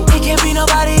me. It can't be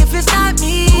nobody if it's not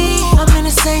me. I'm in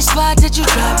the same spot that you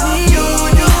dropped me.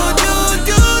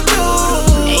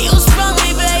 And you sprung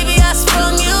me, baby, I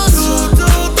sprung you too.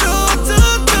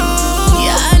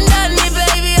 You undone me,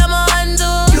 baby, I'ma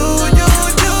undo.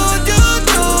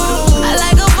 I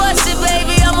like a bossy,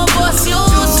 baby, I'ma boss you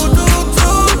too.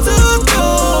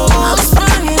 I'm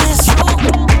sprung in this room.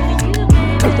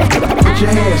 Put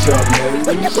your hands up, man.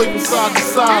 Let me swing from side to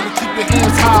side and keep your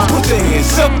hands high. Put your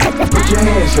hands up. Put your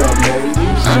hands up, man.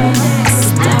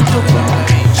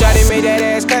 Shawty made that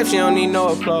ass clap, she don't need no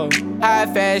applause. High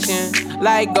fashion,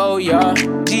 like Goya,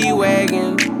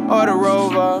 G-Wagon, or the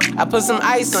Rover. I put some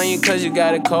ice on you cause you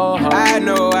got a cold heart. I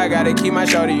know I gotta keep my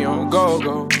shawty on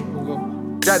go.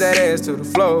 Drop that ass to the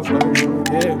floor,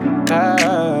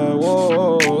 yeah.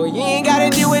 Whoa. You ain't gotta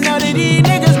deal with none of these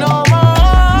niggas no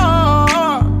more.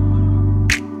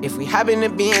 If we hop in the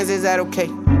Benz, is that okay?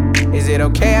 Is it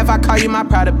okay if I call you my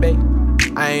pride babe?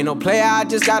 I ain't no player, I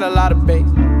just got a lot of babe.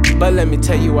 But let me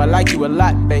tell you, I like you a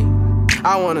lot, babe.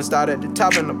 I wanna start at the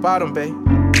top and the bottom, babe.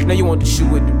 Now you want the shoe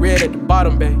with the red at the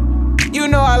bottom, babe. You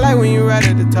know I like when you right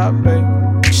at the top, babe.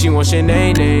 She wants your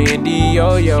name and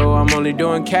D-Yo-Yo. I'm only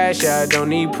doing cash, I don't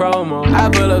need promo. I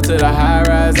pull up to the high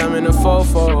rise, I'm in the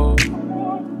fofo.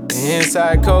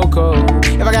 Inside Coco.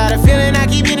 If I got a feeling, I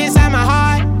keep it inside my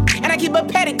heart. And I keep a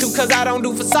pedicure cause I don't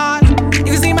do facades. You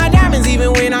can see my diamonds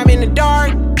even when I'm in the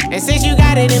dark. And since you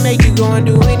got it make you go and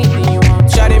do anything you want.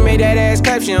 Shawty made that ass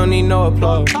clap, she don't need no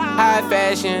applause. High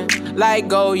fashion, like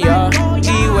Goya,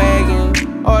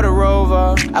 G-Wagon, or the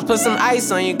Rover. I put some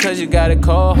ice on you cause you got a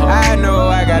cold heart. I know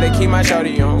I gotta keep my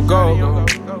shawty on go.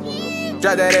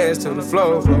 Drop that ass to the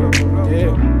floor,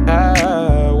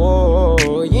 yeah.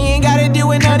 Whoa. You ain't gotta deal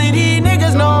with none of these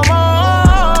niggas no more.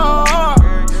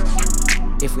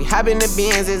 If we hop in the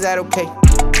Benz, is that okay?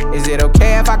 Is it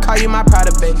okay if I call you my pride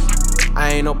babe?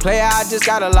 I ain't no player, I just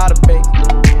got a lot of babe.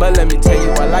 But let me tell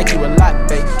you, I like you a lot,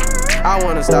 babe. I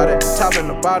wanna start at the top and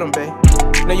the bottom, babe.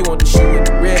 Now you want the shoe with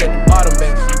the red at the bottom,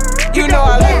 babe. You know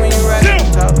I like when you right at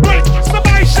the top.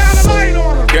 Somebody shine a light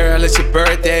on her. Girl, it's your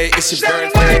birthday, it's your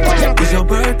birthday. It's your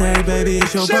birthday, baby,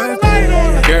 it's your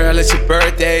birthday. Girl, it's your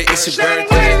birthday, it's your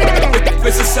birthday.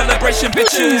 It's a celebration,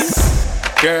 bitches.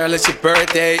 Girl, it's your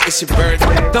birthday, it's your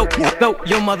birthday. Throw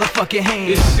your motherfucking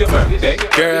hands. It's your birthday.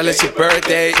 Girl, it's your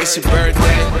birthday, it's your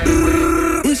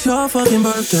birthday. It's your fucking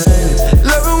birthday.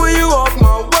 Love it when you walk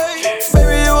my way.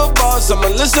 Baby, you a boss, I'ma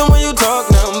listen when you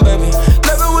talk now, baby.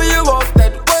 Love it when you walk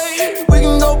that way. We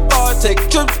can go far, take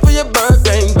trips for your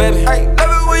birthday, baby. Hey,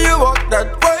 love it when you walk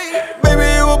that way. Baby,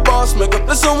 you a boss, make up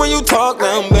listen when you talk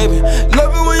now, baby.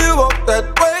 Love it when you walk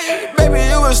that way. Baby,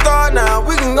 you a star now,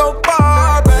 we can go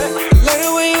far, baby. Love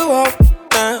it when you walk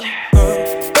down,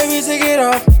 baby, take it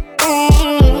off.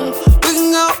 We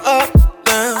can go up,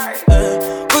 down,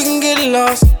 we can get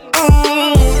lost.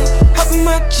 Hop in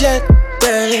my jet,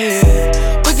 baby.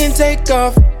 We can take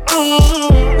off.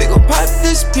 We gon' pop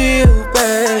this pill,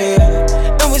 baby.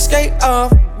 And we skate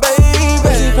off, baby.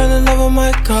 Oh, she fell in love with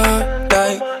my car,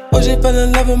 like. Oh, she fell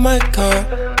in love with my car.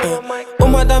 Oh,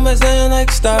 my diamonds in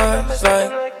like stars,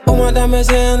 like. Oh, my diamonds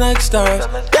in like stars.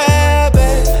 Yeah,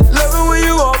 baby. Love it when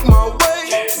you walk my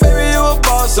way. Baby, you a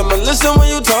boss. I'ma listen when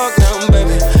you talk now,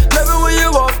 baby. Love it when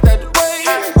you walk that way.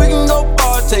 We can go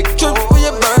far, take trips for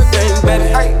your birthday, baby.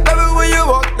 Hey, love it when you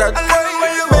walk that way.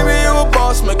 Baby, you a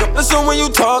boss. Make up listen when you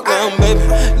talk now, baby.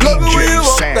 Love it when you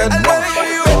walk that way.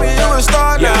 Baby, you a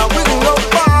star now. We can go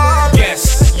far.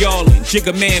 Yes, y'allin',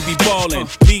 Jigga man be ballin'.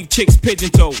 Leave chicks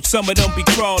pigeon-toed, some of them be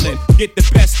crawlin'. Get the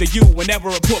best of you whenever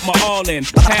I put my all in.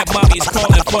 Have mommies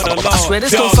callin' for the law. I swear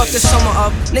this gon' fuck the summer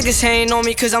up. Niggas hating on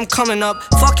me cause I'm coming up.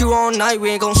 Fuck you all night, we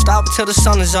ain't gon' stop till the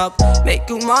sun is up. Make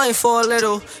you mine for a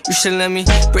little. You should let me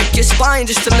break your spine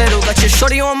just a little. Got your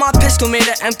shorty on my pistol, made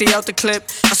her empty out the clip.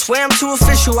 I swear I'm too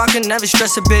official, I can never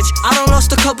stress a bitch. I done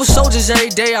lost a couple soldiers every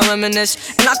day, I reminisce.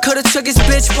 And I could've took his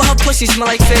bitch, but her pussy smell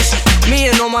like fish. Me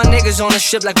and all my niggas on the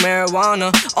ship like marijuana.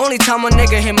 Only time a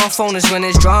nigga hit my phone is when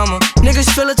it's drama. Niggas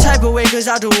feel a type of way cause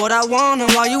I do what I wanna.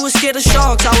 While you was scared of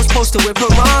sharks, I was posted with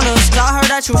piranhas. I heard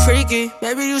that you freaky,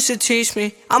 maybe you should teach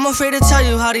me. I'm afraid to tell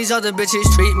you how these other bitches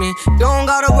treat me. You don't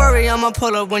gotta worry, I'ma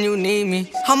pull up when you need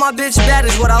me. How my bitch bad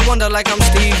is what I wonder like I'm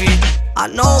Stevie. I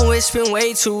know it's been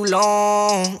way too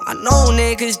long. I know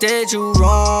niggas did you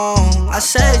wrong. I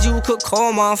said you could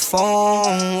call my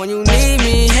phone when you need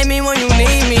me. Hit me when you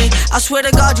need me. I swear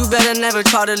to God you better never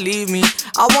try to leave me.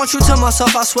 I want you to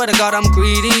myself, I swear to God I'm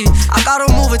greedy. I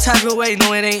gotta move a type of way,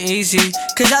 no it ain't easy.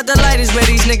 Cause at the light is where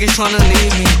these niggas tryna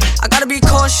leave me. I gotta be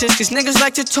cautious cause niggas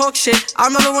like to talk shit. I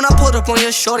remember when I pulled up on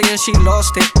your shorty and she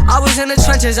lost it. I was in the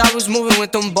trenches, I was moving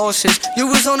with them bosses. You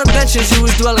was on the benches, you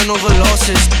was dwelling over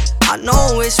losses. I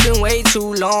know it's been way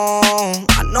too long.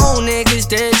 I know niggas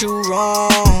did you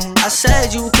wrong. I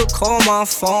said you could call my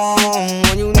phone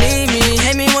when you need me.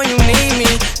 Hit me when you need me.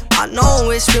 I know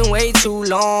it's been way too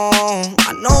long.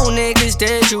 I know niggas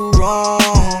did you wrong.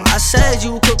 I said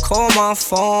you could call my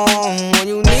phone when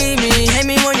you need me. Hit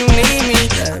me when you need me.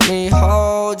 Let me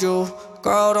hold you.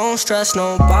 Girl, don't stress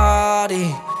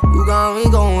nobody. You got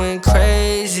me going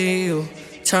crazy. You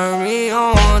turn me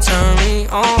on, turn me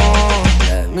on.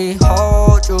 Let me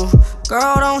hold you.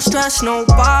 Girl, don't stress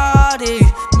nobody.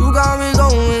 You got me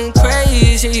going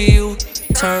crazy. You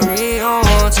turn me on,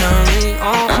 turn me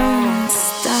on.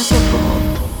 Unstoppable.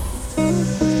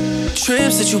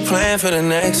 trips that you plan for the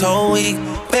next whole week.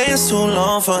 Bands too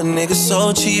long for a nigga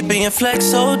so cheap. And your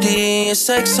flex OD and your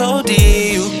sex OD.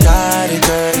 You got it,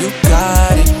 girl, you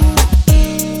got it.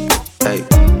 Hey,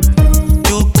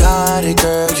 you got it,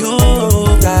 girl, you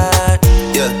got it.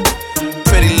 Yeah,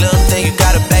 pretty little thing, you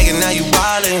got a bag and now you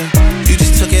wildin'. You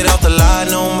just took it off the line,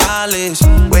 no mileage.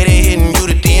 Way they hitting you,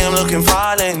 the DM looking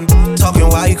violent. Talking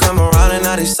while you come around and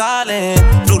now they silent.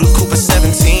 Flew the Cooper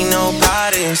 17, no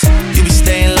guidance. You be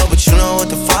staying low, but you know what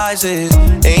the price is.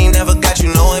 They ain't never got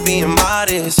you know it being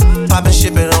modest. Poppin'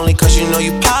 shit, but only cause you know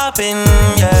you poppin',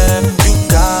 yeah. You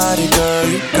got it, girl,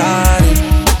 you got it.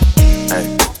 Hey.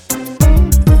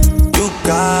 You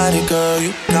got it, girl,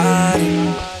 you got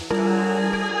it.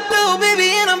 Little baby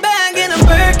in a bag and I'm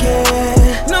working.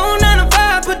 No 9 to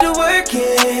 5, put the work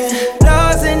in.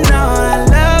 Laws and all, I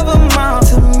love them all.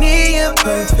 To me, you're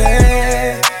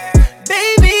perfect.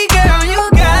 Baby girl, you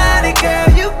got it, girl,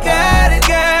 you got it,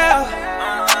 girl.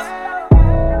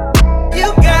 You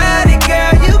got it,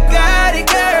 girl, you got it,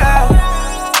 girl.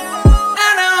 I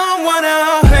don't wanna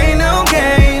play no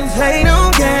games, play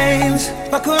no games.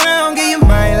 Fuck around, give you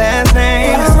my last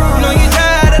name. You know you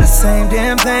tired of the same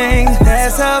damn thing.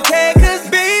 That's okay, cause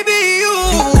baby, you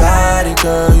got it,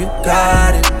 girl, you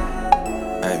got it.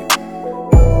 Hey.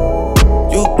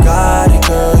 You got it,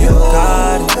 girl, you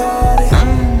got it.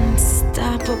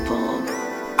 Unstoppable.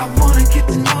 I wanna get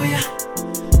to know ya.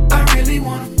 I really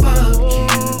wanna fuck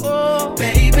you,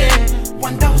 baby.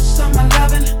 One dose of my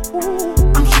loving,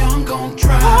 I'm sure I'm gon'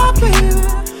 drive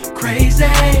you crazy.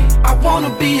 I wanna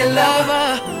be your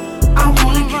lover. I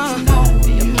wanna get to know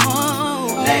you,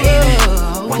 lady.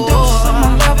 One dose of my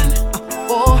loving,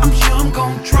 I'm sure I'm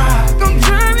gon' drive you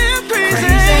crazy.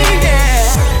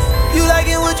 Yeah. You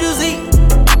liking what you see?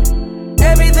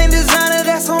 Everything designer,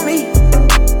 that's on me.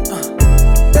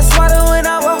 That's why that when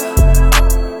I walk,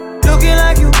 looking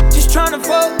like you, just tryna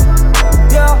fuck.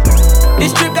 Yeah,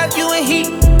 this trip got you in heat.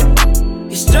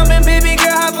 It's jumping, baby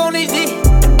girl, hop on this D.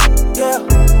 Yeah,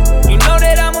 you know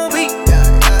that I'm on beat.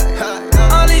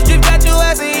 All these trips got you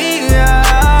asking heat.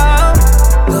 Yeah,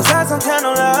 those eyes on kind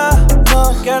of love.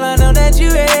 No, girl, I know that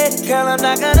you ready. Girl, I'm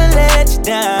not gonna let you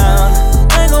down.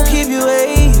 I ain't gon' keep you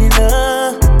waiting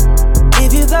up.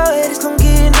 If you go ahead, it's gon'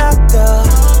 get knocked off.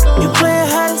 You playin'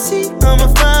 hide and seek, I'ma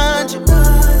find you.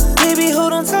 Baby,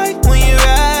 hold on tight when you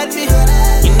ride me.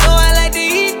 You know I like to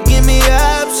eat, give me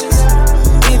options.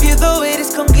 If you go ahead,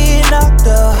 it's gon' get knocked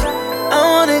off. I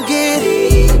wanna get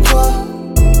equal.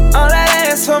 All I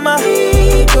ask for my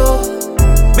ego.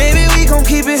 Baby, we gon'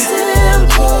 keep it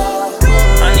simple.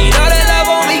 I need all that love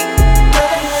on me.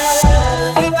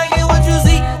 You like it what you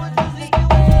see.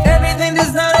 Everything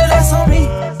designer, that's on me.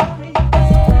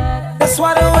 That's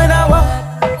why that when I walk,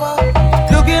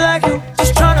 looking like you,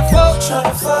 just tryna fuck,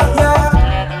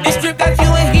 yeah. This trip got you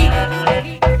in heat.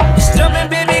 It's jumping,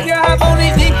 baby girl, hop on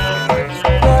this deep.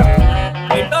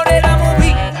 Yeah. You know that I'm on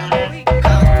beat.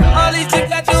 All these trips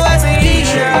got you as a heat.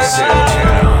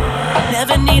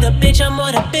 Never need a bitch, I'm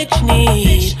what a bitch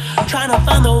need. Tryna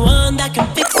find the one that can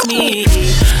fix me.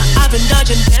 I've been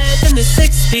dodging death in the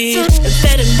 6 feet.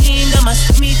 Amphetamine got my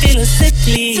stomach feeling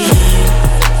sickly.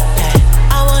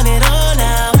 I want it all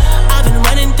now. I've been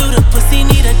running through the pussy,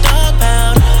 need a dog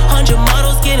pound. 100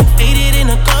 models getting faded in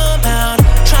a compound.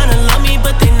 Tryna love me,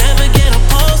 but they never get a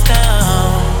pulse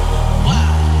down.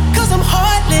 Cause I'm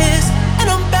heartless, and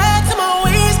I'm back to my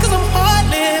ways, cause I'm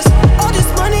heartless. All this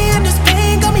money and this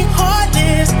pain got me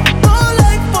heartless. For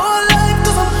life,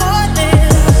 cause I'm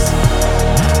heartless.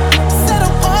 Said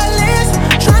I'm heartless,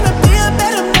 tryna be a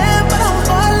better man, but I'm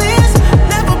heartless.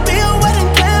 Never be a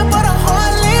wedding plan, but I'm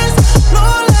heartless. No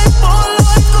life,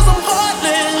 cause I'm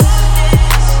heartless.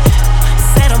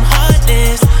 Said I'm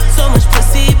heartless, so much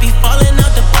pussy be falling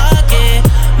out the pocket.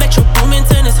 Metro Boomin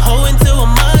turn this hoe into a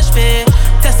mosh pit.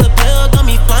 Tesla bill got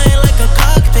me flying like a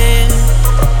cockpit.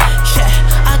 Yeah,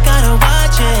 I gotta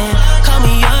watch it. Call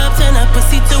me up, turn that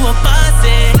pussy to a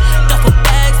faucet. Duffel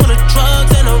bags full of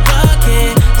drugs and a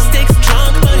rocket. Sticks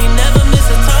drunk, but he never miss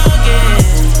a target.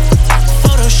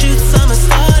 Photo shoots, I'm a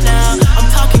star now. I'm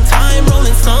talking time,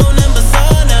 rolling stone and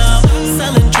bazaar now.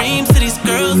 Selling dreams to these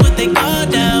girls with their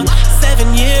guard down.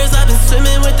 7 years I've been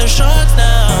swimming with the sharks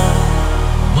now.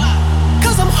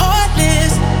 Cause I'm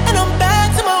heartless, and I'm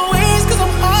back to my ways, cause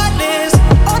I'm heartless.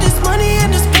 All this money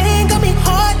and this pain got me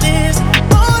heartless.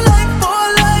 For life,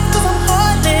 cause I'm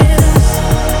heartless.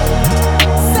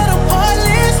 Said I'm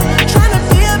heartless, tryna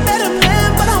be a better man,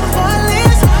 but I'm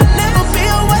heartless. Never be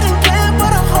a wedding plan,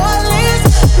 but I'm heartless.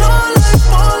 No life,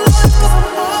 cause I'm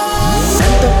heartless.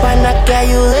 Tanto pana que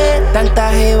ayudé,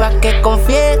 tanta jeva que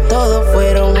confié, todos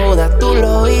fueron jodas, tú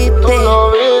lo viste.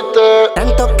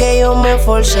 Tanto que yo me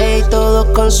forcé y todos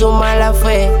con su mala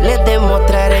fe les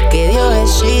demostraré que Dios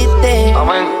existe.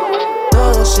 Amén.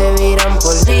 Todos se viran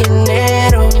por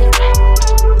dinero,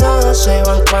 todos se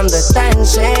van cuando está en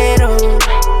cero,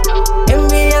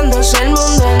 envidiándose el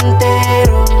mundo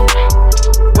entero.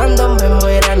 Cuando me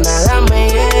muera nada me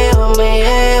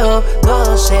llevo.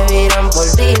 Todos se viran por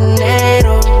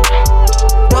dinero,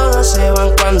 todos se van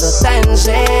cuando está en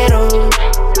cero,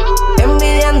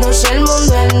 envidiándose el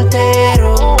mundo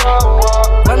entero.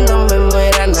 Cuando me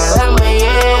muera nada me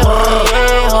llevo.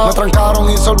 Me trancaron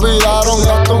y se olvidaron, y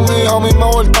hasta un hijo a mí me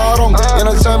abortaron. Y en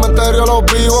el cementerio los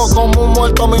vivos, como un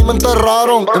muerto a mí me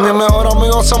enterraron. Y mi mejor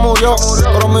amigo se murió,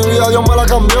 pero mi vida Dios me la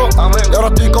cambió. Y ahora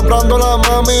estoy comprándole a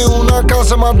mami una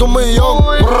casa más de 1 millón.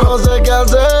 No sé qué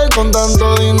hacer con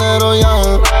tanto dinero ya.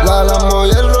 La Lambo y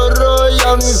el Rolls Royce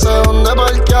ya ni sé dónde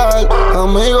parquear.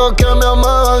 Amigos que me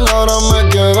amaban ahora me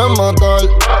quieren matar.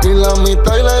 Y la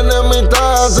mitad y la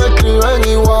enemistad se escriben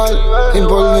igual. Y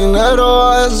por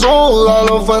dinero a Jesús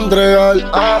lo fue a entregar.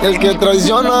 Y el que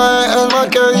traiciona es el más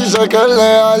que dice que es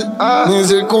leal. Mi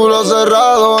círculo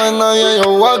cerrado, en nadie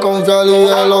yo voy a confiar. Y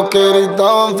de los que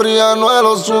gritaban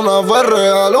frianuelos, una fue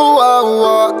real.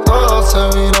 Todos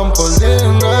se miran por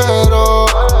dinero,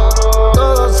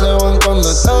 todos se van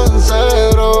cuando están en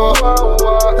cero,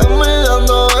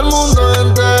 envidiando el mundo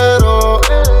entero.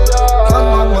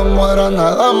 Cuando me muera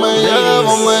nada me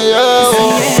llevo.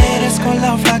 Si eres con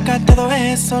la flaca, todo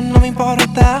eso no me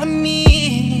importa a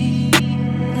mí.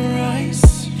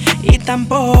 Y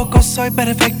tampoco soy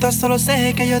perfecto, solo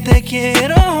sé que yo te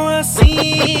quiero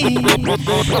así.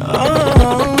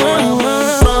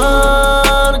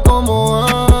 Como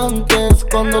antes,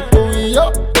 cuando tú y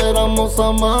yo éramos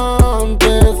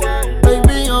amantes.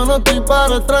 Baby, yo no estoy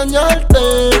para extrañarte,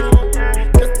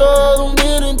 que es todo un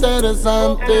giro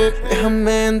interesante.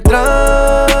 Déjame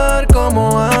entrar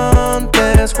como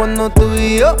antes, cuando tú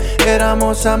y yo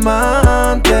éramos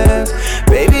amantes.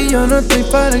 Baby, yo no estoy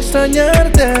para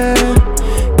extrañarte,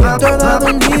 que todo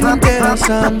un giro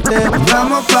interesante.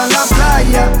 Vamos pa' la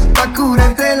playa, pa'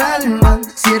 curarte el alma.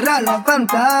 Cierra la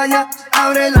pantalla,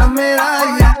 abre la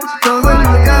medalla. Todo en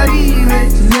el Caribe,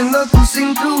 viendo tu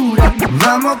cintura.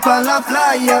 Vamos pa' la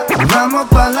playa, vamos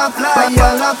pa' la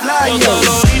playa, la playa. Yo te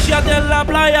lo hice a ti en la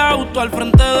playa, justo al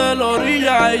frente de la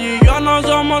orilla. Ella y yo no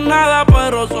somos nada,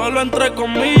 pero solo entre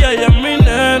comillas. Ella es mi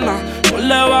nena, por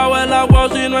debajo del agua,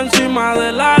 sino encima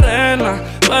de la arena.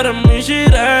 Tú eres mi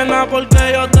sirena,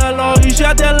 porque yo te lo hice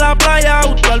a ti en la playa,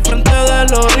 justo al frente de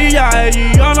la orilla. Ella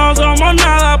y yo no somos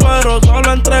nada, pero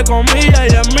solo entre comillas.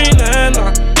 Ella es mi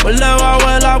nena, por debajo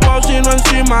del agua, sino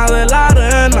encima de la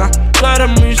arena. Tú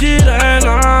eres mi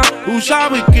sirena. Usa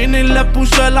bikini, le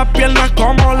puse las piernas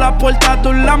como la puerta de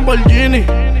un Lamborghini.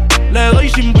 Le doy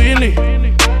sin Vini,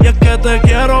 y es que te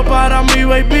quiero para mi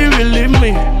baby, believe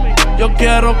me. Yo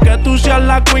quiero que tú seas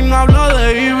la queen, hablo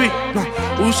de Ivy.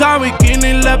 Usa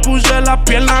bikini, le puse las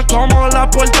piernas como la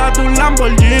puerta de un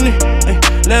Lamborghini.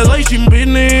 Le doy sin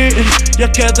Vini, y es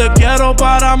que te quiero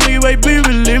para mi baby,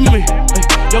 believe me.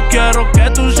 Yo quiero que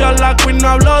tú seas la queen, no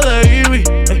hablo de Ivy.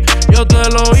 Yo te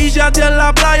lo hice a ti en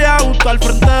la playa, justo al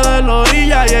frente de la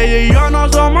orilla. Y ella y yo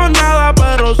no somos nada,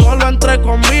 pero solo entre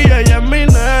comillas. Ella es mi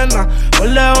nena, por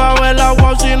debajo del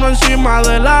agua, sino encima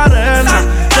de la arena.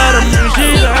 Tú eres mi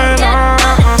sirena.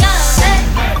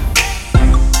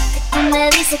 Tú me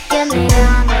dices que me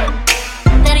amas,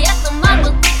 estaría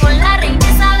tomándote con la reina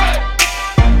Isabel.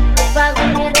 No pago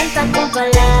mi renta con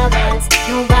palabras,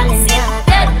 no vale nada.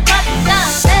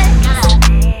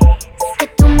 Que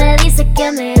tú me dices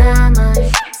que me amas,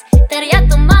 estaría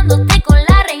tomándote con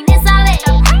la reina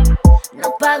Isabel.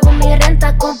 No pago mi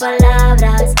renta con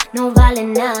palabras, no vale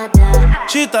nada.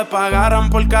 Si te pagaran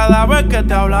por cada vez que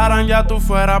te hablaran, ya tú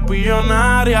fueras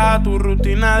billonaria. Tu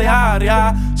rutina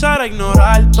diaria será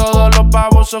ignorar todos los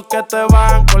babosos que te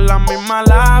van con la misma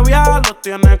labia. Los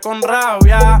tienes con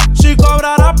rabia. Si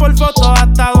cobrara por fotos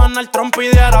hasta Donald Trump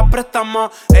pidiera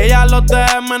préstamo, ella los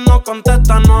DM no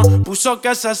contesta, no. Puso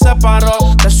que se separó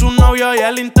de su novio y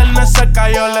el internet se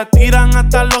cayó. Le tiran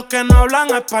hasta los que no hablan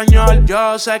español.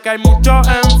 Yo sé que hay muchos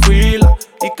en fila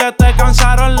y que te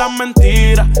cansaron las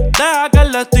mentiras. Deja que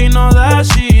el destino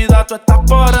decida, tú estás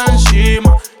por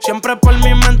encima. Siempre por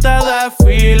mi mente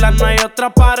desfila, no hay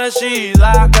otra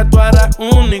parecida. Que tú eres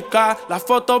única, las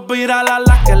fotos virales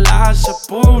las que las hace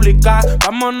públicas.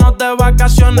 Vámonos de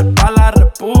vacaciones pa' la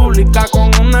república.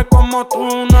 Con una como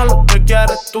tú, no lo que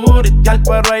quieres turistear,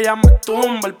 pero ella me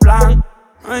tumba el plan.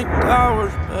 Ay,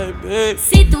 Towers, baby.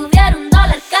 Si tuviera $1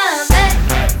 cada vez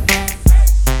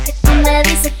que tú me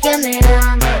dices que me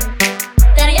amas,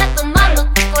 estaría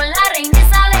tomándote con la reina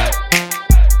Isabel.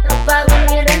 No pago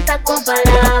mi renta con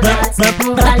palabras.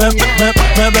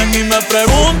 Me ven y me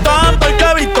preguntan por qué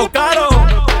he visto caro.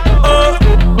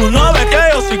 Tú no ves que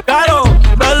yo soy caro.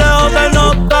 De lejos se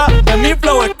nota que mi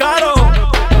flow es caro.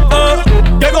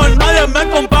 Que con nadie me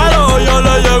comparo. Yo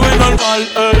le llego y normal,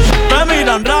 me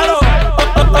miran raro.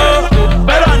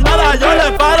 Pero a nada yo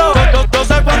le paro. Yo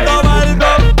sé cuánto valgo,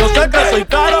 yo sé que soy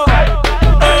caro.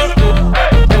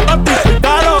 A ti soy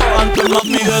caro. Antes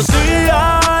mami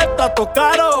decía, está todo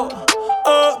caro.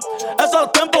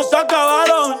 Esos tiempos se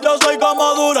acabaron. Yo soy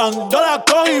como Durán, yo la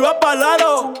cojo y va pa'l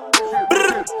aro.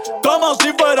 Como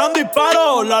si fueran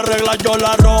disparos. Las reglas yo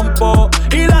las rompo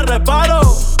y las reparo.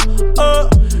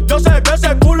 Yo sé que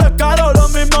ese culo es caro. Lo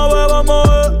mismo bebamos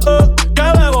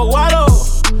que bebo guaro.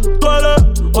 Tú eres,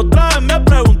 otra vez me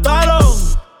preguntaron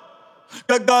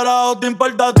 ¿qué carajo te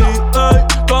importa a ti?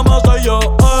 ¿Cómo soy yo?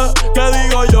 ¿Qué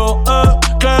digo yo?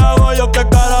 ¿Qué hago yo? ¿Qué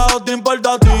carajo te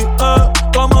importa a ti?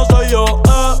 ¿Cómo soy yo?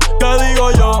 ¿Qué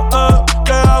digo yo?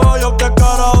 ¿Qué hago yo? ¿Qué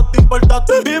carajo te importa a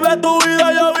ti? Vive tu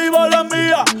vida, yo vivo la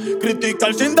mía.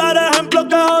 Criticar sin dar ejemplo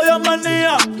que odio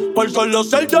manía. Por solo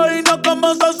ser yo y no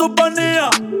como se suponía.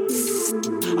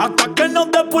 Hasta que no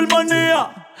te pulmonía.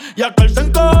 Y aquel se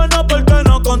encojona porque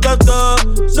no contesté.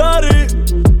 Sorry,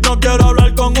 no quiero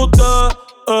hablar con usted.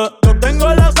 Yo tengo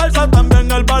la salsa, también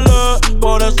el ballet.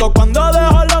 Por eso cuando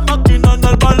dejo la máquina en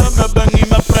el ballet me ven y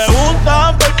me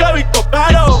preguntan por qué he visto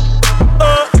caro.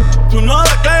 Tú no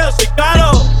ves que yo soy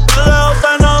caro. De lejos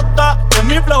se nota que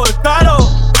mi flow es caro.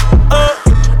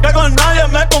 Que con nadie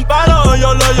me comparo.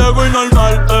 Yo le llego y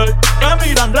normal, me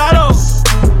miran raro.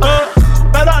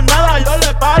 Pero a nada yo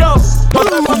le paro. No sé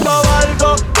cuánto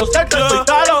valgo, yo sé que soy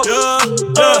caro.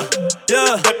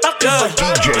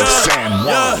 DJ San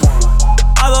One.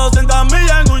 A 200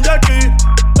 millas en un yaqui.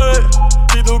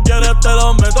 Si tú quieres te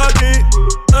lo meto aquí.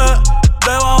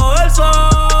 Debajo del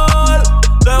sol,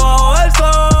 debajo del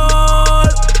sol.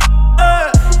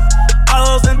 A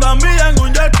 200 millas en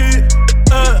un yaqui.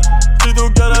 Si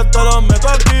tú quieres te lo meto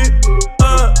aquí.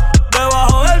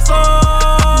 Debajo del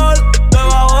sol,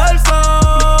 debajo del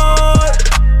sol.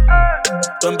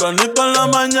 Tempranito en la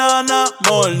mañana,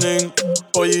 morning.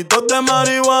 Pollitos de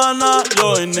marihuana,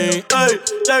 joining. Ey,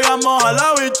 llegamos a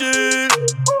la bichi.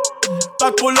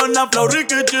 Ta culona flow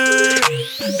rikichi.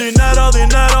 Dinero,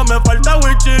 dinero, me falta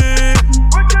wichi.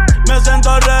 Me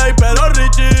siento rey, pero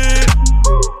richie.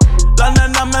 La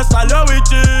nena me salió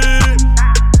bichi.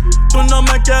 Tú no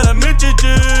me quieres, mi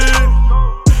chichi.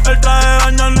 El traje de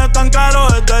baño no es tan caro,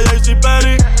 es de JC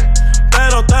Perry.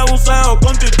 Pero te buceo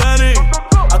con titeri.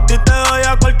 A ti te doy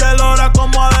a cualquier hora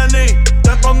como a Denny.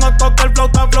 Te pongo a tocar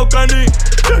flauta, flow Kenny.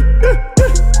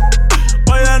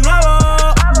 Voy de nuevo.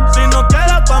 Si no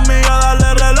quieres a tu amiga,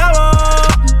 dale relevo.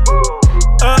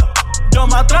 Yo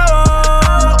me atrevo.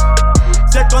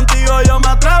 Si es contigo, yo me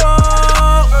atrevo.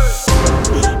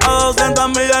 A 200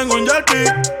 millas en un yaqui.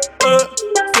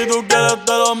 Si tú quieres,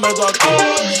 te lo meto aquí.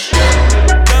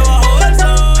 Debajo del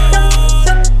sol.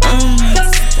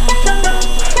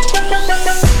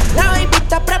 La baby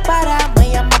está preparada, me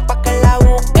llama pa' que la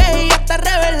busque y ya está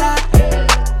revelada.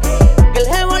 Que el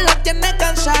jevo la tiene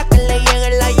cansada, que le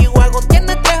llegue la G-Wagon,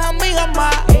 tiene 3 amigas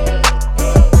más.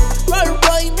 Roll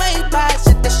Boy, Maybach,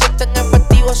 si te sientes en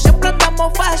efectivo, siempre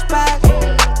andamos fastback.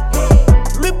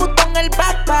 Louis Vuitton el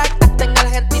backpack, hasta en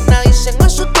Argentina dicen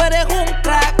eso, tú eres un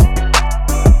crack.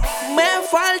 Me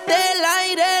falta el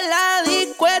aire, la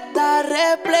disco está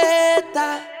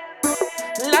repleta.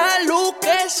 La luz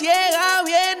que ciega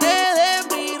viene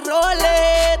de mi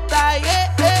roleta.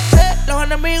 Los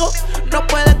enemigos no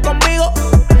pueden conmigo.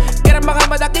 Quieren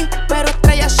bajarme de aquí, pero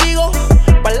estrella sigo.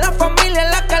 Para la familia,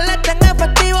 la caleta en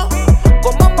efectivo.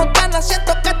 Como Montana,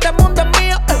 siento que este mundo es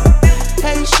mío.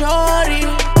 Hey, shorty,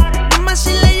 dime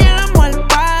si le llegamos al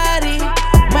party.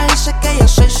 Me dice que yo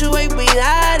soy su baby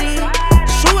daddy.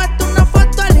 Súbete una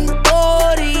foto a la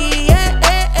story.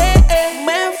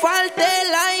 Me falta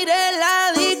el aire,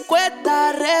 la disco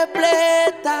está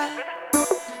repleta.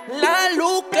 La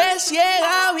luz que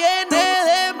ciega viene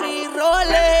de mi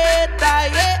roleta.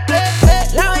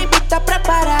 La baby está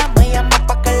preparada, me llama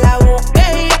pa' que la busque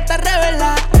y ya está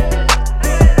revelada.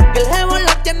 Que el jevo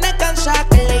la tiene cansada,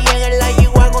 que le llegue la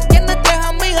G-Wagon, tiene 3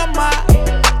 amigas más.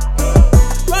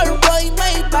 Roll Boy,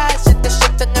 Maybach, si te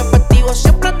sientes en efectivo,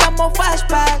 siempre andamos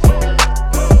fastback.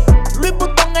 Louis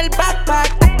Vuitton el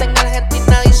backpack, hasta en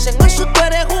Argentina dicen eso, tú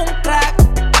eres un crack.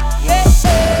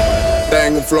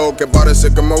 Tengo un flow que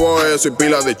parece que me voy. Soy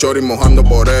pila de chori mojando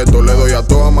por esto. Le doy a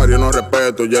toda Mario, no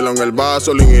respeto. Hielo en el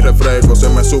vaso, lean y refresco. Se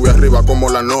me sube arriba como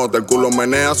la nota. El culo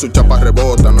menea, su chapa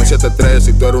rebota. No hay 7-3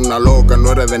 si tú eres una loca.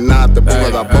 No eres de nada, te pongo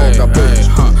la boca, bitch.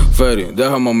 Ferry,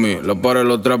 déjame a mí. La pared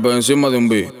los trapes encima de un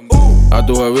beat. A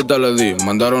tu jevita le di,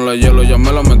 mandaron la hielo, ya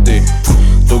me la metí.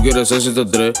 Tú quieres ser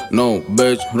 7-3, no,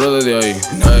 bitch, ruede de ahí.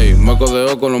 Ey, me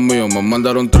codeó con los míos, me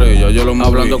mandaron 3, ya yo lo moví.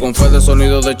 Hablando con fe de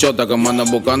sonidos de chota, que mandan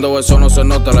buscando, eso no se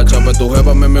nota. La chapa tu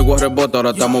jefa, mi amigo rebota, ahora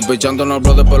estamos pichándonos el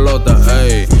bro de pelota.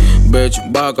 Ey, bitch,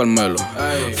 baja Carmelo.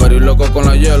 Ferry loco con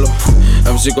la hielo.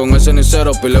 MC con el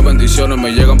cenicero, pile bendiciones,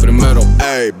 me llegan primero.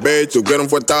 Ey, bitch, tú quieres un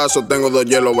fuetazo, tengo 2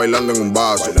 hielos bailando en un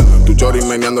vaso. Tu chori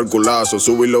meneando el culazo,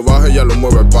 sube y lo baja y ya lo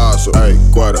mueve el paso. Ey,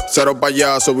 cuero, cero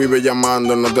payaso, vive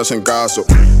llamando, no te hacen caso.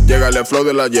 Llegale el flow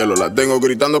de la hielo, la tengo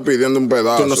gritando pidiendo un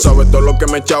pedazo. Tú no sabes todo lo que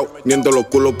me he echado, ni en todos los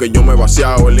culos que yo me he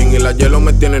vaciado. El Lin y la hielo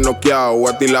me tienen noqueado,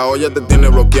 a ti la olla te tiene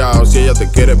bloqueado. Si ella te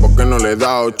quiere, ¿por qué no le he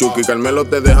dado? Chucky y Carmelo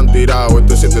te dejan tirado,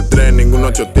 esto es 7-3,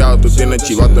 ninguno choteado. Tú tienes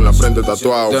chivato en la frente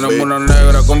tatuado. Tenemos una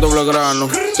negra con doble grano,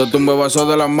 te tumbe vaso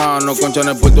de la mano. Con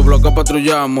Chanel por tu bloque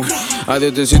patrullamos, a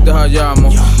 17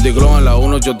 hallamos. Diglo en la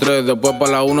 183, después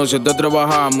para la 173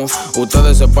 bajamos.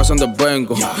 Ustedes se pasan de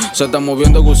penco, se están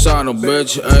moviendo gusanos,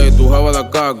 bitch. Ey, tu jeva da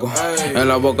caco, en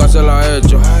la boca se la he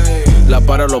hecho. La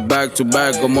para los back to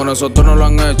back, como nosotros no lo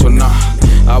han hecho, nah.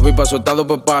 Avipa soltado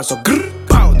por paso,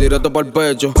 directo para el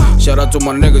pecho. Shout out to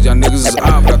my niggas, ya niggas is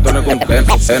up, ratones con que.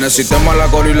 En el sistema la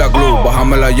gorila glue,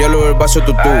 bájame la hielo y el vaso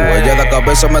tutú. Ella de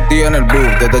cabeza metida en el blue,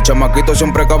 desde chamaquito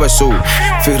siempre cabezú.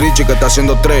 Fui Richie que está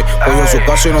haciendo 3, cogió su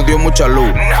caso y nos dio mucha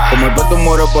luz. Como el peto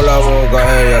muere por la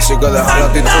boca, ey, así que deja la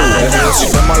actitud. En el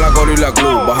sistema la gorila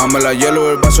glue, bájame la hielo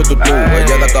y el vaso tutú.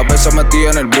 Ella de cabeza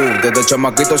metida en el blue, desde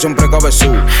chamaquito siempre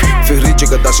cabezú. Fui Richie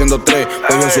que está haciendo 3,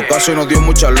 cogió su caso y nos dio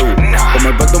mucha luz. Como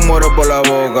el peto muere por la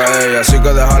boca, ey, así que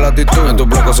deja la actitud. En tu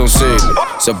bloque son silly,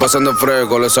 se pasan de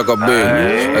fresco, le saca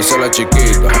bill. Esa es la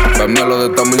chiquita, Carmelo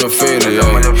de tamaño Philly.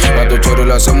 A tu chorro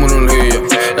le hacemos una orgía,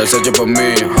 ese chepo es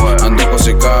mío. Ando con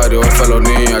sicario, es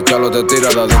felonía. Chalo te tira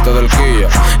de adentro del Kia.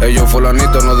 Ellos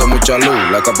fulanitos no de mucha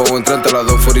luz. La capa en 30, la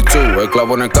 242. El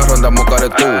clavo en el carro, andamos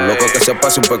caretú. Loco que se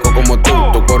pase un peco como tú.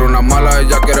 Tú por una mala,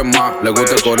 ella quiere más. Le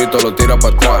gusta el corito, lo tira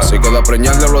para atrás. Si queda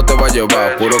preñando, lo te va a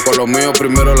llevar. Puro con lo mío,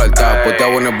 primero la altar. Pues te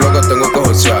hago en el bloque, tengo que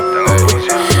josear.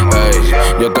 Ey,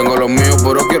 yo tengo lo mío,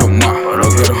 pero quiero más. Pero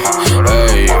quiero,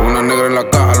 ey, una negra en la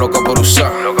caja, loca por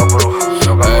usar.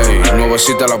 Ey,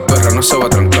 nuevecita la perra, no se va a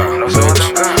trancar.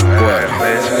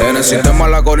 En el sistema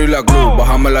la gorila glue,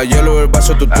 bájame la hielo y el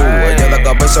vaso tutú. Ella de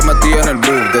cabeza metida en el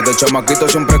blue, desde chamaquito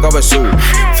siempre cabezú.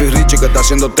 Fui Richie que está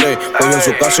haciendo 3, cogió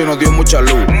su caso y nos dio mucha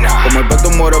luz. Como el peto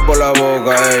muere por la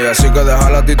boca, ey, así que deja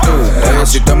la actitud. En el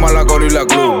sistema la gorila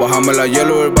glue, bájame la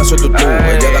hielo y el vaso tutú.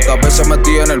 Ella de cabeza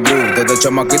metida en el blue, desde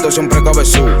chamaquito siempre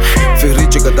cabezú. Fui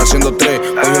Richie que está haciendo 3,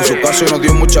 cogió su caso y nos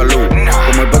dio mucha luz.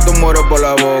 Como el peto muere por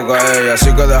la boca, ey,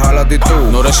 así que deja la actitud.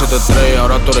 No eres 7-3,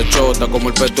 ahora tú eres chota, como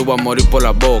el peto va a morir por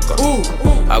la boca.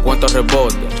 Aguanta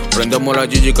rebote, prendemos la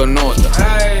Gigi con nota.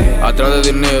 Atrás de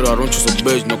dinero, arruncho su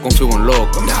bitch, no confío en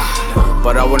loca.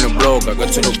 Parado en el bloque, que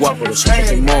tú eres guapo, lo siento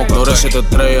sin moca. No eres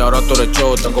 7-3, ahora tú eres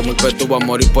chota, como el peto va a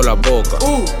morir por la boca.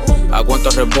 Aguanta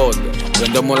rebote,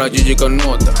 prendemos la Gigi con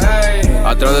nota.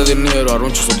 Atrás de dinero,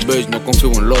 arruncho su bitch, no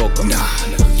confío en loca.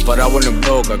 Parado en el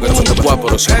bloque, que tú eres guapo,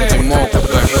 lo siento sin moca.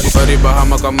 Ferry,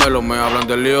 bajame a Carmelo, me hablan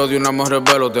del lío de una más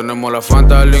rebelo. Tenemos la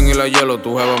Fanta, el Lin y la hielo.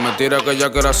 Tu jeva me tira que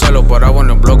ya quiere hacerlo. Parado en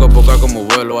el bloque, porque como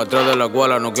vuelo. Atrás de la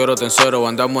guala, no quiero tencero.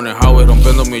 Andamos en el highway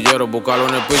rompiendo milleros. Buscarlo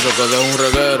en el piso, que deje un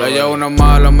reguero. Ella es una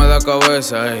mala, me da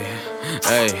cabeza, ey.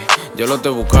 Ey, yo lo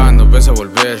estoy buscando, pieza por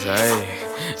pieza, ey.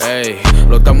 Ey,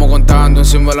 lo estamos contando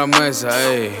encima de la mesa,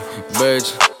 ey.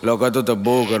 Bitch, lo que tú te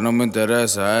buscas no me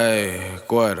interesa, ey.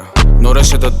 Cuero. No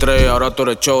eres 7-3, ahora tú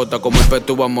eres chota, como el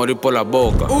peto va a morir por la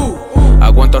boca.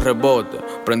 Aguanta rebote,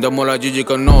 prendemos la Gigi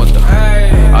con nota.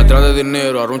 Atrás de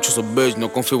dinero, arruncho su bitch,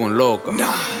 no confío en loca.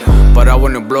 Parado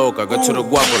en el bloque, que tú eres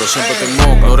guapo, pero siempre te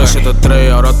moca. No eres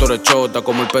 7-3, ahora tú eres chota,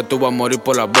 como el peto va a morir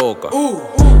por la boca.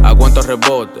 Aguanta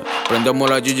rebote, prendemos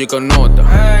la Gigi con nota.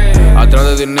 Atrás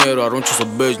de dinero, arruncho su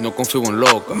bitch, no confío en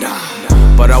loca.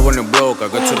 Parado en el bloque,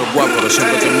 que tú eres guapo, pero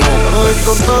siempre te moca. No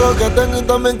con todo lo que tengo y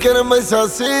también quieren verse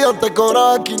así. Antes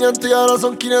cobraba 500 y ahora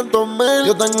son 500,000.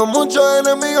 Yo tengo muchos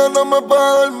enemigos, no me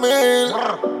puedo dormir.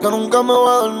 Yo nunca me voy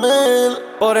a dormir.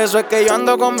 Por eso es que yo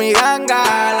ando con mi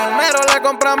ganga. Al almero le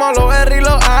compramos los R y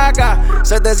los AK.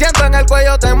 700 en el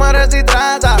cuello, te mueres si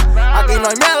trata. Aquí no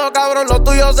hay miedo, cabrón, los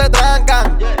tuyos se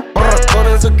trancan. Por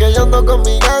eso es que yo ando con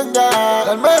mi ganga. Al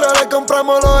almero le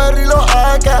compramos los R y los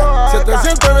AK.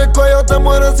 700 en el cuello, te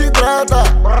mueres si trata.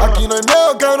 Aquí no hay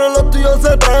miedo, cabrón, los tuyos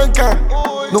se trancan.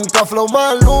 Nunca flow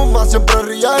Maluma, siempre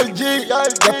Real G. Y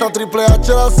hasta Triple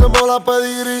H le hacemos la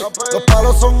pedigrí. Los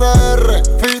palos son AR,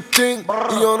 15.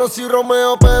 Y yo no soy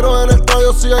Romeo, pero en el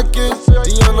estadio soy el King.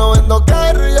 Y yo no vendo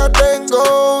carro, ya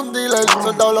tengo un dealer.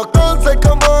 Soldado los concepts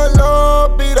como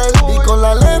los Beatles. Y con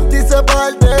la lente y se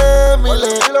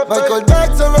Michael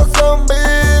Jackson, los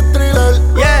zombies, thriller.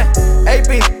 Yeah,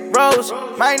 AP, Rose,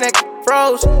 my neck,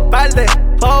 froze, balde,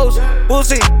 hoes,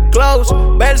 pussy, close,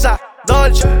 Versa,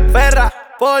 Dolce, Ferra,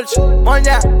 Porsche,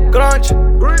 Moña, Crunch.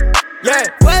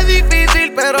 Yeah, fue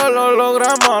difícil pero lo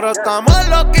logramos. Ahora estamos en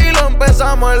los kilos,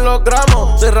 empezamos en los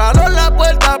gramos. Cerraron la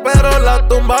puerta pero la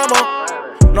tumbamos.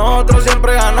 Nosotros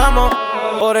siempre ganamos.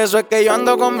 Por eso es que yo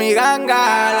ando con mi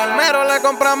ganga. Al almero le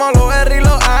compramos los R y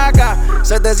los AK.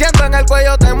 700 en el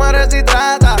cuello, te mueres si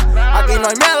trata. Aquí no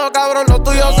hay miedo, cabrón, lo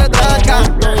tuyo se tranca.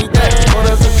 Por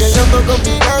eso es que yo ando con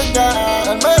mi ganga. Al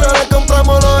almero le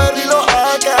compramos los R y los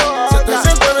AK.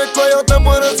 700 en el cuello, te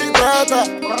mueres si trata.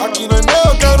 Aquí no hay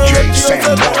miedo, cabrón, lo tuyo se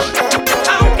tranca.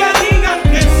 Aunque digan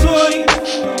que soy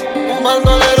un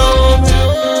bandolero,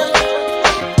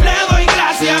 le doy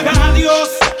gracias a Dios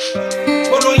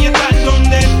por hoy estar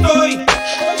donde estoy.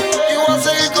 Y voy a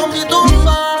seguir con mi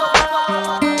tumba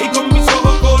y con mis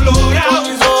ojos colorados,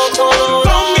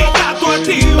 con mi gato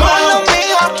activo.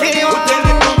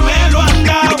 Ustedes no me lo han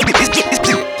dado.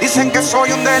 Dicen que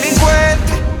soy un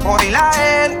delincuente, por y la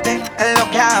gente es lo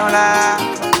que habla.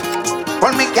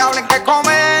 Por mí que hablen, que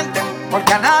comenten,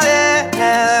 porque a nadie le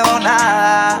debo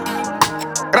nada.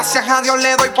 Gracias a Dios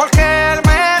le doy porque él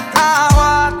me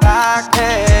estaba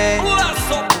ataque.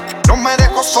 No me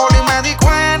dejó solo y me di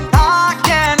cuenta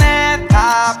quién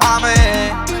está pa' mí.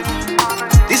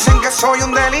 Dicen que soy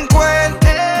un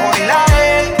delincuente, por y la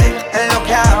gente es lo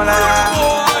que habla.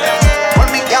 Por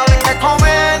mí que hablen, que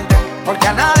comenten, porque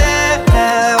a nadie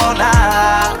le debo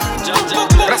nada.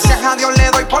 Gracias a Dios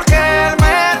le doy porque él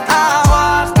me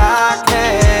estaba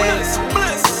ataque.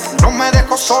 No me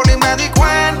dejó solo y me di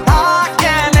cuenta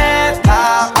quién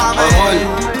está pa' mí.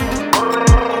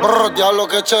 Diablo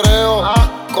que chereo.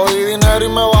 Cogí dinero y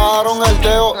me bajaron el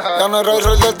teo. Ya no era el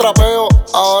rey del trapeo.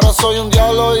 Ahora soy un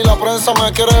diablo y la prensa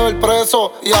me quiere ver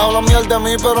preso. Y hablan miel de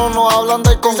mí pero no hablan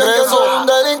del Congreso. Soy un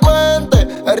delincuente,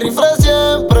 el rifle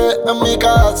siempre en mi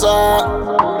casa.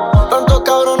 Tantos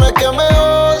cabrones que me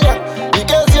odian y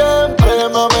que siempre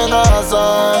me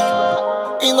amenazan.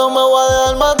 Y no me voy a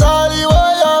dejar matar y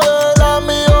voy a ver a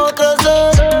mi hijo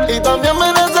crecer. Y también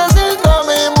me necesita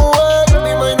mi mujer.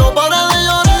 Dime y no para de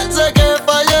llorar, sé que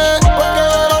fallé. Porque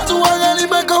era su ángel y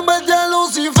me convertí en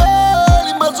Lucifer.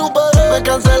 Y me superé. Me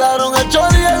cancelaron el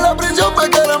chori y en la prisión me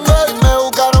quieren ver. Me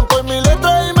buscaron por mi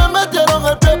letra y me metieron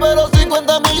el pie. Pero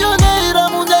 50 millones y la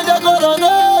mundial ya coroné.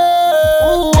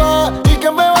 ¿Y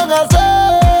qué me van a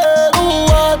hacer?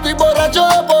 Estoy borracho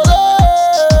de poder.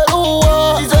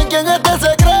 Dicen quién este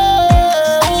se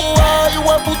cree.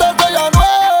 Igual puta soy Anuel.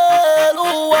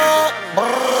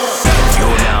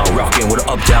 You're now rocking with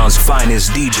Uptown's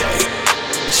finest DJ,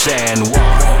 San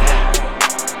One.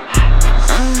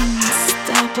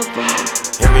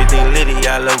 Everything litty,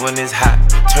 I love when it's hot.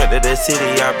 Turned to the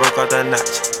city, I broke out the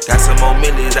notch. Got some more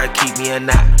millies, I keep me a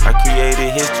knot. I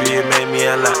created history, it made me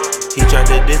a lot. He tried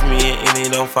to diss me and any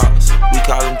don't false. We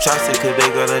call them chopsticks cause they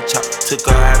gonna chop. Took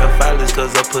her out of filers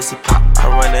cause her pussy pop. I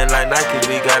run it like Nike,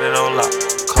 we got it on lock.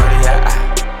 Cardiac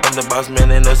eye, I'm the boss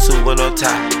man in a suit with no tie.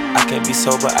 I can't be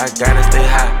sober, I gotta stay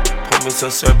high. Pour me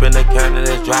some syrup in the counter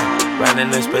that's dry.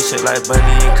 Riding a special like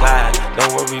Bunny and Clyde.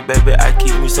 Don't worry, baby, I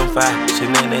keep me some fire.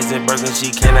 Shenanigans and burgers, she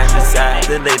cannot decide.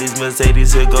 The ladies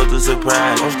Mercedes, here go to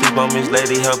surprise. Don't sleep on Miss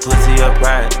Lady, her pussy, her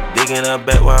pride. Digging her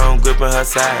back while I'm gripping her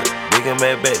side. Digging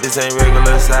back, this ain't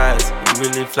regular size. You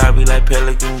really fly, be like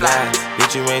Pelican guys.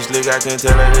 Bitch, you ain't slick, I can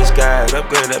tell her the skies.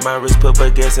 Upgrade at my wrist, put her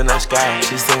gas in the sky.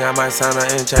 She think I might sign her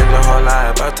and change her whole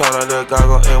life. I told her to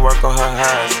goggle and work on her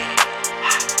eyes.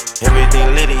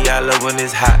 Everything litty, I love when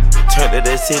it's hot. Turned to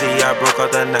the city, I broke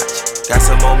out the notch. Got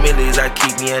some more millies, I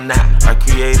keep me a knot. I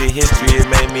created history, it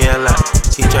made me a lot.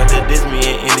 He tried to diss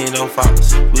me and any don't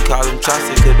false. We call them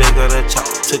chopsticks cause they gonna chop.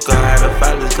 Took her out of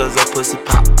filers cause her pussy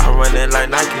pop. I run it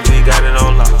like Nike, we got it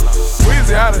on lock.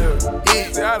 Weezy out of here.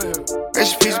 Weezy out of here.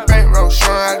 Rich piece of bankroll, showing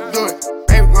how to do it.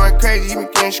 Baby going crazy, he been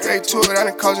getting straight to it. I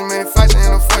done caused him many fights, I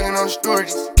ain't no fucking on the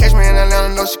stories. Catch me in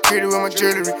Atlanta, no security with my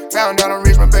jewelry. Found out I'm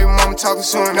rich, my baby mama talking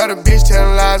to him. Another bitch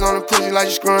telling lies on the pussy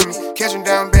like you screwing me. Catch him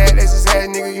down bad, that's his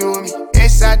ass, nigga, you and me.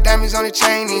 Inside diamonds on the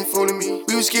chain, he ain't fooling me.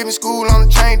 We was skipping school on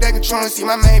the train, they controlling. See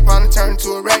my main partner turn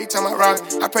into a rat, he tell my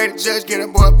robbing. I pray the judge get a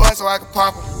boy a bus so I could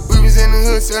pop him. We was in the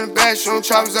hood selling bathroom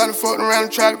choppers out and floating around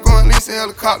and try to go and lease a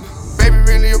helicopter. Baby,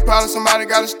 really a problem, somebody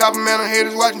gotta stop him. Man, I'm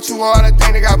haters watching too hard, I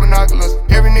think they got binoculars.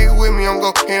 Every nigga with me, I'm go,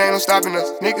 it ain't no stopping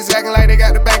us. Niggas acting like they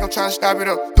got the bank, I'm trying to stop it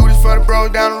up. Do this for the bros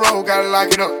down the road, gotta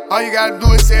lock it up. All you gotta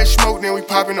do is say smoke, then we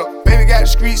popping up. Baby got the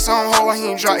streets on hold, he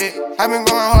ain't drop it. I been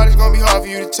going hard, it's gonna be hard for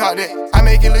you to talk that. I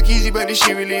make it look easy, but this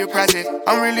shit really a project.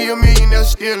 I'm really a millionaire,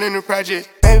 still in the project.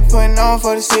 Baby putting on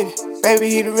for the city. baby,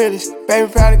 he the realest.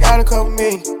 Baby, probably got a couple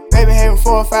million. Baby, having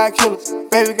 4 or 5 killers.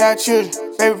 Baby, got children.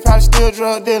 Baby, probably still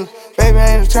drug dealer. Baby,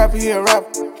 ain't a trapper, he a rapper.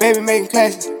 Baby, making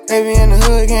classes. Baby, in the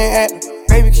hood, getting active.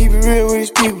 Baby, keep it real with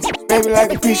his people. Baby,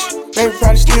 like a preacher. Baby,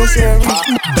 probably still sell reach.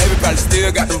 Baby, probably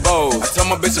still got them bows. I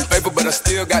told my bitch I'm faithful, but I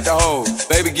still got the hoes.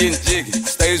 Baby, getting jiggy.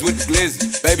 Stays with the glizzy.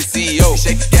 Baby, CEO.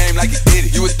 Shake the game like he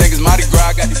did it. You would think it's Mardi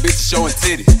Gras. Got these bitches showing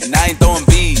titties. And I ain't throwing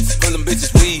beads. Pulling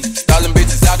bitches weed. Stalling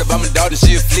bitches out. If I'm a dog, then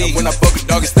she a flea. And when I fuck a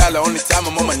doggy style, the only time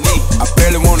I'm on my knee. I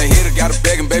barely wanna hit her. Gotta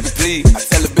begging, baby, please. I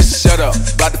tell the bitch to shut up.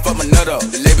 About to fuck my nut up.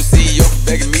 The label CEO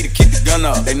begging me to keep the gun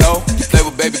up. They know you play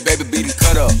with baby, baby, beat and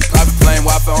cut up. Private playing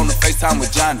Wi-Fi on the FaceTime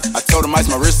with Johnny. I told him ice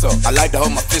my wrist up. I like to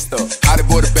hold my fist up. How they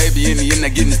boy the baby in the end, they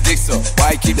getting his dick up.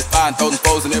 Why he keep the fire and throw them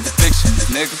foes in every picture,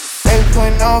 nigga? Baby,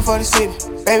 putting on for the city.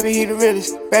 Baby, he the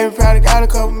realest. Baby, probably got a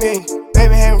couple million.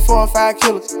 Baby, having 4 or 5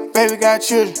 killers. Baby, got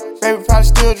children. Baby, probably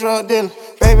still drug dealer.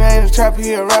 Baby, ain't a trapper,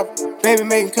 he a rapper. Baby,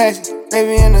 making classes.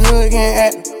 Baby, in the hood, getting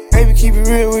active. Baby, keep it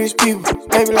real with his people.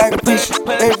 Baby, like a preacher.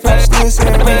 Baby, probably still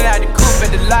selling real. Put it out the coupe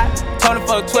at the lot. Told him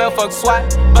fuck 12, fuck SWAT.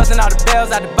 Busting all the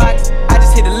bells out the box. I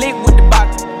just hit a lick with the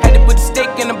box. Had to put the stick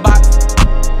in the box.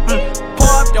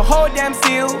 Pour up the whole damn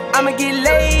seal. I'ma get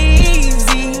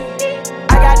lazy.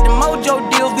 I got the mojo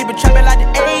deals. We been trapping like the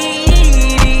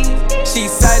 80s. She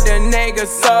said the nigga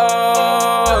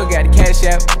so. Got the cash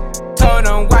out. Told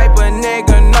him wipe a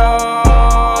nigga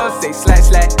no. Say slash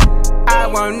slash. I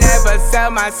won't never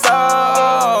sell my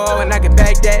soul. And I can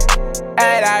back that.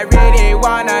 And I really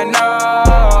wanna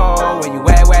know where you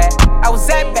at. I was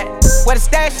at that. Where the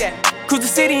stash at? Cruise the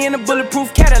city in a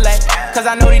bulletproof Cadillac. Cause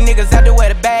I know these niggas out there where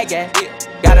the bag at.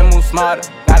 Gotta move smarter,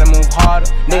 gotta move harder.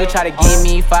 Nigga try to give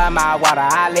me 5 mile water.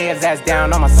 I lay his ass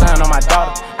down on my son, on my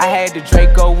daughter. I had the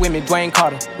Draco with me, Dwayne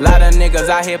Carter. Lot of niggas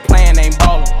out here playing, ain't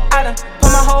ballin'. I done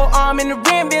put my whole arm in the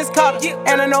rim, Vince Carter.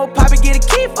 And I know Poppy get a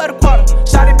key for the quarter.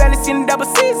 Shawty barely seen the double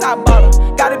C's, I bought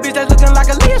her. Got a bitch that's looking like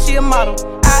a Leah, she a model.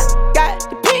 I got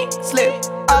the pink slip,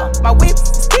 my whips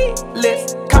is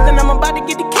keyless. Compton, I'm about to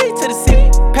get the key to the city.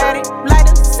 Patty, light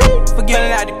up the seat.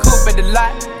 Forgetting out the coupe at the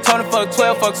lot. Told him fuck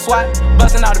 12, fuck SWAT.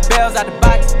 Busting all the bells out the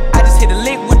box. I just hit a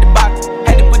lick with the box.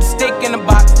 Had to put the stick in the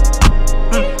box.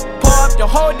 Pour up the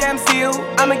whole damn seal.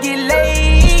 I'ma get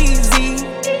lazy.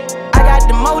 I got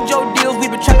the mojo deals. We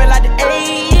been trapping like the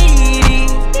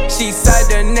 80s. She said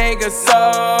the nigga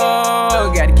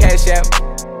so. Got the cash out.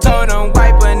 Told him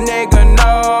wipe a nigga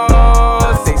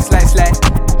no. Say slash slash.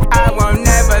 I won't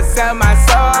never sell my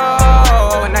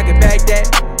soul. And I can back that.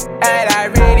 And I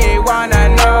really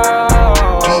wanna know.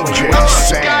 DJ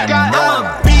San One. I'm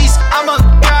a beast, I'm a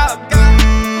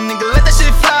goblin. Nigga, let that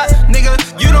shit fly. Nigga,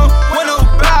 you don't want no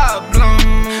problem.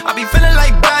 I be feeling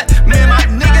like Batman, my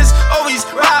niggas always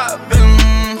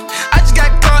robbing. I just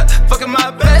got caught fucking my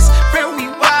best friend, we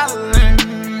wildin'.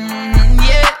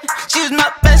 Yeah, she was my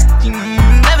bestie.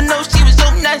 Never know she was so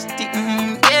nasty.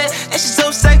 Yeah, and she's so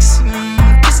sexy.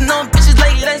 Kissing on bitches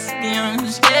like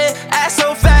lesbians. Yeah, ass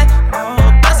so fat.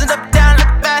 Bustin' up down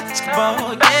like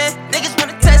basketball. Yeah, niggas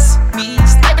wanna test me.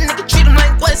 Sniper nigga treat him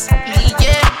like Wesley.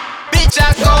 Yeah, bitch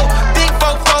I go big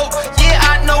fofo. Yeah,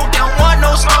 I know they don't want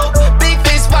no smoke. Big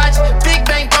face watch, big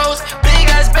bank rolls, big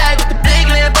ass bag with the big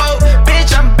Lambo.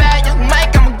 Bitch I'm bad, young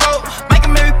Mike I'ma go. Mike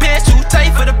and Mary pants too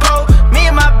tight for the boat. Me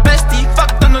and my bestie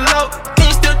fucked on the low. Can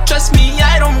you still trust me?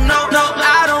 I don't know. No,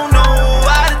 I don't know.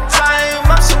 Out of time,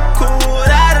 I'm so cool.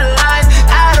 Out of line,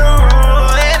 out of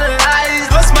roll, analyze.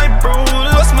 Lost my bro,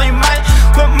 lost my mind.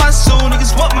 Want my soul,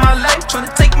 niggas want my life.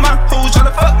 Tryna take my hoes,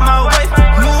 tryna fuck my wife.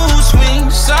 Mood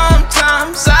swings,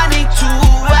 sometimes I need 2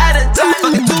 at a time.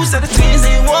 Fucking 2 set of twins,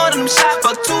 ain't one of them shot.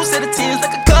 Fuck 2 set of twins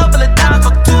like a couple of times.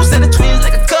 Fuck 2 set of twins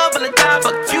like a couple of times.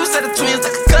 Fuck few set of twins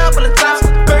like a couple of times.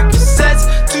 Percocets,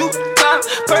 2 times.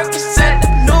 Percocet, the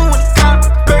new one come.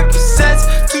 Percocets,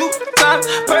 2 times.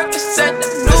 Percocet, the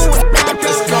new one come.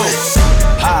 Let's go.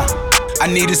 I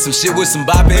needed some shit with some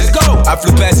bop in it. Let's go. I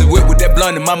flew past the whip with that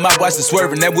blunt in my mouth, watched it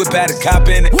swerving. That whip had a cop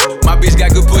in it. My bitch got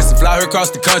good pussy, fly her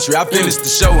across the country. I finished the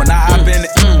show and I hop in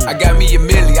it. I got me a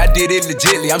milli, I did it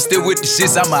legitly. I'm still with the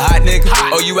shits, I'm a hot nigga.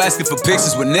 Oh, you asking for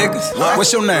pictures with niggas?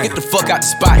 What's your name? Get the fuck out the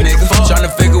spot, nigga.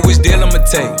 Tryna figure which deal I'ma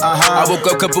take. I woke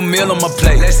up, couple meal on my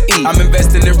plate. Let's eat. I'm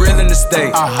investing in real estate.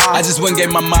 I just went and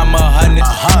gave my mama 100.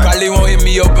 Probably won't hear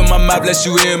me open my mouth, bless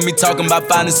you hear me talking about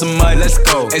finding some money. Let's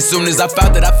go. As soon as I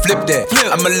found that, I flipped that.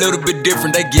 I'm a little bit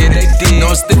different, they get it. No,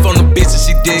 I'm stiff on the bitch and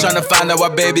she dig. Tryna find out why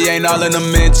baby ain't all in the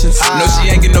mentions. No, she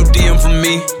ain't get no DM from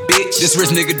me. Bitch, this rich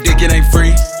nigga dick, it ain't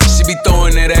free. She be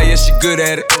throwing that at, yeah, she good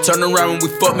at it. Turn around when we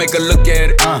fuck, make her look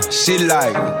at it. She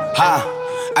like, ha.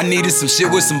 I needed some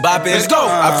shit with some bop in it. Let's go.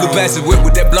 I flew past the whip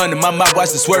with that blunt in my mouth,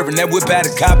 watched it swerving. That whip had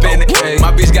a cop in it.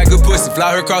 My bitch got good pussy,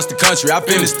 fly her across the country. I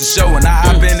finished the show and I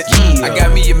hop in it. I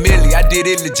got me a milli, I did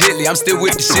it legitly. I'm still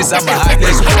with the shits, I'm a hot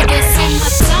nigga.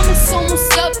 It's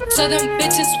almost up, so them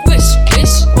bitches wish.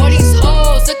 All these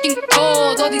hoes looking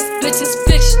cold, all these bitches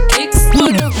fish kicks.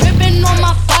 Put a ribbon on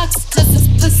my box, cause this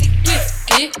pussy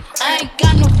gifted. I ain't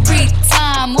got no free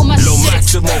time on my shit.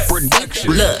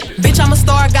 Look, bitch, I'm a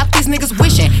star, got these niggas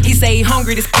wishing. He say he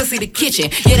hungry, this pussy the kitchen.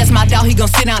 Yeah, that's my dog, he gon'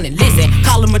 sit down and listen.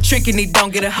 Call him a trick and he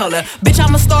don't get a holler. Bitch,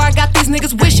 I'm a star, got these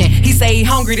niggas wishing. He say he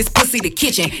hungry, this pussy the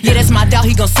kitchen. Yeah, that's my dog,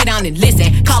 he gon' sit down and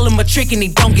listen. Call him a trick and he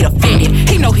don't get offended.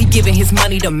 He know he giving his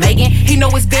money to Megan. He know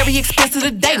it's very expensive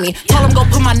to date me. Told him go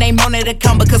put my name on that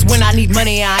account because when I need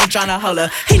money, I ain't tryna holler.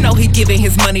 He know he giving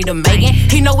his money to Megan.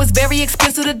 He know it's very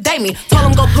expensive to date me. Told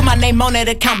him go put my name on that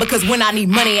account because when I need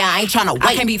money, I ain't tryna wait.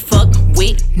 I can't be fucked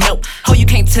with, no. Ho, you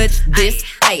can't touch this,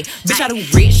 ayy. Bitch, I do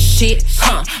rich shit,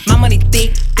 huh? My money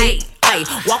thick, ayy.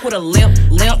 Walk with a limp,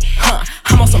 huh?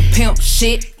 I'm on some pimp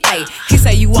shit, ayy. He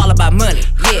say you all about money,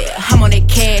 yeah. I'm on that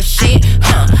cash shit,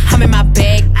 huh? I'm in my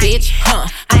bag, bitch, huh?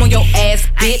 I'm on your ass,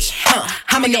 bitch, huh?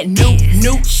 I'm in that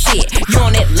new shit. You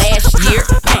on that last year,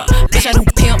 huh? Bitch, I do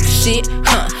pimp shit,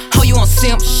 huh? Oh, you on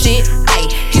simp shit,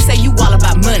 ayy. He say you all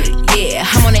about money, yeah.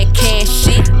 I'm on that cash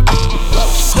shit.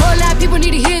 Whole lot of people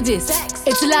need to hear this.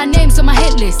 It's a lot of names on my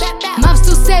hit list. Mom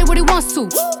still say what he wants to.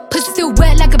 Pussy still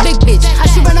wet like a big bitch. I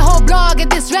should run a whole blog at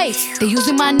this rate. They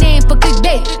using my name for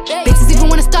clickbait. Bitches even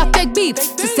wanna start fake beef.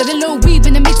 Just set a little weave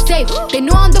in the mixtape. They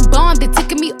know I'm the bomb, they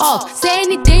ticking me off. Say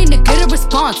anything to get a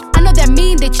response. I know that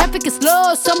mean they traffic is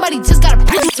slow. Somebody just gotta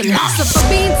push to loss. So for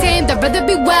being tame, they'd rather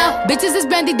be wild. Bitches is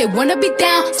brandy, they wanna be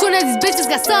down. Soon as these bitches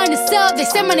got something to sell, they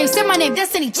say my name,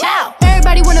 Destiny Child.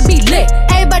 Everybody wanna be lit,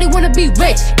 everybody wanna be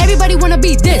rich. Everybody wanna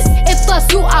be this. If plus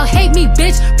you, I'll hate me,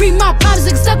 bitch. Free my problems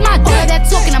and suck my dick. All that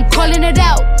talking, I'm calling it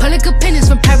out. Public opinions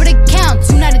from private accounts.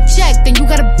 You not a check, then you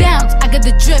gotta bounce. I got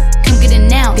the drip, come get it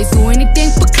now. They do anything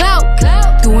for clout,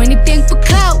 do anything for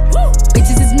clout.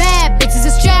 Bitches is mad, bitches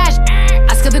is trash.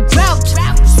 Oscar the grouch.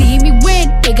 See me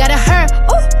win, it gotta hurt.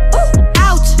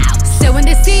 Ouch. Say when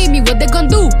they see me, what they gon'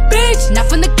 do? Bitch, not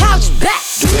from the couch, back.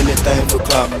 Do anything for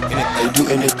clout. They do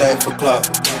anything for clout.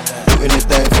 Do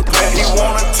anything for clout. He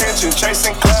want attention,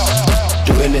 chasing clout.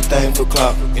 Do anything for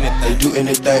clout. They do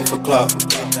anything for clout.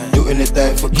 Do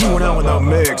anything for clout. You now in the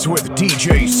mix with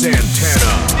DJ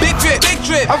Santana. Big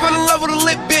drip. I fell in love with a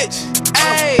lit bitch.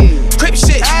 Ayy, crip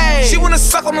shit. Ayy, she wanna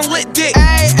suck on a lit dick.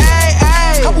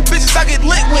 Ayy. Couple bitches I get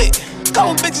lit with.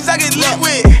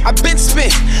 I been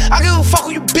spit. I give a fuck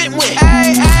who you been with.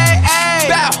 Ayy.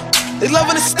 Bow. They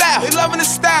loving the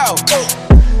style.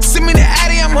 Send me the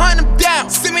Addy, I'm hunting them down.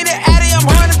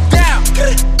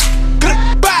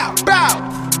 Bow.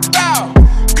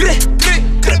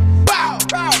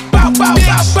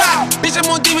 Bitch, I'm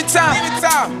on demon time.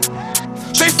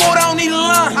 Straightforward, I don't need a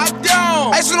line. I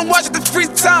don't. I just wanna watch at the free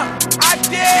time. I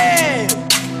did.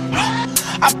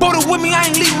 I bought it with me, I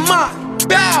ain't leaving mine.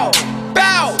 Bow.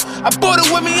 I bought it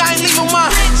with me, I ain't leaving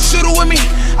mine. Shoot it with me.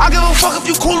 I give a fuck if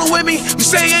you coolin' with me. You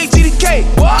say you ain't GDK.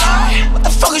 What the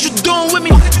fuck is you doing with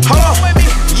me? Hold on.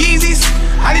 Yeezys.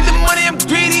 I need the money, I'm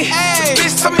greedy. The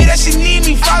bitch told me that she need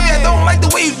me. Probably I don't like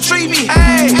the way you treat me.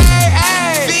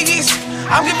 Figgies,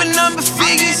 I'm giving number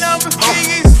figgies.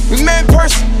 We met in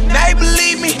person, now you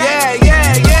believe me.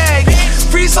 Yeah.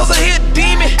 Free souls are here,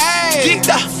 demon. Geeked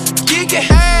up, geeking.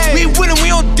 We winning, we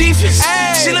on defense.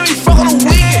 She let me fuck on the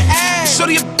weekend.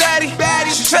 Shorty a baddie.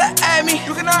 She try to add me.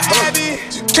 You cannot add me.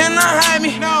 She cannot hide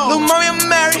me. Little mommy, I'm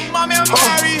married.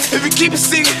 If you keep it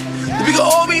secret, if we can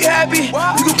all be happy,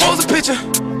 you can post a picture.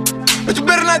 But you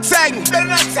better not tag me.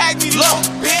 Look,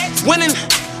 winning,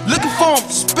 looking for him,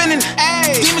 spinning.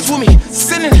 Demons with me,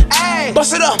 sinning.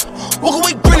 Bust it up, walk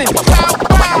away grinning.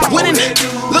 Winning,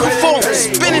 looking for him,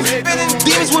 spinning.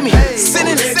 Demons with me,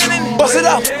 sinning. Bust it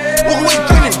up, walk away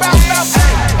grinning.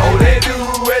 Oh, they do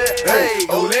it. Hey,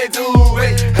 oh, they do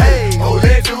it. Hey, oh,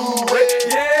 they do it.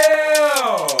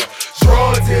 Yeah.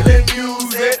 Draw till it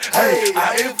music. Hey, I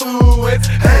influence.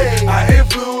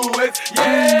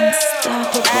 Yeah.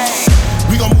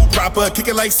 We gon' move proper, kick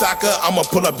it like soccer. I'ma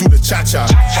pull up, do the cha-cha.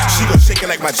 She gon' shake it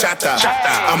like bachata.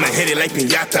 I'ma hit it like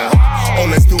piñata. Oh,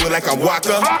 let's do it like I'm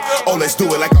Waka. Oh, let's do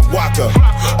it like I'm Waka.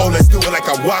 Oh, let's do it like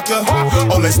I'm Waka.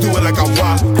 Oh, let's do it like I'm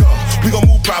Waka. We gon'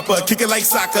 move proper, kick it like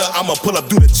soccer. I'ma pull up,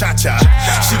 do the cha-cha.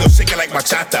 She gon' shake it like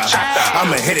bachata.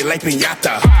 I'ma hit it like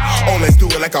piñata. Oh, let's do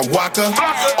it like I'm Waka.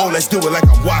 Oh, let's do it like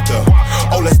I'm Waka.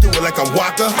 Oh, let's do it like I'm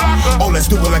Waka. Oh, let's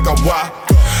do it like I'm Waka.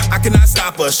 I cannot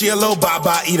stop her. She a little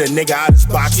baba, eat a nigga out his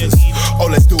boxes. Oh,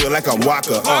 let's do it like I'm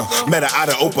Walker. Met her out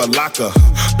of Opa Locker.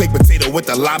 Baked potato with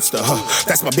the lobster.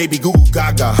 That's my baby Goo Goo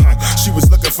Gaga. She was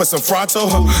looking for some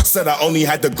Fronto. Said I only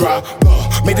had the grab.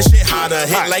 Made the shit hotter.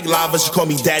 Hit like lava. She called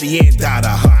me Daddy and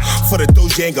Dada. For the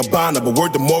Doja and Gabbana, but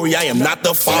word to Maury, I am not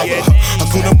the father.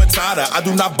 Hakuna Matata, I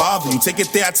do not bother you. Take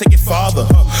it there, I take it farther.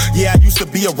 Yeah, I used to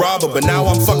be a robber, but now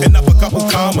I'm fucking up a couple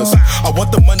commas. I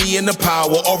want the money and the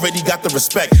power, already got the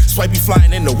respect. Swipey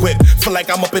flying in the whip, feel like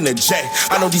I'm up in the jet.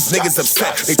 I know these niggas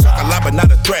upset. They talk a lot, but not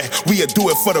a threat. We'll do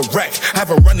it for the wreck.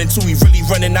 Haven't run into, we really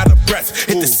running out of breath.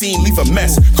 Hit the scene, leave a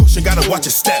mess. Coach, you gotta watch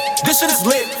your step. This shit is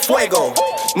lit, fuego.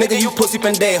 Nigga, you pussy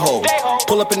pendejo.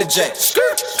 Pull up in the jet.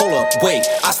 Hold up, wait,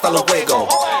 hasta luego.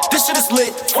 This shit is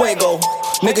lit, fuego.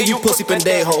 Nigga, you pussy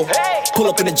pendejo. Pull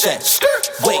up in the jet.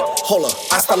 Wait, hold up,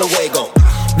 hasta luego.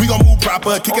 We gon' move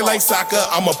proper, kick it like soccer.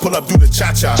 I'ma pull up, do the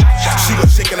cha-cha. She gon'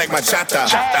 shake it like my chata.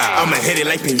 I'ma hit it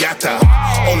like piñata.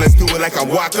 Oh, let's do it like I'm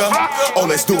Walker. Oh,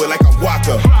 let's do it like I'm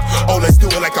Walker. Oh, let's do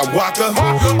it like I'm Walker.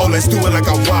 Oh, let's do it like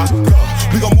I'm Walker.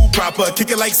 We gon' move proper,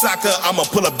 kick it like soccer. I'ma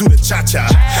pull up, do the cha-cha.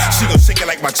 She gon' shake it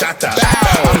like my chata.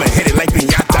 I'ma hit it like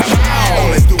piñata.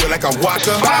 Oh, let's do it like I'm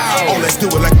Walker. Oh, let's do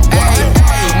it like I'm Walker.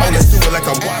 Oh, let's do it like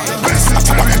I'm Walker.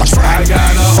 I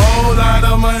got a whole lot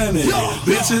of money.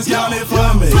 Bitches count it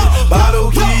for me.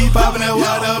 Bottle keep popping that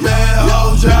water bed,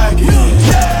 whole jacket.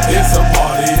 It's a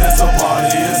party, it's a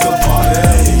party, it's a party.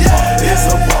 It's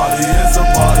a party, it's a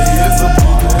party, it's a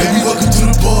party. Baby, welcome to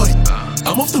the party.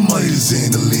 I'm off the money to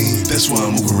Xandaline, that's why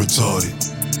I'm over retarded.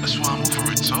 That's why I'm over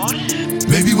retarded?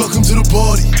 Baby, welcome to the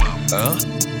party.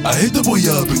 I hit the boy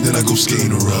up and then I go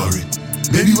skating a Rari.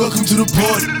 Baby, welcome to the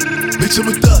party. Bitch, I'm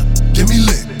a thot, get me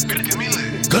lit.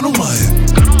 Gun on my hip,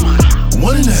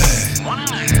 1.5,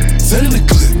 10 in the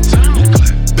clip.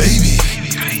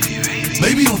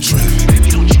 Baby, don't trip.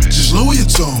 Just lower your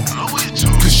tone,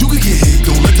 cause you could get hit.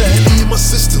 Don't let that Henny in my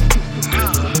system.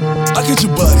 I get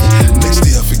your body, next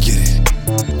day I forget it.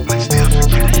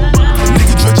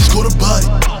 Nigga try just go to body,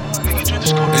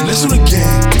 and that's on the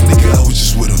gang. Nigga, I was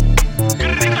just with him.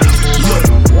 Look,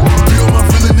 be on my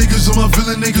villain niggas, on my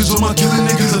villain niggas, on my killing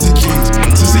niggas of the kids.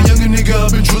 Since a younger nigga,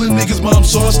 I've been drilling niggas, mom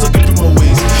saw I stuck up in my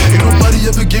ways. Ain't nobody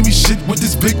ever gave me shit with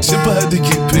this big chip, I had to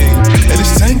get paid. And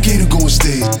it's 10K to go on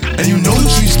stage, and you know the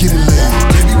trees getting laid.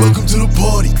 Baby, welcome to the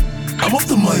party. I'm off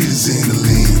the money to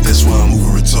Xandaline, that's why I'm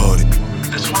over retarded.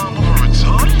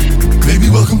 Baby,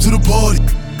 welcome to the party.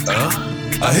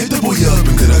 I hit the boy up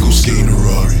and then I go skating a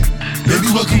Rari. Baby,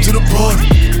 welcome to the party.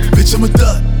 Bitch, I'm a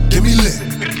thot, get me lit.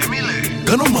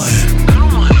 Gun on my hip,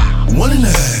 1.5,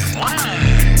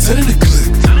 10 in the clip.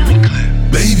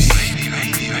 Baby,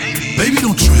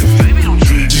 don't trip.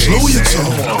 Just lower your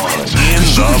tone,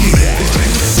 cause you can get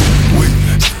it.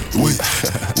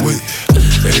 Wait.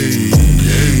 Hey.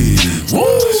 Woo!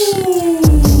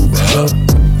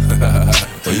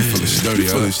 Oh, you feelin' sturdy,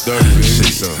 baby.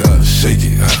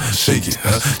 Shake it.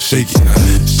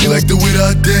 She like the way that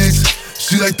I dance.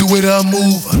 She like the way that I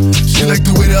move. She like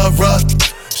the way that I rock.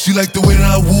 She like the way that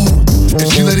I woo. And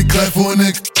she let it clap for a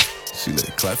nigga.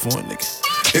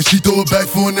 And she throw it back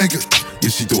for a nigga. Yeah,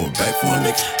 she throw it back for a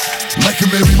nigga. Mike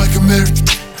and Mary.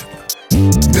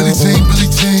 Billie Jean.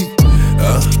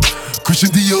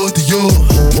 Christian Dior.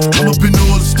 I'm up in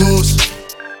all the stores.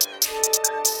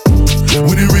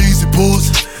 When it rains, it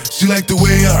pours. She like the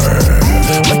way I heard.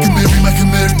 Mike and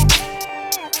Mary.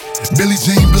 Billie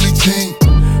Jean.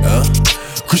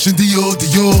 Christian Dior.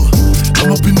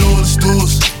 I'm up in all the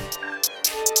stores.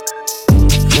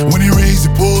 When it rains,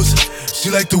 it pours. She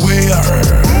like the way I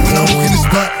heard. When I walk in the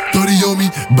spot, 30 on me.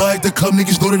 Buy at the club,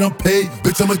 niggas know that I'm paid.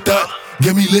 Bitch, I'm a thot.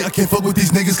 Get me lit, I can't fuck with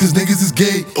these niggas cause niggas is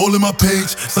gay. All in my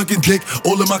page, sucking dick.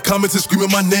 All in my comments and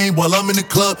screaming my name while I'm in the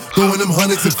club, throwing them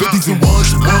hundreds and 50s and ones.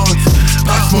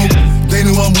 I smoke, they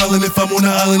know I'm wildin'. If I'm on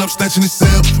the island, I'm snatching the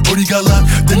cell. Brody got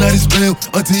locked, the night is bail.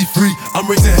 Until he free, I'm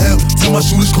raising hell. Tell my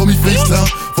shooters call me FaceTime.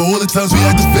 For all the times we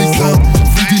had to FaceTime.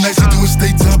 3D nights, I do it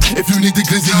state time. If you need the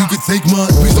glizzy, you can take mine.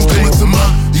 Please don't come up to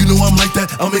mine. You know I'm like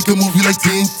that, I'll make a movie like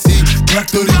TNT. Black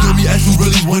 30 on me, as you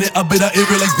really want it. I bet I air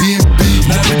it like DMB.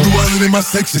 Now the blue island in my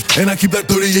section, and I keep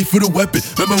that 38 for the weapon.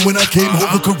 Remember when I came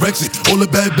home for correction? All the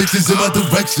bad bitches in my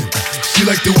direction. She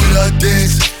like the way that I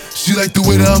dance. She like the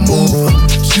way that I move.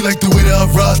 She like the way that I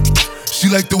rock.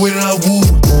 She like the way that I woo.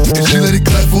 And she let it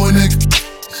clap for a nigga.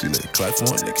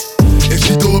 And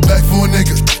she throw it back for a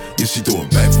nigga. Yeah, she throw it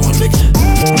back for a nigga.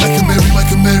 Mike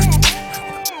and Mary.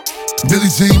 Billie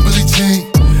Jean.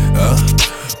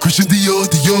 Christian Dior.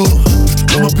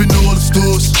 I'm up in all the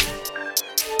stores.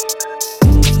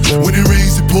 When it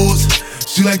rains, it pours.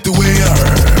 She She like the way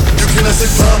You cannot say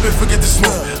pop and forget the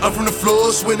smoke. I'm from the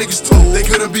floors where niggas told they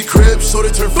couldn't be cribs, so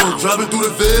they turn folk. Driving through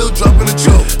the veil, dropping a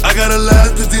joke. I gotta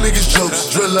laugh cause these niggas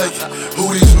jokes. Drill like, who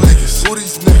these niggas?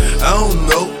 I don't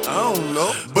know.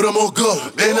 But I'm on go.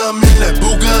 And I'm in that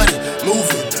Bugatti,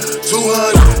 moving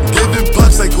 200, giving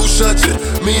pops like who shot you?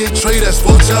 Me and Trey, that's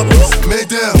 4 choppers. Man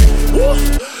down.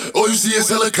 All you see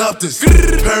is helicopters.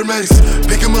 Paramedics,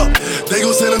 pick him up. They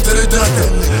gon' send him to the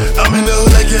doctor. I'm in the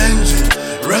hood like an engine.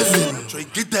 Revving.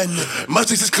 Get that nigga. My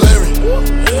chicks is clearing.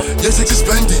 Your chicks is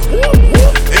spending.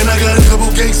 And I got a couple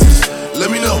gangsters.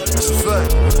 Let me know. That's a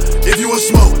fact. If you want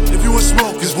smoke,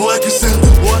 cause boy I can send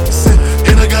them.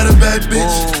 And I got a bad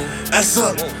bitch. Ass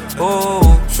up.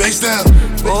 Face down.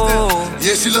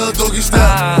 Yeah, she love doggy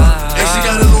style. And she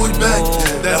got a Louis bag.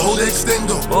 That whole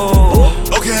extendo.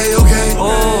 Okay,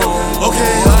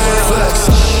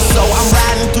 flex. So I'm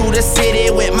riding through the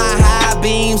city with my high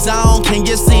beams on. Can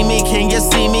you see me?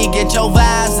 Get your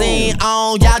Visine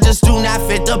on. Y'all just do not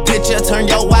fit the picture. Turn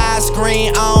your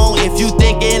widescreen on. If you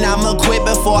thinking I'ma quit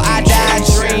before I die,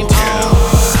 dream on.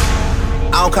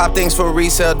 I don't cop things for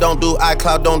resale. Don't do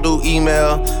iCloud, don't do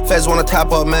email. Feds wanna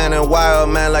top up man and wire up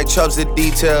man like Chubbs did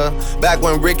detail. Back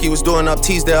when Ricky was doing up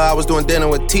Teasdale, I was doing dinner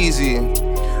with Teasy.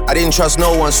 I didn't trust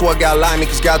no one, swore gal lied me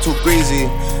cause got too greasy.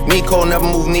 Nico never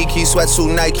move Nike,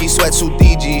 sweatsuit Nike, sweatsuit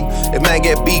DG. If man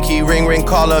get beaky, ring,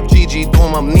 call up Gigi, do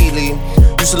him up neatly.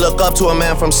 Used to look up to a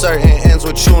man from certain ends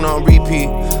with tune on repeat.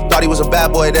 Thought he was a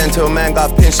bad boy then till man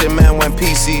got pinched and man went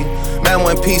PC. Man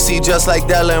went PC just like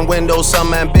Dell and Windows, some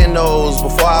man been those.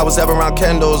 Before I was ever around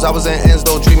Kendos, I was in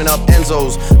Enzo, dreaming up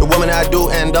Enzos. The woman I do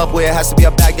end up with has to be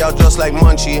a backyard just like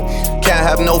Munchie. Can't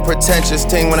have no pretentious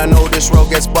ting when I know this road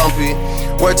gets bumpy.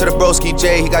 Word to the broski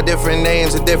J, he got different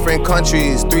names in different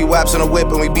countries. 3 whaps in a whip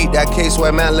and we beat that case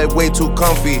where man live way too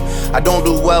comfy. I don't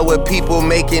do well with people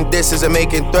making disses and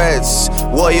making threats.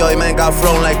 Warrior man got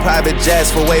flown like private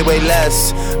jets for way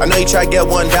less. I know you try to get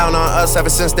one down on us, ever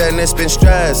since then it's been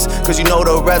stress. Cause you know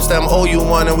the reps them owe you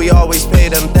one and we always pay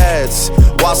them debts.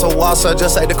 Wassa,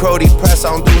 just like the Crody press,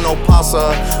 I don't do no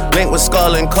pasta. Link with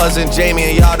Skull and cousin Jamie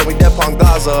and Yard and we dep on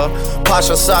Gaza.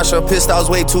 Pasha, Sasha, pissed I was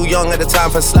way too young at the time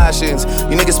for slashings.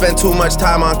 You niggas spend too much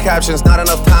time on captions, not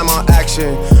enough time on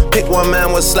action. Pick one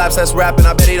man with slaps that's rapping,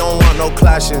 I bet he don't want no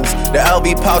clashings. The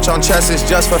LB pouch on chest is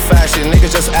just for fashion,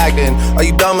 niggas just acting. Are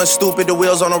you dumb or stupid? The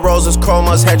wheels on the roses,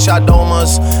 chromas, headshot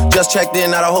domas. Just checked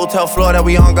in at a hotel floor that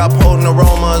we on, got potent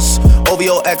aromas.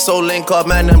 OVO XO link up,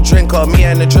 man, them drink up, me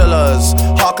and the drillers.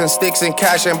 Hawking sticks and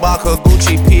cash and Baka,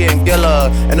 Gucci, P and Gilla.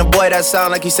 And the boy that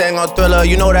sound like he sang on Thriller,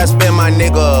 you know that's been my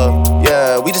nigga.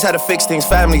 Yeah, we just had to fix things,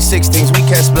 family 16s, we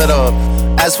can't split up.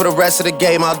 As for the rest of the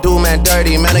game, I'll do man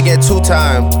dirty, man, I get 2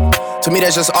 time. To me,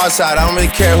 that's just our side. I don't really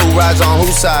care who rides on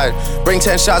whose side. Bring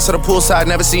 10 shots to the poolside.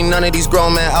 Never seen none of these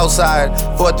grown men outside.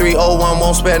 4301,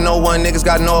 won't spare no one. Niggas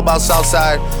gotta know about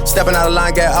Southside. Stepping out of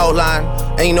line, get outline.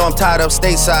 And you know I'm tied up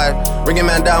stateside. Bringing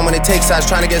man down when it takes sides.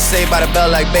 Trying to get saved by the bell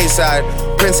like Bayside.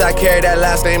 Prince, I carry that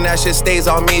last name. That shit stays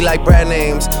on me like brand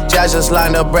names. Jazz just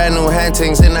lined up brand new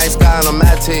hantings. In nice guy on a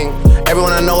matting.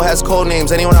 Everyone I know has code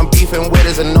names. Anyone I'm beefing with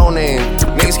is a no name.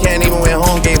 Niggas can't even win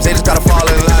home games. They just gotta fall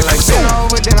in line like so.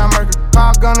 Then I murder.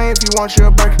 Call Gunner if you want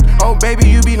your burger. Oh baby,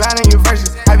 you be lying in your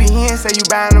verses. I be here and say you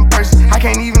buying them purses. I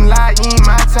can't even lie, you ain't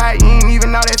my type. You ain't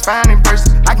even know that fine in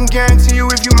person. I can guarantee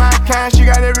you if you my kind, she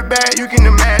got every bag you can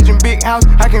imagine. Big house,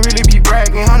 I can really be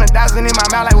bragging. 100,000 in my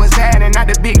mouth like what's happening.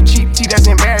 Not the big cheap tea that's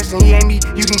embarrassing. He ain't me,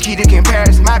 you can keep the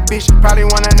comparison. My bitch probably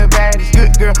one of the baddest.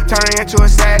 Good girl, turning into a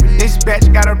savage. This bitch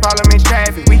got a problem in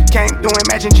traffic. We can't do it,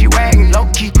 matching G-Wagon.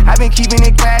 Low key, I been keeping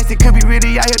it classy. Could be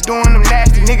really out here doing them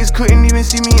nasty. Niggas couldn't even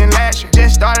see me in last year.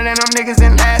 Just started and them niggas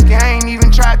in last year. I ain't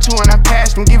even tried to and I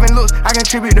passed them. Giving looks, I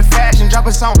contribute to fashion. Drop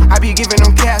a song, I be giving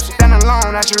them captions. Stand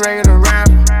alone, not your regular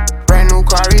rapper. Brand new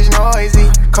car is noisy.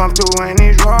 Come through and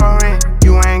it's roaring.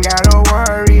 You ain't gotta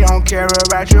worry, don't care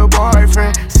about your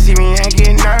boyfriend. See me and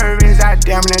get nervous, I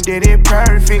damn near did it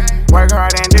perfect. Work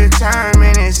hard and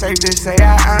determined, it's safe to say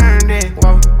I earned it.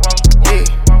 Whoa, yeah.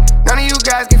 None of you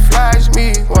guys can flash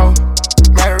me, whoa.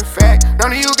 Matter of fact,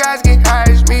 none of you guys can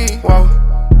hide me, whoa.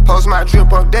 Post my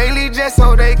drip up daily just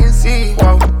so they can see,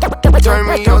 whoa. Turn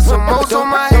me on some more so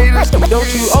my haters can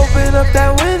Don't you open up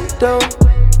that window.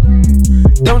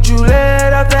 Don't you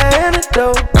let out that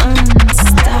antidote.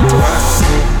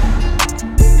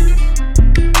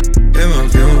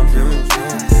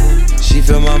 She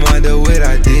fill my mind up with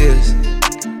ideas.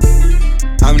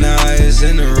 I'm the highest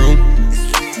in the room.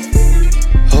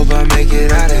 Hope I make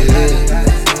it out of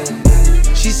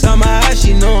here. She saw my eyes,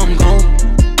 she know I'm gone.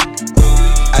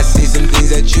 I see some things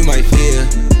that you might fear.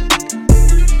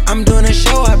 I'm doing a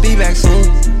show, I'll be back soon.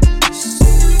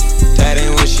 That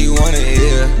ain't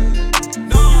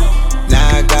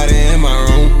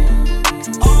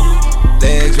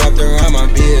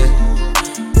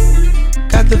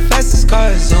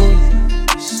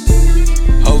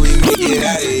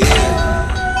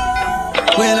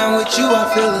I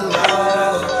feel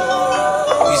alive.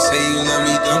 You say you love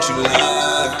me, don't you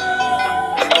lie.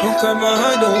 Don't cry my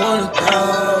heart, don't wanna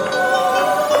die.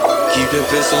 Keep the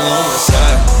pistol on my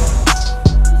side.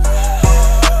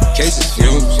 Cases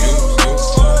fumes.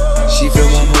 She fill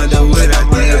my mind up with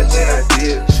ideas.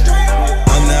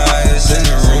 I'm the highest in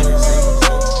the room.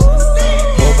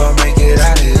 Hope I make it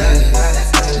out of here.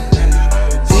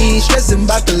 We ain't stressing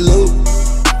about the loot.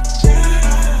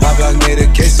 My block made a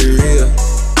quesadilla.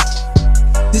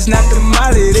 This not the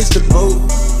molly, this the boat.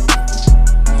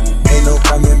 Ain't no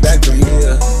coming back from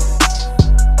here.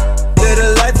 Live a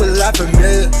life a lot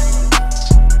familiar.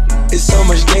 It's so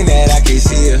much gain that I can't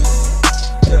see it.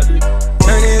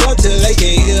 Turn it up till they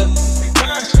can't hear.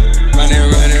 Running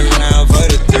around for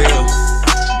the thrill.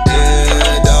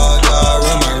 Yeah, dog,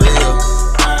 run my reel.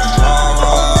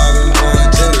 I've been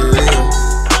going to the real.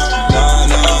 No,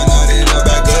 they know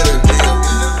back of the bill.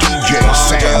 DJ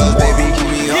San One, baby, keep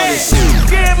me on the scene.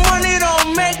 Get money,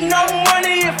 don't make no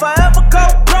money. If I ever go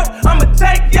broke, I'ma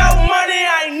take your money.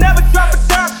 I ain't never drop it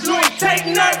down. You ain't take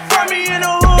nothing from me in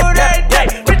the hood every day.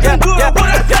 Bitch, I'm good at what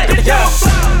I say.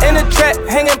 In the trap,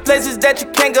 hanging places that you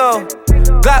can't go.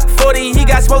 Glock 40, he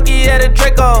got smoky at a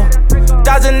Draco.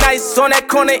 1,000 nights on that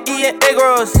corner eating egg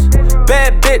rolls.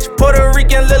 Bad bitch, Puerto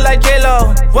Rican, look like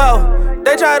J-Lo. Whoa,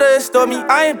 they try to extort me,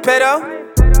 I ain't pedo.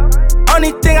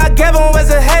 Only thing I gave him was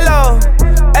a halo.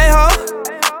 A-ho,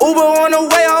 Uber on the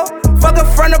way ho. Fuck her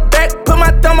front or back, put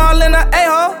my thumb all in the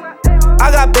A-ho.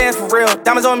 I got bands for real,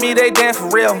 diamonds on me, they dance for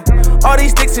real. All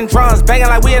these sticks and drums, banging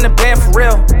like we in the band for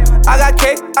real. I got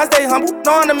cake, I stay humble,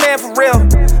 know I'm the man for real.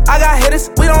 I got hitters,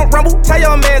 we don't rumble, tell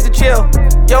your mans to chill.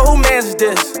 Yo, who mans is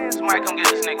this? Somebody come get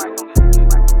this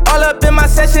nigga. All up in my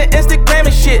session, Instagram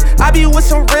and shit. I be with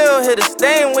some real hitters,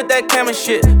 they ain't with that camera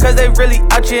shit. Cause they really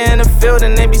out here in the field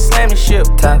and they be slamming shit.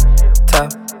 Top,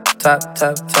 top, top,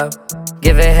 top, top.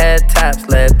 Giving head taps,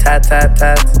 lip tap, tap,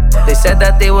 taps. They said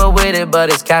that they were with it, but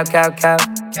it's cap, cap, cap.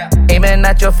 Aiming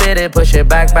at your fitted, push it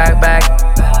back, back, back.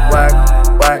 Whack,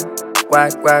 whack,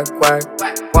 whack, whack, whack.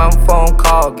 One phone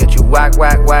call, get you whack,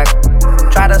 whack, whack.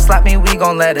 Try to slap me, we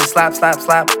gon' let it slap, slap,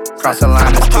 slap. Cross the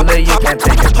line, it's too late, you can't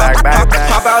take it back, back, back.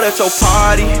 Pop out at your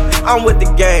party, I'm with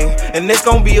the gang, and it's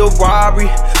gon' be a robbery.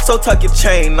 So tuck your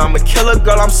chain, I'm a killer,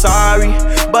 girl, I'm sorry,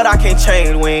 but I can't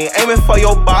change. We ain't aiming for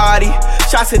your body,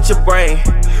 shots hit your brain.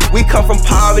 We come from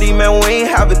poverty, man, we ain't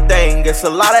have a thing. It's a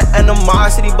lot of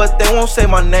animosity, but they won't say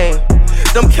my name.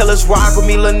 Them killers rock with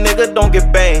me, little nigga, don't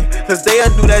get banged. Cause they'll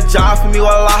do that job for me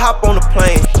while I hop on the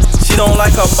plane. She don't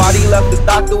like her body, left the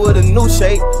doctor with a new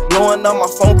shape. Blowing up my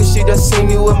phone cause she just seen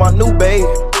me with my new babe.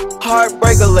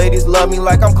 Heartbreaker ladies love me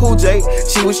like I'm Cool J.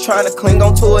 She was trying to cling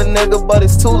on to a nigga, but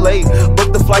it's too late.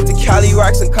 Booked the flight to Cali,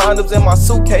 racks and condoms in my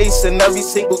suitcase. And every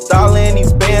single dollar in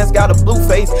these bands got a blue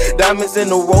face. Diamonds in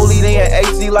the rollie, they in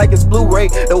HD like it's Blu-ray.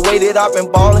 The way that I've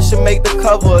been ballin' should make the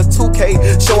cover a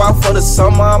 2K. Show out for the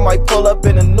summer, I might pull up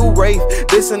in a new Wraith.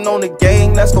 Dissin' on the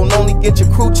gang, that's gon' only get your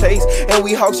crew chase. And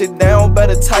we hawk shit down,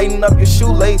 better tighten up your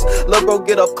shoelace. Lil' bro,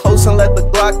 get up close and let the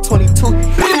Glock 22.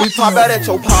 We pop out at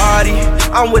your party,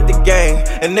 I'm with the gang,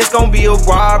 and it's gon' be a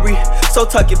robbery. So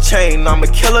tuck your chain, I'm a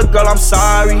killer, girl, I'm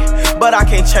sorry, but I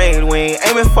can't change. We ain't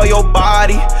aiming for your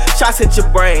body, shots hit your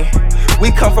brain.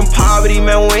 We come from poverty,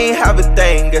 man, we ain't have a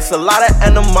thing. It's a lot of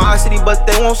animosity, but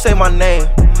they won't say my name.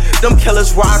 Them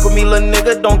killers rock with me, little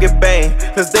nigga, don't get banged.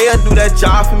 Cause they'll do that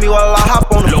job for me while I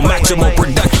hop on the plane. Maximo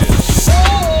Productions.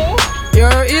 Yo,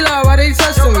 Eli, why they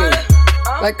testing me?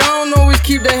 Like I don't always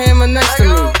keep the hammer next to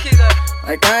me.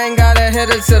 Like I ain't got a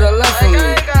header to the left of me.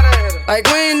 Like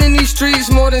we ain't in these streets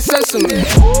more than sesame.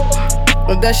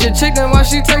 But that shit chicken, why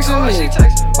she texting me?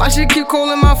 Why she keep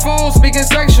calling my phone, speaking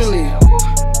sexually?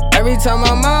 Every time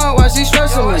I'm out, why she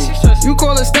stressing me? You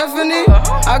call her Stephanie,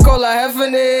 I call her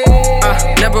Heffany.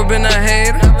 Never been a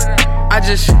hater, I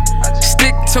just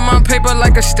stick to my paper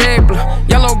like a stapler.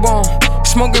 Yellow bone,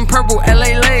 smoking purple,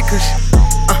 LA Lakers.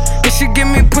 And she give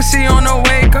me pussy on the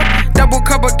wake up. Double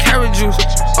cup of carrot juice.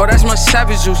 Oh, that's my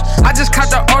savage juice. I just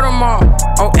caught the Audemars.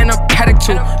 Oh, in a paddock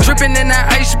too. Dripping in that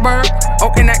iceberg.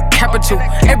 Oh, in that capital.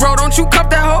 Hey, bro, don't you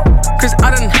cup that hoe? Cause I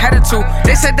done had it too.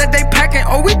 They said that they packing.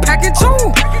 Oh, we packing too.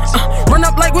 Run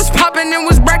up like what's poppin' and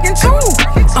was brackin' too.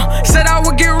 Said I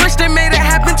would get rich, they made it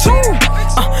happen too.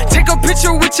 Take a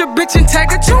picture with your bitch and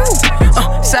tag her too.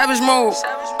 Savage mode.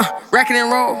 Rackin'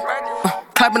 and roll.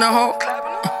 Clapping a hoe.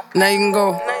 Now you can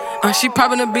go. She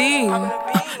poppin' a bean,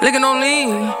 lickin' on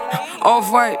lean.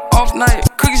 Off-white, off-night,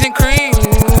 cookies and cream.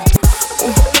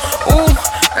 Ooh,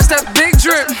 that's that big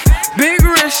drip, big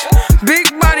wrist, big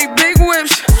body, big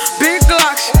whips, big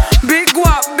glocks, big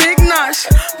guap, big knots,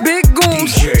 big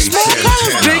gooms, small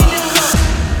colors, big.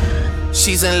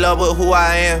 She's in love with who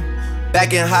I am.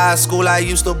 Back in high school, I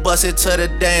used to bust it to the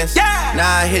dance.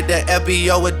 Now I hit the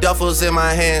FBO with duffels in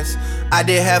my hands. I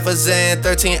did half a Zan,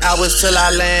 13 hours till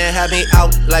I land. Had me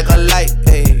out like a light,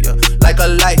 ayy, like a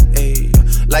light, ayy,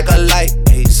 like a light,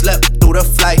 ayy. Slept through the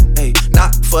flight, ayy,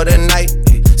 not for the night,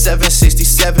 ayy.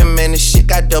 767, man, this shit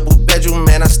got double bedroom,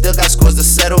 man. I still got scores to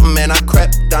settle, man. I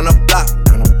crept down the block,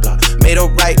 made a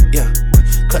right, yeah.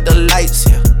 Cut the lights,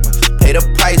 yeah. Pay the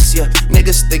price, yeah.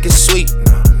 Niggas think it's sweet,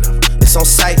 no, it's on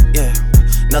sight, yeah.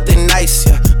 Nothing nice,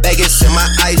 yeah. Vegas in my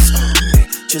ice,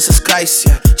 Jesus Christ,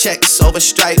 yeah. Checks over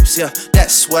stripes, yeah.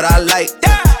 That's what I like,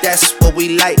 yeah. That's what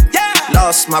we like, yeah.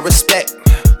 Lost my respect,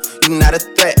 you not a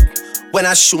threat. When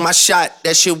I shoot my shot,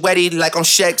 that shit wetty like on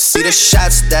Shaq. See the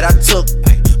shots that I took,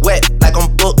 wet like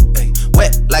on Book,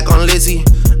 wet like on Lizzie.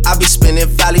 I be spinning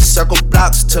valley circle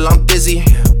blocks till I'm busy.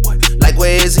 Like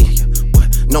where is he?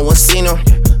 No one seen him.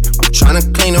 I'm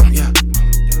tryna clean him.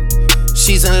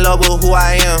 She's in love with who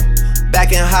I am.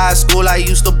 Back in high school, I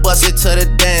used to bust it to the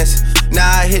dance.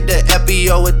 Now I hit the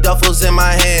FBO with duffels in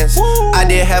my hands. I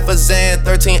did half a Zan,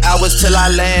 13 hours till I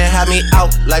land. Had me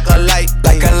out like a light,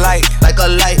 like a light, like a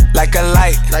light, like a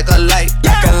light, like a light,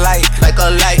 like a light, like a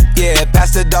light. Yeah,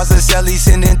 Pastor Dawson sell, he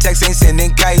sending texts, ain't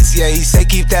sending kites. Yeah, he say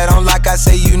keep that on like I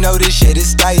say, you know this shit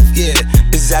is tight. Yeah,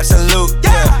 this is absolute.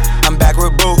 Yeah, I'm back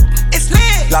with Boo. It's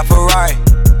lit. La Ferrari.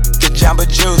 Jamba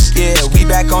Juice, yeah, we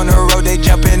back on the road, they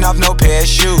jumping off no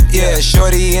parachute, yeah.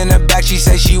 Shorty in the back, she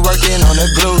say she working on the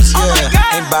glutes, yeah.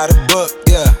 Ain't by the book,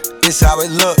 yeah, it's how it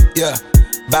look, yeah.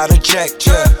 Bout to check,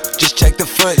 yeah, just check the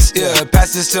foots, yeah.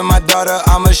 Pass this to my daughter,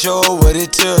 I'ma show her what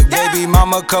it took. Baby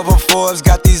mama cover Forbes,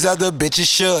 got these other bitches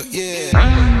shook, yeah.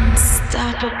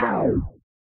 Unstoppable.